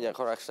last very long. Yeah,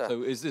 correct, sir.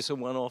 So is this a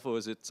one-off, or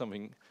is it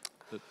something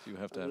that you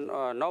have to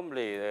have?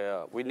 Normally,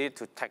 we need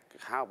to take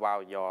how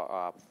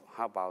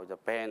about the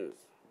pain?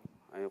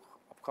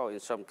 Of course, in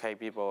some case,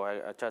 people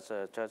just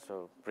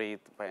breathe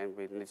pain.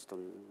 We need to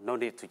no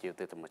need to use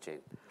the machine.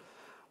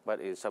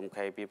 But in some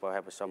case, people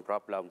have some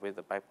problem with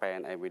the back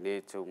pain, and we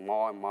need to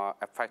more and more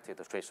effective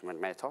the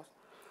treatment method,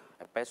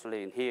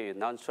 especially in here,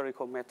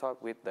 non-surgical method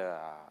with the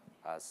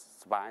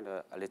spine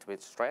a little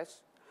bit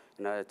stress,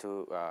 in order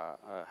to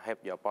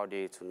help your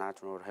body to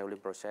natural healing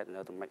process, in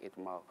order to make it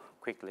more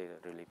quickly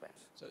relieve pain.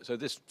 So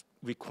this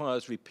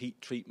requires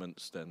repeat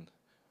treatments then?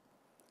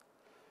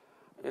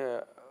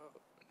 Yeah.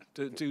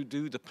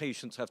 Do the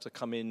patients have to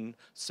come in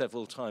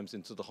several times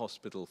into the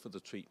hospital for the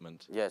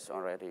treatment? Yes,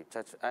 already.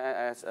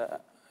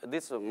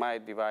 This my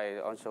device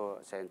also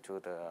sent to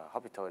the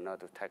hospital in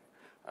order to take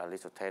a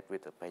little test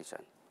with the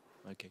patient.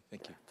 Okay,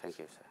 thank you. Thank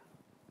you, sir.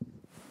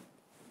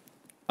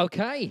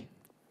 Okay.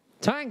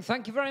 Tang,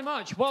 thank you very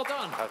much. Well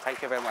done.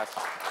 Thank you very much.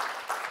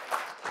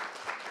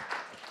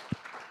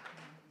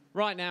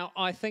 Right now,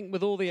 I think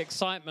with all the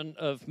excitement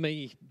of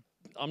me,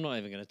 I'm not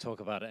even going to talk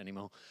about it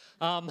anymore.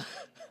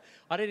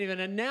 I didn't even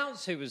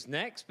announce who was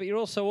next, but you're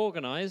all so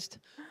organized.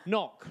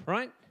 Ngoc,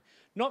 right?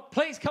 Ngoc,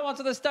 please come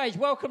onto the stage.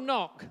 Welcome,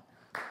 Ngoc.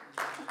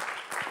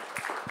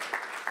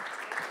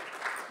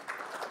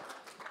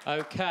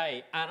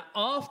 Okay, and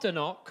after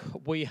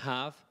Ngoc, we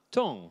have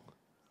Tong.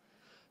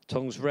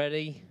 Tong's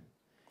ready.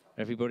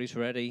 Everybody's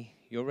ready.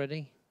 You're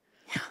ready?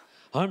 Yeah.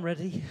 I'm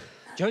ready.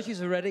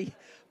 Judges are ready.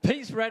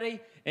 Pete's ready.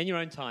 In your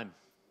own time.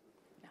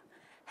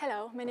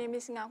 Hello, my name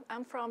is Ngoc.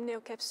 I'm from Neo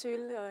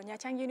Capsule, Nha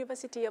Trang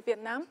University of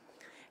Vietnam.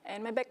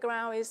 And my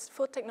background is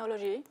food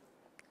technology.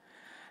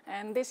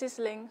 And this is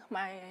Linh,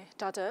 my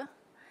daughter.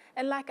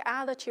 And like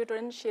other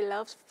children, she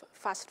loves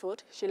fast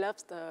food. She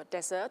loves the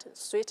dessert,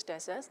 sweet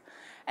desserts.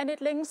 And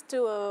it links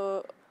to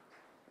a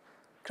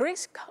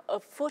risk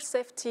of food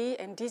safety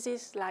and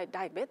disease like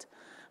diabetes.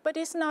 But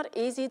it's not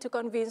easy to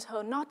convince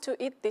her not to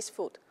eat this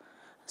food.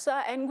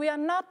 And we are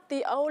not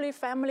the only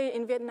family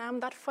in Vietnam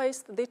that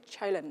face this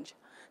challenge.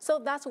 So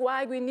that's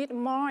why we need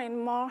more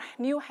and more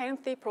new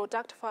healthy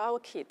products for our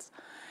kids.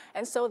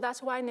 And so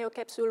that's why Neo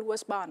Capsule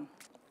was born.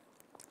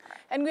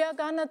 And we are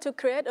going to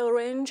create a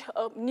range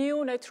of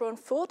new natural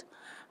food.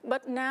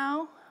 But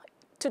now,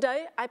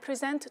 today, I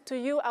present to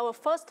you our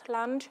first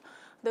launch,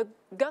 the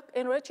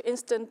gut-enriched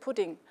instant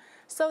pudding.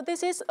 So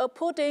this is a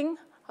pudding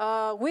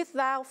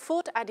without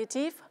food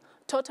additive,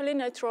 totally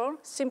natural,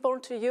 simple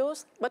to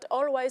use, but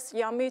always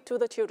yummy to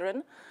the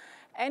children.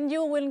 And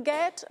you will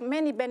get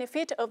many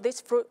benefits of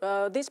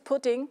this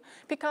pudding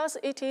because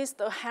it is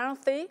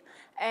healthy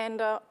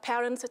and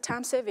parents'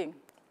 time saving.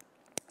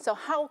 So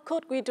how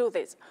could we do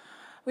this?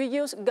 We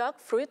use gut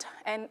fruit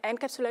and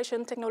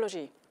encapsulation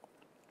technology.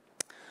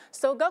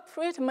 So gut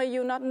fruit,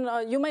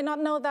 you may not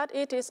know that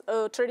it is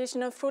a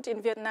traditional fruit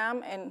in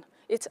Vietnam, and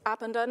it's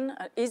abundant,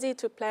 easy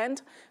to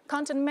plant,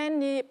 contains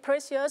many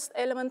precious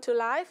elements to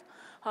life,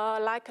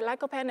 like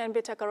lycopene and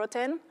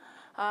beta-carotene.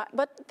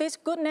 But this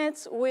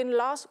goodness will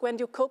lose when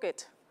you cook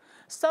it.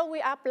 So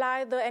we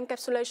apply the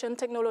encapsulation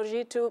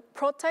technology to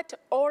protect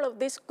all of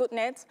this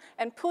goodness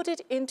and put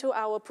it into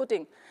our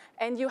pudding.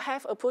 And you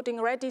have a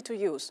pudding ready to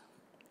use.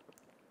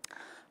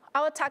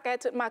 Our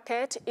target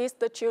market is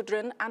the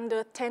children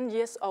under 10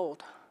 years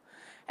old.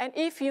 And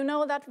if you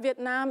know that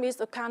Vietnam is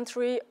a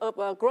country of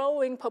a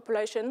growing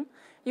population,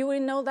 you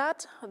will know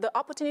that the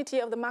opportunity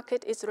of the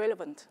market is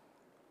relevant.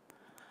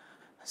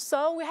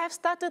 So we have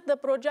started the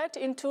project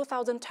in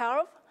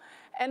 2012,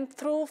 And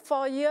through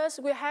 4 years,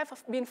 we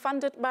have been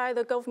funded by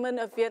the government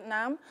of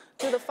Vietnam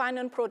to the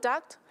final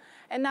product.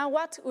 And now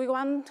what we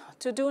want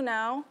to do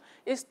now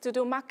is to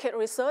do market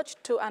research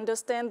to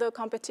understand the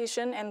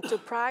competition and to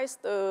price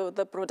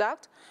the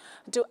product,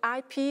 do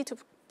IP to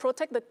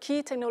protect the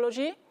key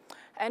technology,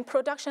 and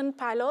production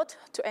pilot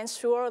to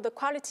ensure the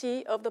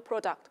quality of the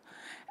product.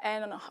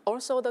 And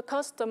also the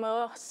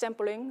customer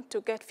sampling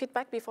to get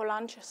feedback before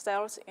launch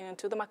sales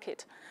into the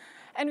market.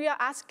 And we are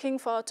asking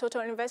for a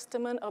total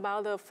investment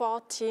about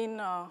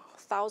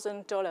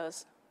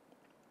 $14,000.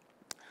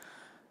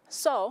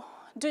 So,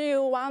 do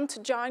you want to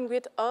join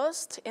with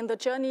us in the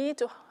journey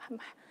to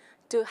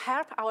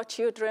help our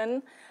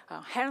children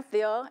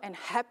healthier and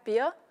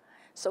happier?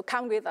 So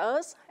come with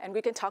us and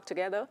we can talk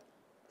together.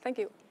 Thank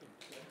you.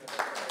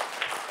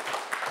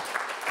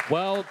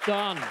 Well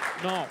done,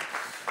 Ngoc.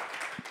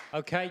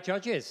 Okay,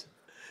 judges.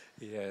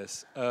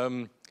 Yes.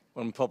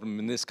 One problem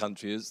in this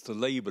country is the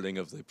labelling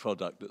of the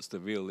product that's the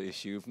real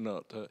issue,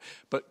 not.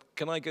 But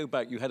can I go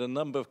back? You had a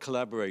number of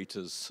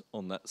collaborators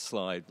on that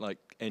slide, like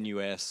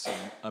NUS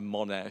and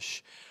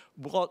Monash.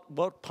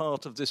 What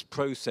part of this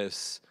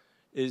process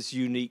is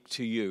unique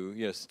to you?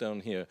 Yes, down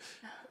here.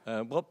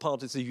 What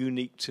part is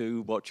unique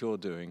to what you're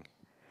doing?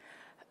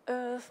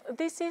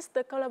 This is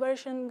the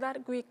collaboration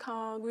that we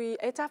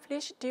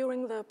established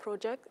during the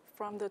project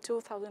from the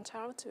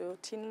 2012 to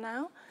till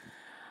now.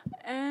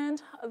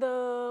 And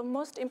the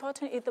most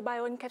important is the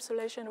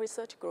bioencapsulation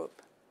research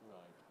group. Right.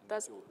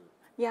 That's your group.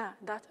 Yeah,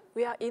 that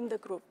we are in the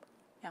group.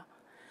 Yeah,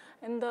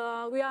 and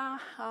we are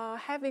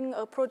having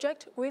a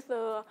project with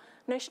the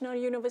National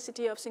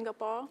University of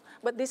Singapore,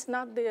 but this is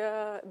not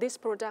this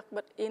product,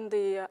 but in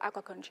the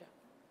aquaculture.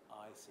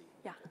 I see.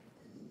 Yeah.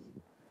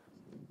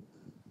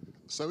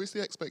 So is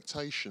the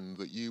expectation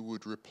that you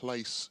would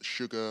replace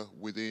sugar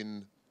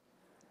within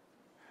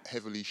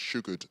heavily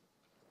sugared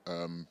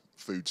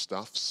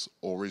foodstuffs,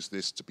 or is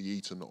this to be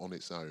eaten on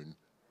its own?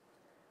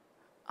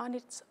 On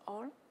its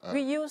own.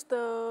 We use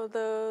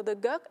the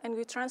gug and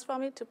we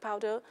transform it to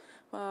powder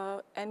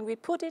and we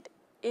put it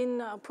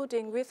in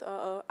pudding with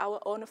our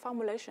own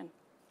formulation.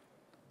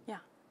 Yeah.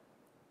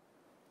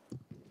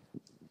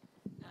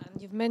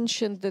 And you've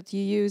mentioned that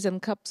you use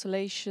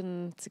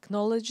encapsulation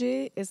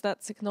technology. Is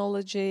that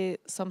technology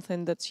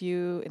something that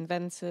you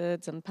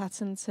invented and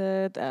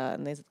patented,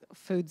 and is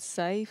food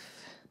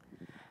safe?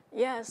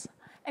 Yes.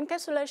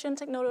 Encapsulation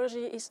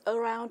technology is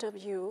around of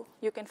you.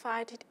 You can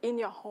find it in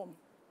your home.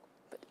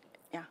 But,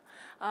 yeah.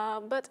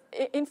 But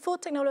in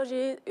food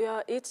technology,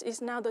 it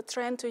is now the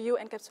trend to use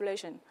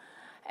encapsulation.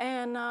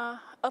 And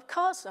of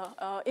course,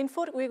 in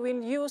food, we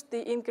will use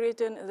the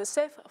ingredient, the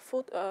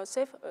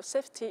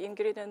safety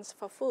ingredients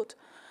for food.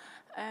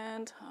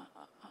 And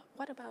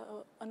what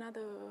about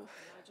another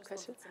question? I just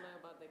wanted to know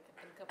about the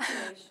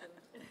encapsulation.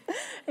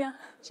 Yeah.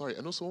 Sorry,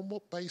 and also on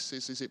what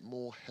basis is it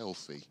more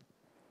healthy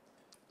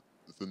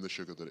than the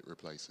sugar that it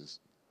replaces?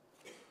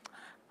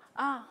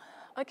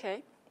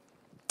 Okay.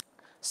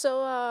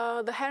 So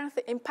the health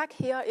impact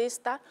here is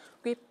that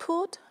we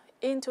put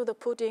into the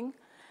pudding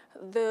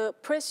the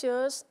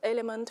precious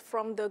element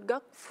from the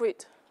gug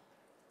fruit,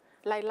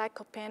 like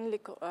lycopene,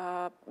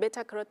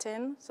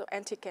 beta-carotene, so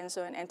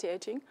anti-cancer and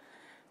anti-aging.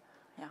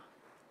 Yeah.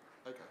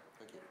 Okay,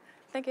 thank you.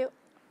 Thank you.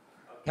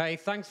 Okay,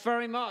 thanks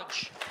very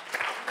much.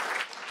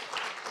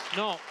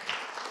 Ngoc.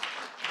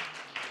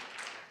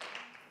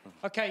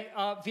 Okay,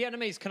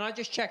 Vietnamese, can I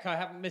just check I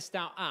haven't missed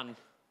out An?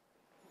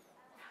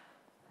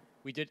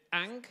 We did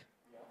Ang,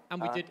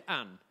 and we did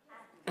An.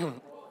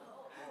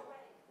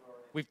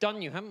 We've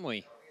done you, haven't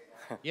we?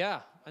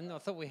 Yeah, and I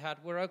thought we had.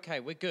 We're okay,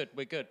 we're good,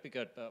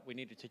 but we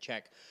needed to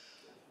check.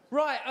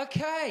 Right,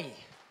 okay.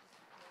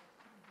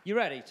 You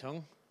ready,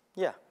 Tung?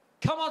 Yeah.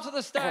 Come onto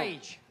the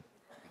stage.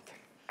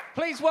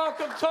 Please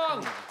welcome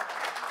Tung.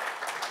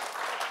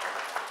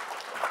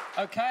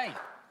 Okay,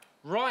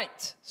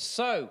 right,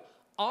 so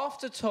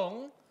after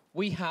Tung,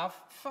 we have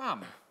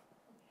Pham.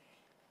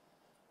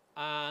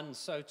 And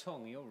so,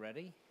 Tung, you're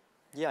ready?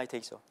 Yeah, I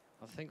think so.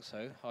 I think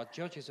so. Our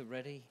judges are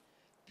ready.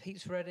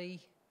 Pete's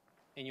ready.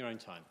 In your own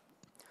time.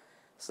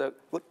 So,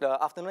 good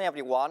afternoon,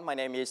 everyone. My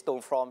name is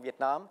Tung from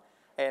Vietnam,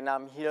 and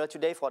I'm here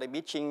today for the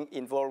meeting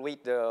involved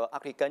with the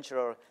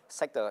agricultural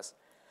sectors.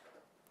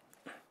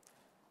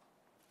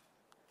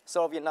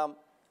 So, Vietnam,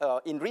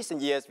 in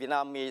recent years,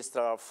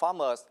 Vietnamese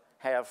farmers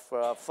have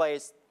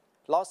faced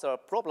lots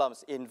of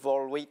problems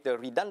involved with the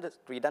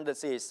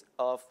redundancies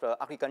of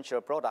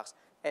agricultural products.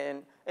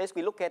 And as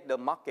we look at the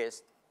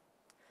markets,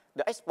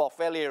 the export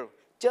value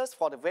just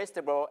for the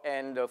vegetable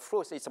and the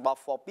fruits is about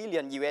 $4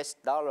 billion US.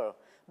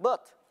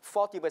 But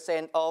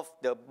 40% of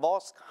the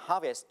both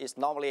harvest is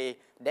normally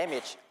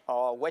damaged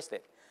or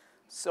wasted.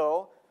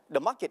 So the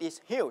market is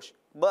huge,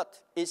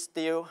 but it's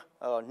still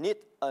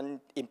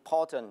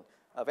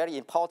very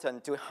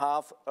important to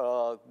have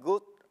a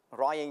good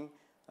drying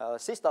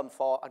system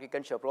for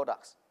agricultural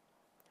products.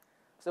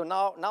 So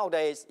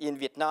nowadays in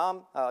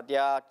Vietnam,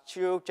 there are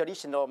two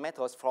traditional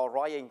methods for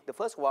drying. The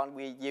first one,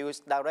 we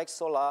use direct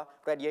solar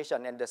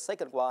radiation, and the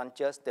second one,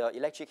 just the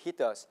electric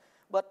heaters.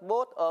 But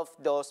both of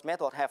those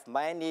methods have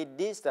many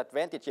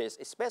disadvantages,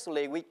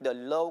 especially with the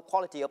low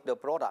quality of the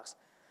products.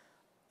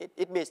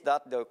 It means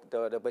that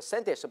the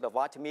percentage of the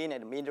vitamin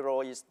and the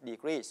mineral is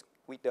decreased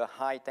with the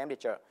high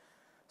temperature.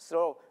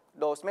 So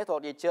those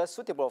methods are just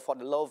suitable for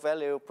the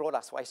low-value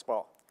products for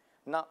export.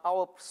 Now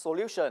our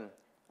solution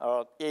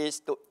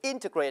is to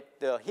integrate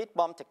the heat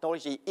pump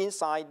technology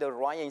inside the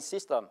drying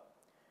system.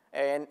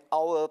 And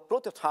our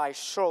prototype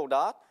show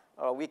that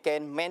we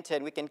can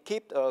maintain, we can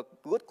keep a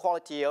good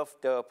quality of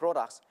the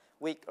products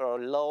with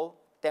low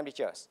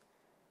temperatures.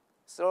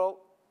 So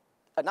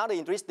another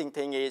interesting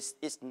thing is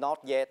it's not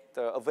yet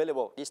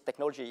available, this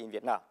technology in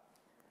Vietnam.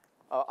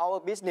 Our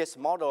business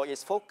model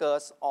is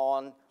focused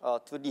on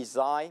to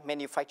design,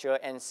 manufacture,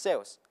 and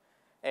sales.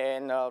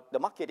 And the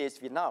market is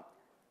Vietnam.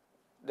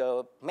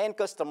 The main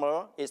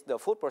customer is the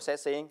food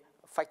processing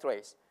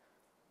factories.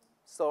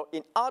 So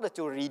in order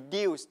to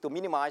reduce, to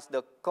minimize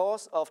the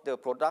cost of the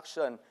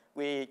production,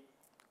 we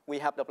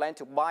have the plan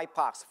to buy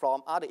parts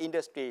from other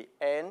industry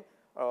and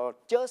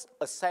just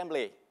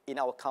assembly in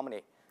our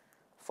company.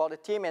 For the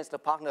team and the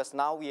partners,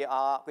 now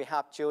we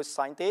have 2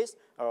 scientists,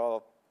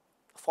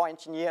 4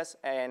 engineers,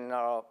 and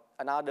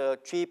another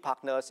 3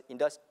 partners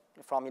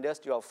from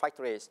industrial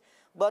factories.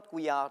 But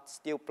we are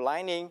still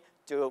planning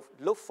to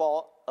look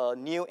for a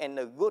new and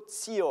a good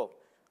CEO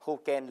who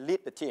can lead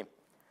the team.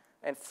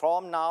 And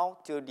from now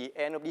to the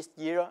end of this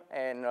year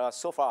and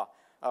so far,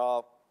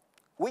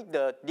 with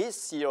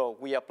this CEO,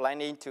 we are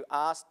planning to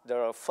ask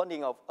the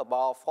funding of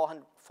about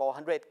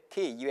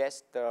 400K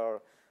US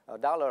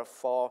dollar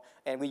for,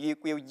 and we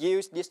will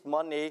use this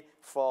money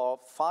for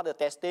further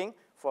testing,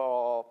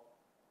 for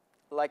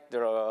like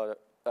the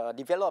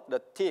develop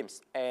the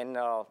teams and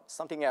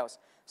something else.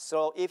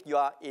 So if you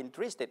are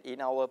interested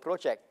in our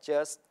project,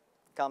 just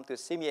come to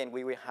see me and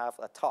we will have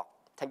a talk.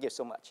 Thank you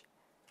so much.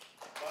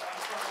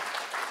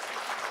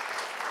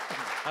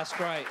 That's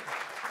great.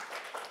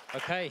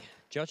 Okay,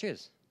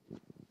 judges.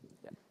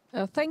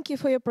 Thank you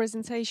for your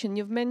presentation.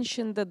 You've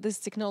mentioned that this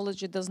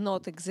technology does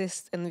not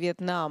exist in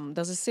Vietnam.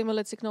 Does a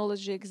similar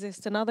technology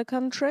exist in other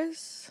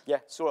countries? Yeah,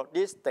 sure.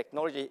 This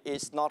technology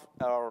is not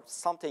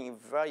something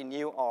very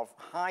new or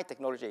high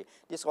technology.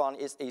 This one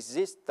is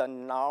existent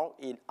now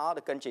in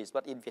other countries,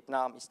 but in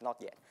Vietnam it's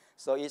not yet.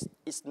 So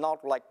it's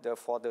not like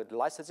for the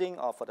licensing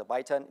or for the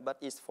patent, but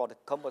it's for the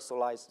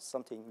commercialize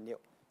something new.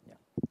 Yeah.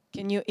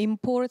 Can you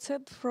import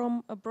it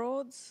from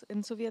abroad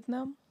into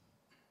Vietnam,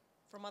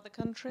 from other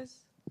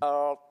countries?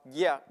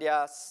 Yeah,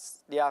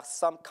 there are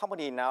some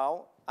company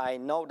now. I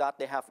know that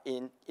they have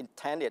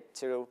intended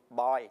to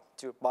buy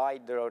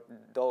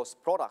those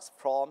products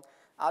from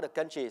other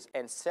countries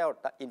and sell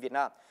that in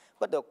Vietnam.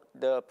 But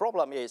the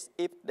problem is,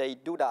 if they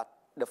do that,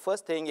 the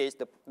first thing is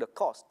the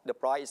cost, the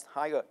price is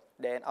higher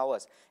than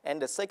ours. And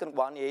the second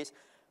one is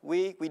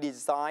we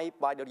design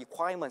by the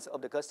requirements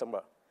of the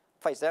customer.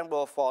 For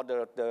example, for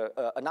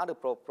another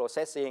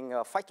processing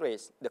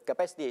factories, the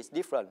capacity is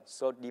different.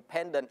 So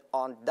dependent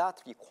on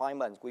that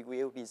requirement, we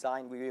will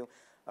design, we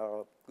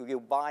will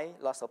buy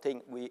lots of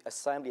things, we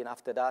assemble, and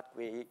after that,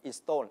 we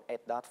install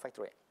at that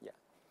factory. Yeah.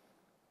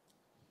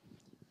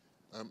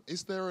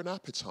 Is there an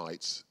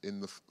appetite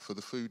for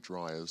the food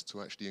dryers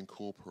to actually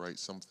incorporate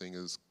something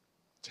as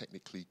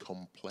technically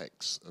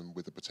complex and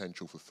with the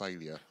potential for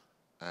failure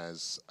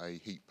as a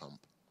heat pump?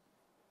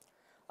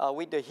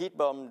 With the heat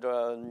pump,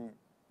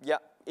 yeah,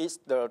 it's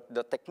the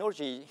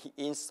technology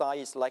inside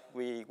is like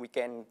we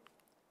can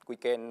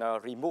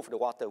remove the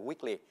water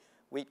weekly.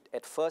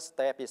 At first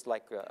step is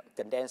like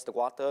condense the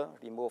water,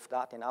 remove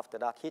that, and after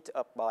that heat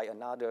up by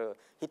another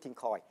heating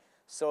coil.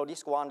 So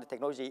this one, the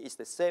technology is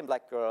the same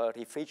like a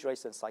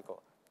refrigeration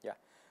cycle. Yeah,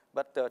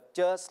 but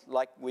just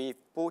like we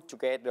put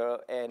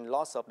together and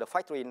lots of the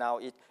factory now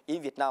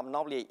in Vietnam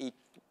normally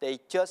they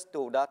just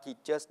do that.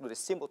 It just do the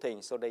simple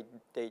thing. So they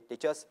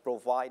just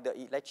provide the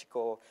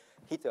electrical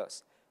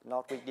heaters.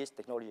 Not with this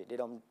technology. They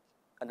don't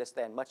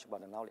understand much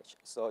about the knowledge.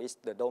 So it's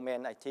the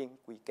domain I think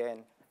we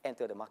can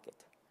enter the market.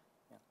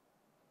 Yeah.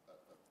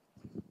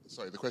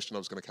 So the question I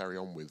was going to carry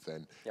on with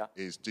then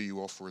is, do you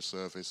offer a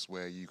service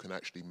where you can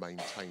actually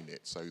maintain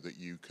it so that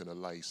you can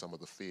allay some of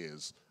the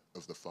fears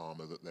of the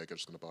farmer that they're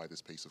just going to buy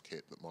this piece of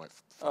kit that might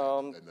fail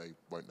and they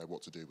won't know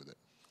what to do with it?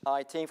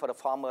 I think for the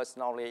farmers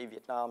normally in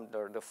Vietnam,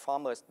 the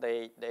farmers,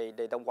 they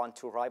don't want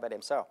to ride by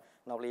themselves.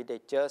 Normally, they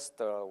just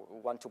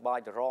want to buy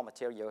the raw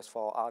materials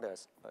for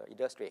others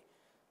industry.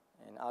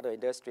 And other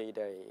industry,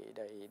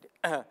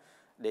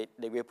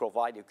 they will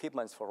provide the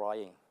equipment for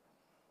drying,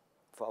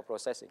 for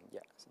processing,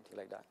 yeah, something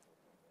like that.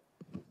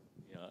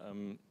 Yeah,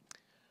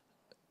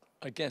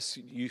 I guess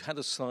you had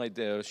a slide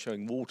there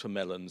showing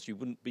watermelons. You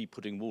wouldn't be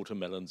putting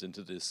watermelons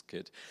into this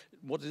kit.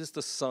 What is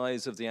the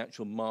size of the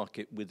actual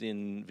market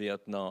within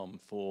Vietnam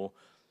for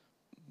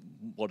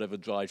whatever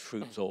dried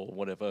fruits or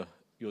whatever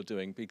you're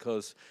doing?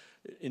 Because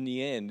in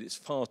the end, it's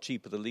far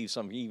cheaper to leave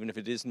something, even if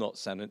it is not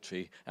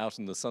sanitary, out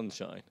in the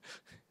sunshine.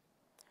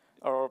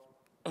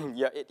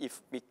 Yeah,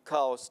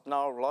 because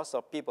now lots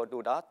of people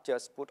do that,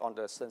 just put on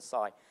the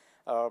sunshine.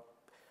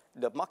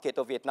 The market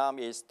of Vietnam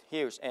is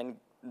huge, and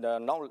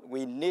now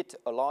we need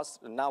a lot.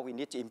 Now we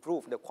need to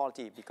improve the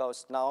quality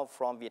because now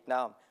from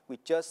Vietnam we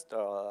just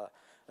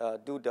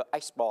do the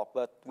export,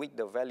 but with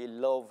the very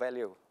low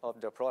value of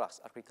the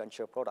products,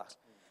 agriculture products.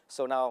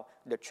 So now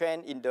the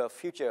trend in the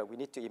future, we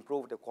need to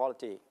improve the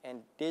quality,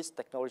 and this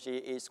technology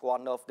is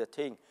one of the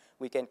things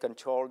we can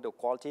control the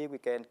quality. We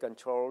can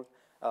control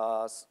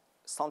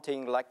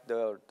something like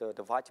the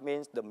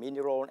vitamins, the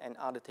mineral, and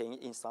other things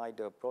inside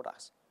the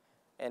products,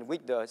 and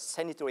with the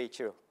sanitary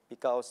too.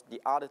 Because the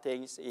other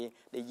things,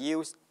 they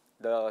use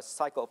the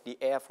cycle of the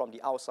air from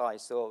the outside,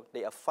 so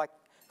they affect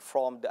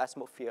from the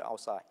atmosphere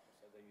outside.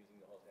 So they're using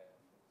the hot air.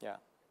 Yeah.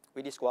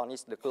 With this one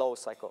is the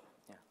closed cycle.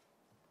 Yeah.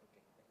 Okay,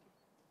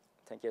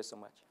 thank you so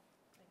much.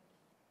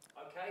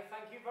 Okay,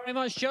 thank you very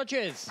much,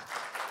 judges.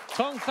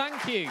 Tom,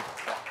 thank you.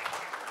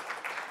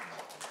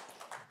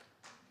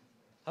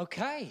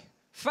 Okay,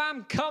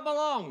 Pham, come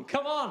along,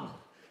 come on.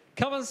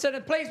 Come and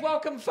sit, please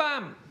welcome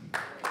Pham.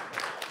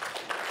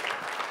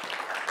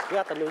 Good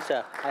afternoon,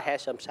 sir. I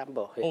have some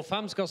sample here. Oh,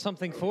 Pham's got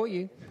something for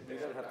you. You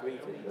don't have to eat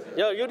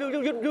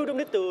it. You don't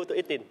need to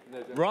eat it.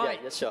 Right.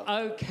 Yeah, yes, sir.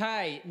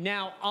 Okay.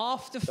 Now,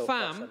 after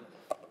Pham,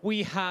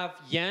 we have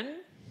Yen.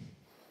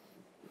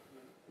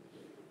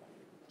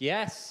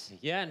 Yes,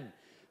 Yen.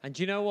 And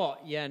do you know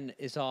what? Yen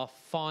is our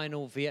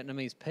final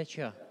Vietnamese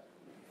pitcher.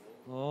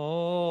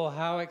 Oh,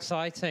 how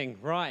exciting.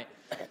 Right.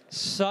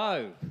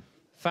 So,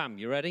 Pham,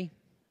 you ready?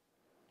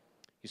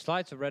 Your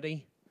slides are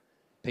ready.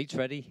 Pete's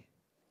ready.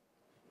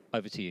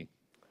 Over to you.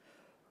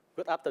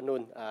 Good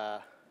afternoon. I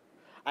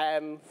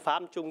am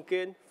Pham Trung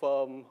Kien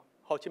from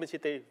Ho Chi Minh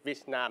City,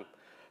 Vietnam.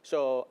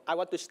 So I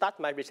want to start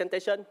my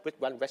presentation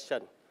with one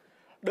question.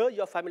 Do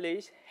your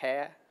families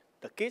have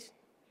the kids,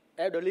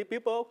 elderly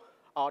people,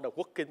 or the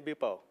working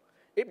people?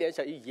 If the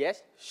answer is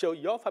yes, so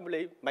your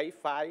family may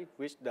fight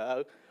with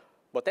the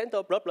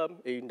potential problem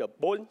in the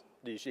bone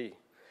disease.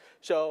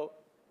 So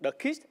the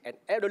kids and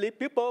elderly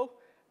people,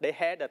 they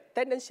have a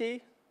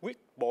tendency with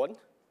bone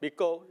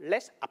because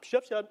less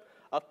absorption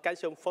of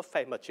calcium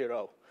phosphate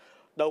material.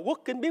 The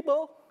working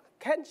people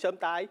can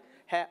sometimes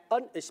have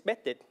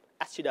unexpected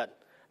accident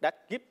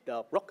that give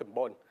the broken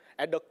bone,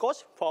 and the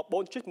cost for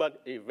bone treatment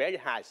is very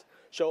high.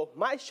 So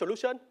my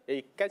solution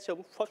is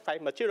calcium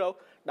phosphate material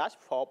that's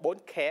for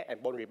bone care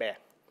and bone repair.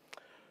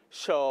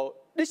 So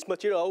this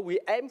material we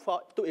aim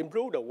for to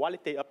improve the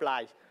quality of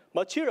life.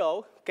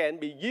 Material can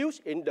be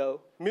used in the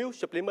meal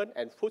supplement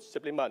and food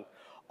supplement.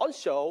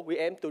 Also, we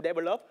aim to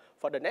develop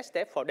for the next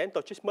step for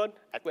dental treatment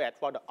as well as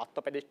for the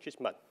orthopedic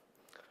treatment.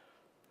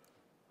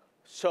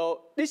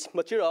 So this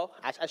material,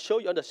 as I show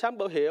you on the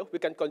sample here, we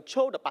can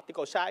control the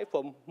particle size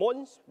from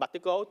one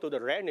particle to the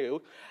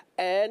granule.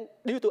 And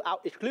due to our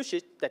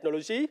exclusive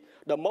technology,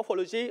 the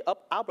morphology of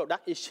our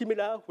product is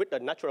similar with the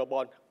natural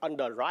bone on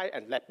the right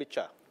and left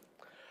picture.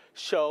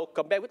 So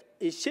compared with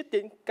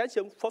existing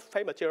calcium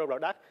phosphate material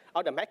product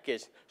on the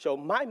market, so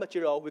my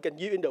material we can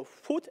use in the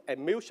food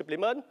and meal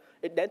supplement,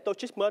 in dental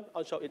treatment,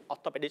 also in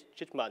orthopedic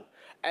treatment.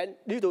 And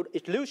due to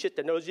exclusive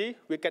technology,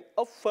 we can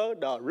offer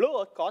the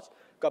lower cost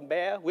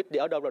compared with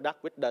the other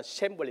product with the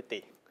same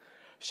quality.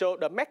 So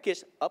the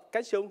market of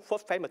calcium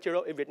phosphate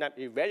material in Vietnam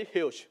is very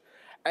huge.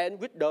 And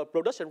with the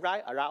production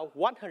rate around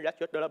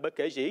 $100 per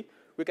kg,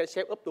 we can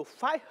sell up to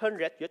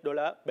 $500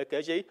 per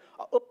kg,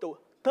 or up to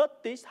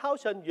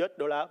 $30,000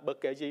 per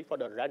kg for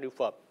the granule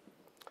form.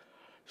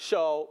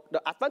 So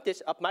the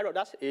advantage of my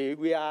products is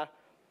we are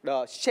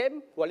the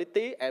same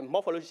quality and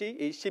morphology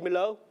is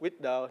similar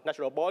with the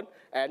natural bone,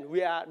 and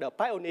we are the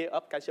pioneer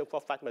of calcium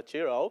phosphate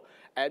material,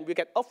 and we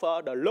can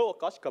offer the lower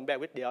cost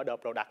compared with the other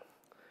product.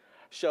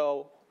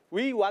 So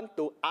we want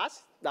to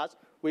ask that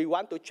we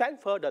want to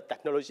transfer the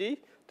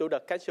technology to the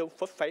calcium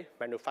phosphate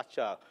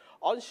manufacturer.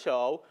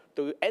 Also,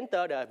 to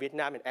enter the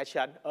Vietnam and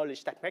Asian early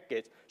stage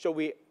market, so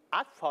we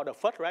ask for the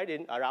first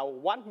rating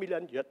around $1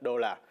 million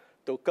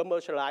to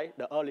commercialize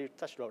the early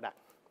stage product.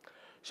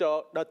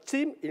 So the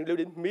team,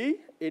 including me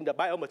in the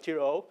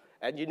biomaterial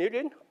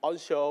engineering,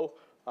 also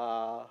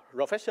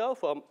professor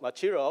from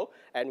material,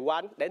 and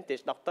one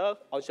dentist doctor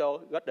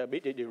also got the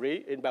BD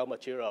degree in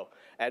biomaterial,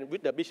 and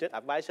with the business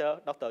advisor,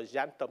 Dr.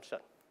 Jan Thompson.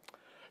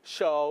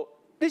 So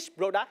this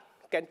product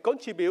can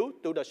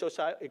contribute to the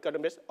social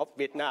economics of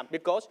Vietnam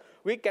because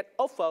we can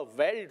offer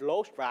very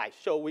low price.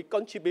 So we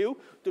contribute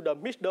to the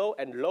middle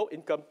and low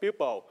income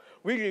people.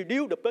 We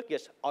reduce the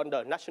purchase on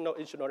the national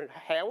insurance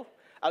health.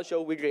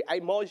 Also, we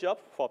create more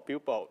jobs for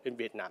people in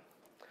Vietnam.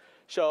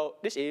 So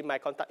this is my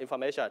contact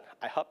information.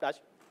 I hope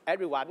that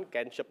everyone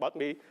can support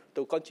me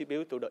to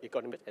contribute to the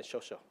economic and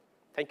social.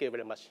 Thank you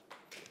very much.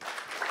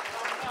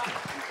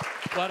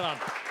 Well done.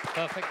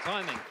 Perfect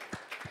timing.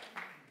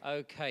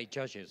 Okay,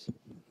 judges.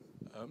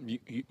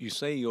 You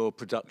say your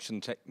production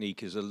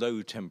technique is a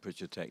low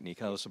temperature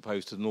technique as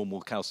opposed to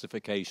normal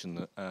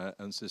calcification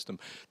and system.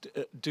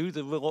 Do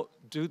the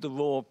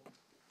raw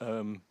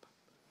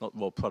not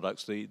raw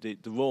products, the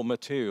raw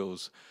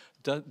materials,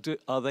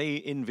 are they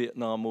in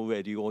Vietnam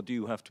already, or do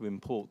you have to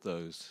import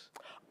those?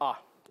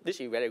 This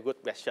is a very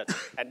good question,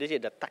 and this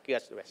is the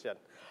toughest question.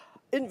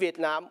 In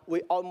Vietnam,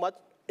 we almost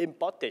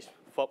import it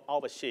from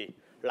overseas,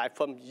 like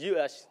from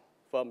US,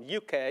 from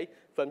UK,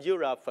 from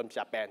Europe, from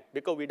Japan,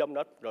 because we do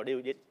not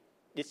produce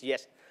this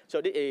yet.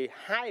 So this is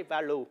high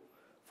value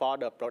for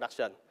the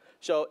production.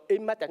 So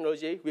in my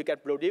technology, we can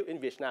produce in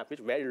Vietnam with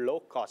very low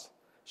cost.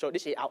 So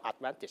this is our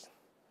advantage.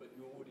 But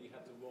you already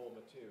have the raw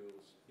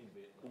materials in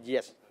Vietnam?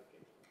 Yes.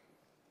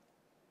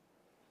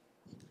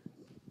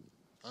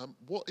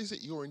 What is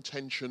it your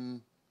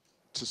intention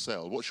to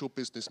sell? What's your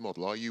business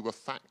model? Are you a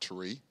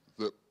factory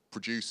that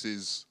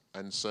produces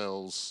and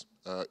sells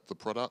the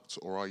product,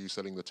 or are you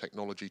selling the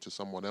technology to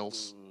someone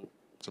else?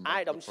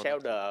 I don't sell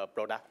the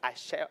product.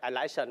 I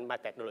license my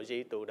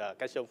technology to the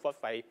calcium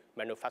phosphate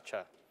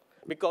manufacturer.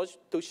 Because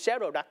to sell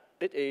product,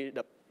 this is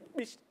the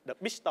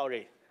big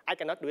story. I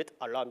cannot do it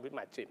alone with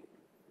my team.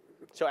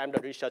 So I'm the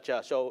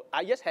researcher. So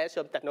I just have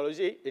some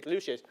technology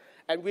inclusions,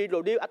 and we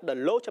produce at the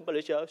low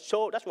temperature.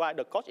 So that's why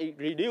the cost is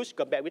reduced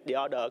compared with the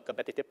other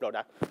competitive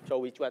product. So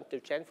we want to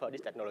transfer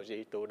this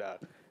technology to the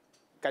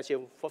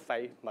calcium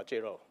phosphate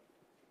material.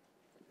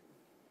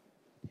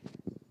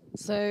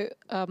 So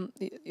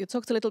you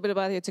talked a little bit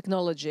about your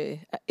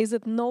technology. Is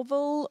it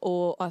novel,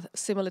 or are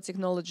similar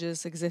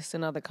technologies exist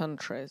in other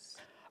countries?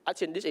 I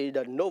think this is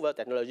the novel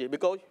technology,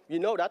 because you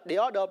know that the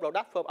other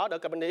product from other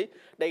companies,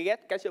 they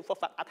get calcium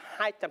phosphate at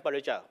high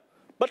temperature.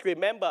 But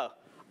remember,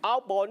 our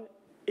bond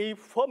is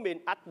forming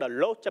at the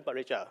low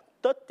temperature,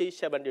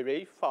 37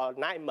 degrees for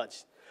 9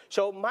 months.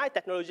 So my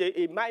technology,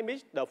 it might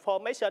miss the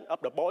formation of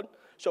the bond.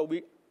 So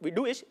we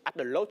do it at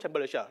the low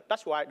temperature.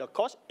 That's why the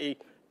cost is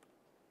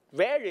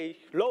very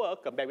lower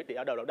compared with the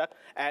other product.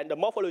 And the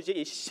morphology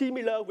is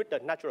similar with the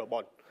natural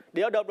bond.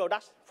 The other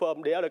products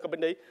from the other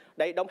company,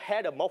 they don't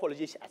have the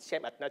morphology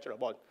same as natural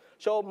bond.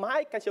 So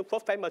my calcium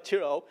phosphate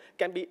material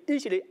can be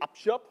easily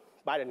absorbed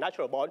by the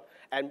natural bond,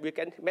 and we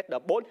can make the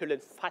bone healing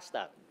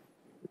faster.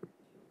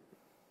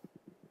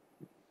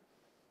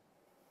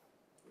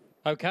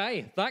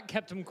 Okay, that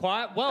kept them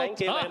quiet. Well Thank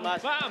you very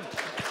much. Pham.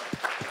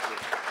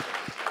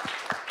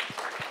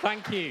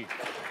 Thank you.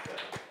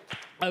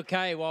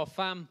 Okay, well,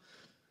 Pham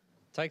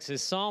takes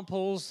his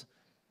samples.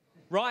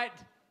 Right.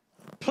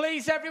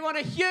 Please, everyone,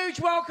 a huge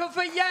welcome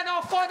for Yen,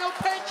 our final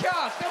pitcher.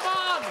 Come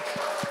on.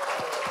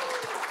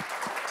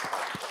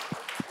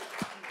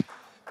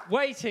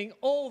 Waiting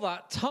all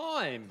that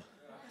time.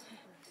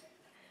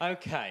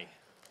 Okay,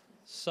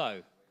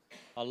 so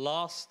our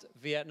last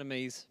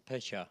Vietnamese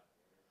pitcher.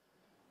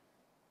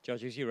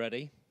 Judges, you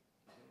ready?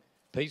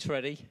 Pete's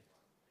ready.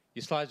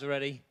 Your slides are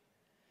ready.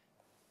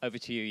 Over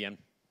to you, Yen.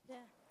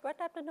 Good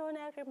afternoon,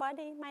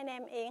 everybody. My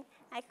name is Yến.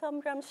 I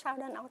come from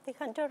Southern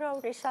Horticultural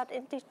Research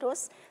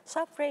Institute,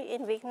 Sopri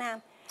in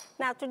Vietnam.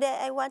 Now, today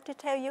I want to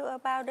tell you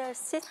about the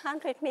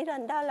 $600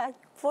 million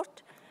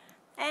fruit.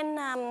 And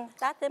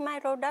that is my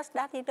product.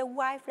 That is the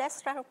white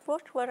flesh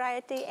fruit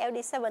variety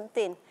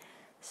LD17.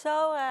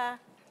 So,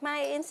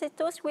 my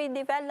institute, we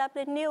developed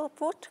a new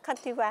fruit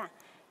cultivar.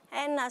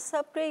 And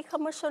Sopri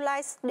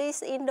commercialized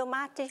this in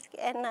domestic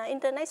and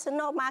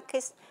international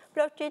markets,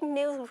 launching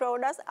new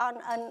products on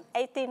an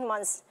 18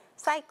 months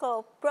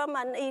cycle from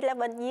an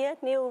 11-year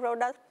new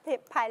product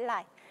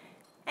pipeline.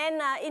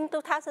 And in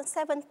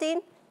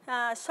 2017,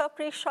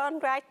 Sopri shone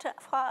right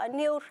for a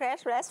new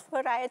red flesh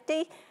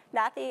variety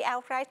that is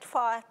outright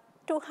for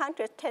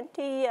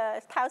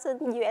 $220,000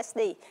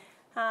 USD.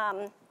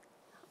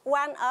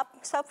 One of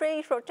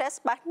Sopri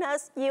protest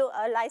partners used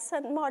a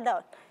licensed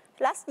model.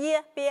 Last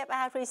year,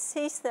 PFR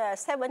received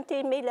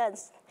 17 million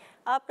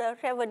of the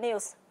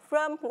revenues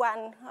from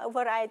one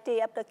variety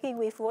of the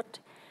kiwi fruit.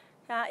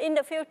 In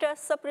the future,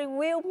 Sopri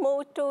will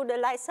move to the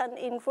license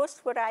in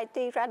fruit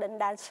variety rather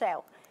than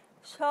sell.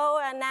 So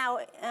now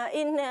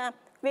in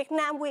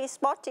Vietnam, we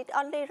exported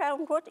only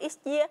round fruit each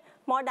year,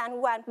 more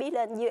than 1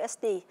 billion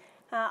USD.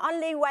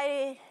 Only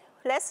white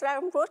less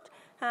round fruit,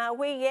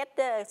 we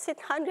get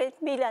 600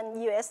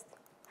 million US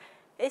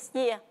each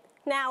year.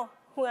 Now,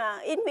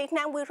 in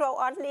Vietnam, we grow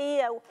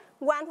only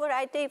one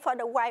variety for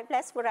the white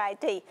flesh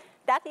variety.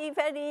 That is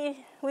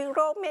we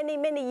grow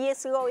many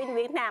years ago in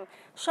Vietnam.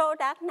 So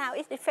that now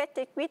it's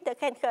affected with the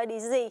cancer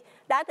disease.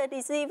 That the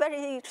disease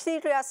very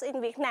serious in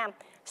Vietnam.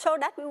 So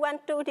that we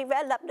want to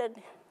develop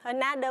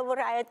another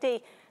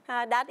variety.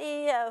 That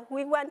is,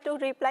 we want to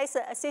replace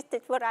the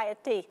assisted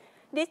variety.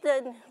 This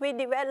we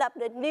developed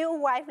the new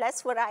white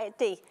flesh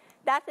variety.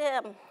 That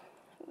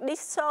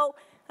this so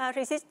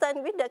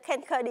resistant with the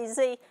cancer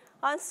disease.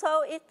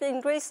 Also, it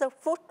increases the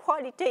food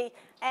quality,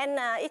 and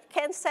it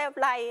can save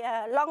like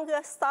longer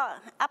store,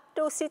 up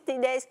to 60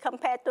 days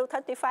compared to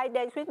 35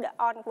 days with the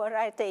on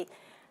variety.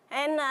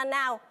 And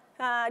now,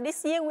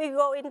 this year we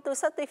go into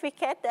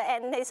certificate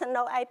and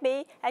national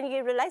IP and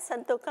give the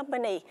license to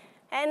company.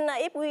 And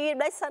if we give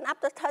license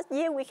after third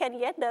year, we can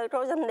get the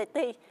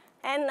royalty.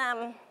 And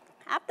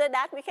after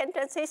that, we can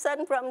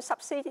transition from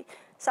subsidy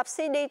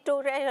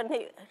to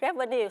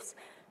revenues.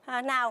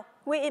 Now,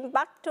 we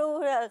embark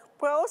to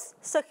growth,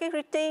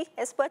 security,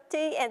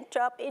 expertise, and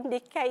job in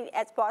the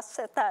export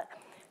sector.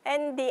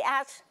 And the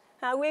arts,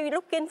 we're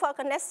looking for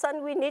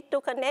connection. We need to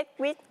connect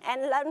with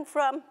and learn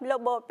from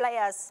global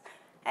players.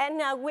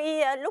 And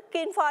we are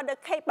looking for the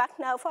key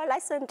partner for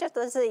license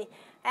strategy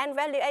and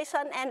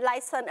valuation and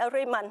license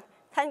agreement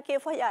Thank you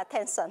for your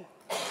attention.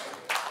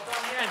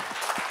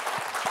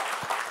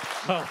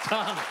 Well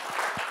done.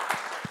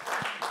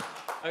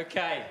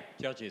 Okay,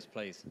 judges,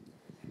 please.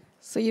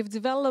 So you've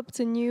developed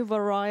a new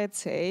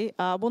variety.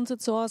 I wanted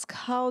to ask,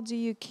 how do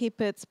you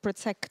keep it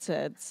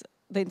protected,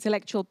 the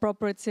intellectual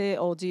property,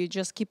 or do you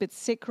just keep it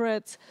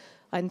secret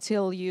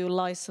until you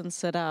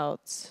license it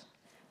out?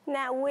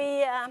 Now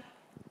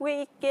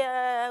we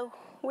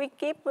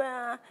keep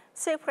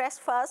secret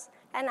first,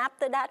 and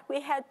after that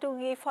we had to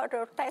give for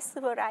the test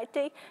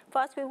variety.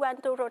 First we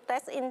want to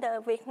rotate in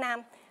the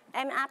Vietnam,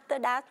 and after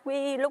that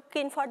we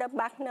looking for the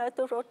partner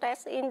to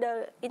rotate in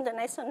the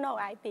international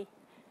IP.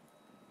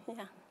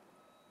 Yeah.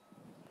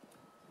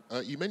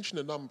 You mentioned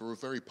a number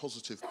of very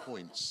positive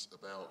points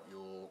about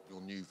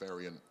your new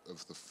variant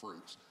of the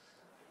fruit.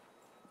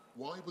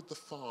 Why would the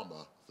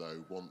farmer,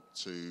 though, want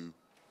to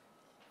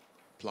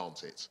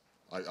plant it?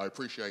 I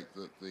appreciate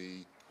that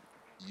the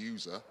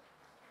user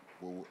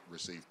will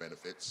receive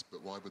benefits,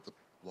 but why would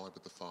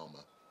the farmer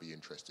be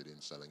interested in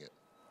selling it?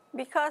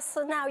 Because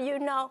now you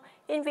know,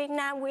 in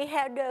Vietnam we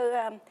have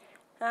the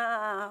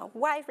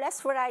white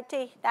flesh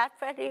variety that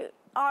very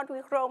old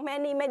we grow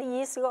many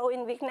years ago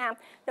in Vietnam.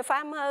 The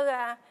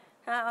farmer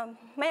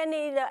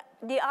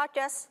the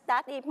orchards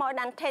that is more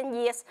than 10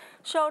 years.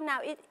 So now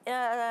it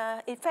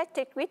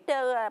infected with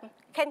the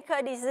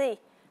canker disease.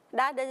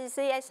 That the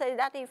disease, I say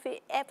that is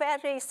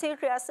very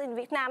serious in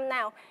Vietnam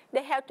now.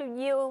 They have to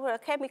use a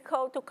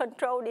chemical to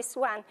control this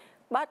one.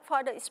 But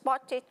for the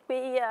exported,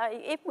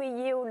 if we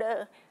use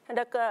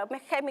the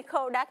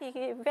chemical that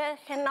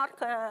cannot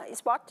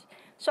export,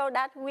 so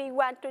that we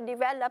want to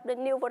develop the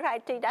new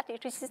variety that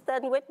is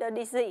resistant with the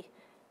disease.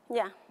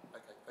 Yeah.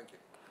 Okay, thank you.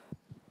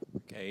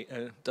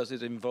 Okay, does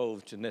it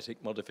involve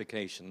genetic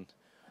modification?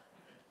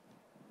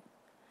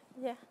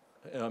 Yeah.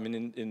 I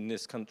mean, in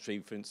this country,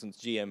 for instance,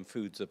 GM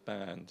foods are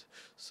banned.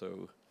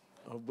 So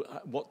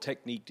what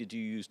technique did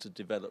you use to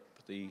develop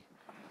the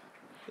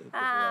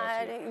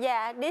variety?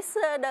 Yeah, this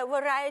the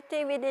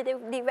variety we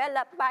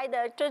developed by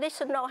the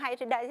traditional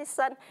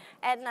hybridization,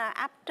 and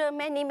after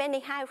many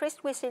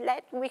hybrids we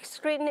select, we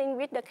screening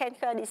with the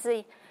canker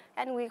disease,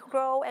 and we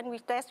grow and we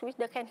test with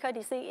the canker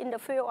disease in the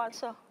field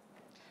also.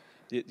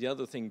 The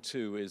other thing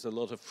too is a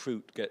lot of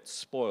fruit gets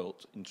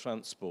spoilt in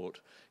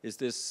transport. Is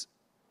this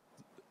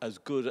as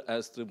good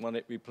as the one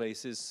it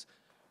replaces?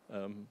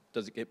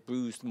 Does it get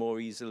bruised more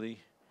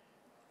easily?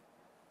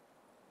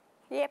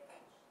 Yep.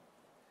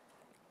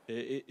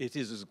 It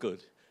is as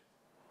good?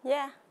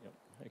 Yeah. Yep.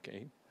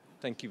 Okay.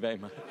 Thank you very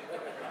much.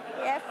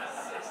 Yep.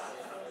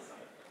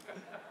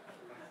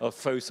 I'll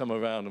throw some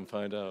around and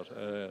find out.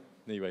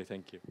 Anyway,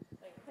 thank you.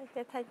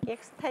 Okay, thank you.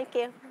 Thank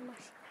you very much.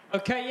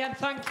 Okay, Yen,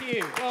 thank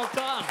you. Well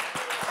done.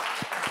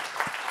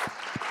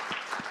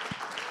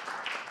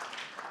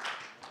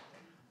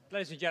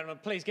 Ladies and gentlemen,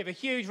 please give a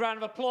huge round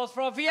of applause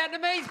for our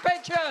Vietnamese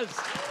pitchers.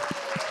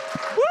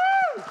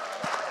 Woo!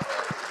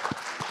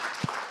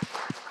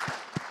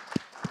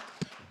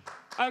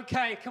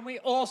 Okay, can we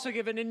also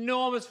give an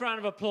enormous round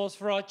of applause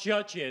for our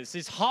judges?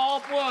 It's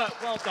hard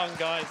work. Well done,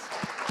 guys.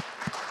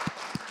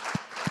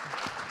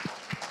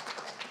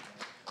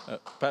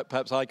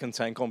 Perhaps I can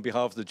thank, on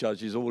behalf of the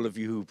judges, all of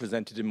you who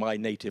presented in my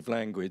native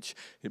language.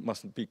 It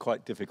mustn't be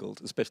quite difficult,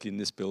 especially in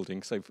this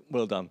building, so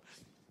well done.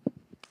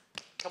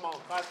 Come on,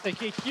 that's a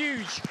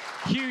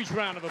huge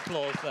round of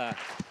applause there.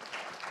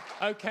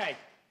 Okay,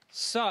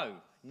 so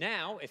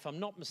now, if I'm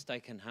not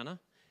mistaken, Hannah,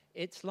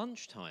 it's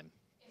lunchtime.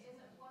 It is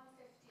at 1:15,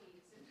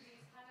 so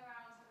please hang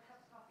around, have a cup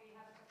of coffee,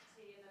 have a cup of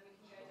tea, and then we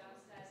can go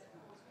downstairs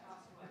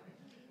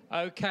at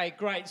 1:15. Okay,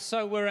 great.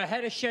 So we're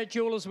ahead of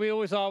schedule, as we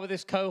always are with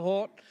this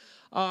cohort.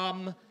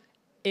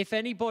 If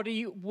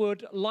anybody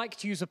would like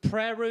to use a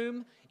prayer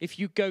room, if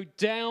you go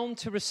down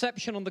to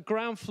reception on the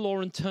ground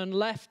floor and turn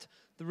left,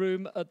 the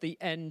room at the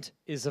end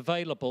is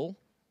available.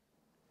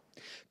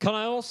 Can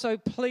I also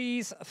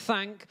please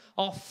thank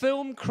our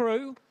film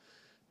crew,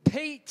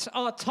 Pete,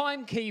 our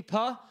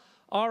timekeeper,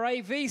 our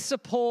AV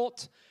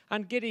support,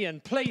 and Gideon.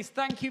 Please,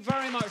 thank you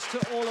very much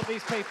to all of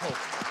these people.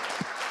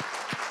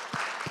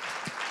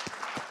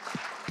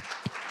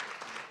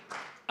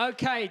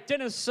 Okay,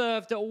 dinner's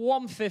served at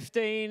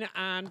 1:15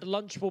 and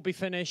lunch will be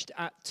finished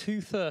at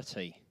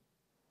 2:30.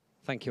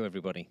 Thank you,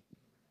 everybody.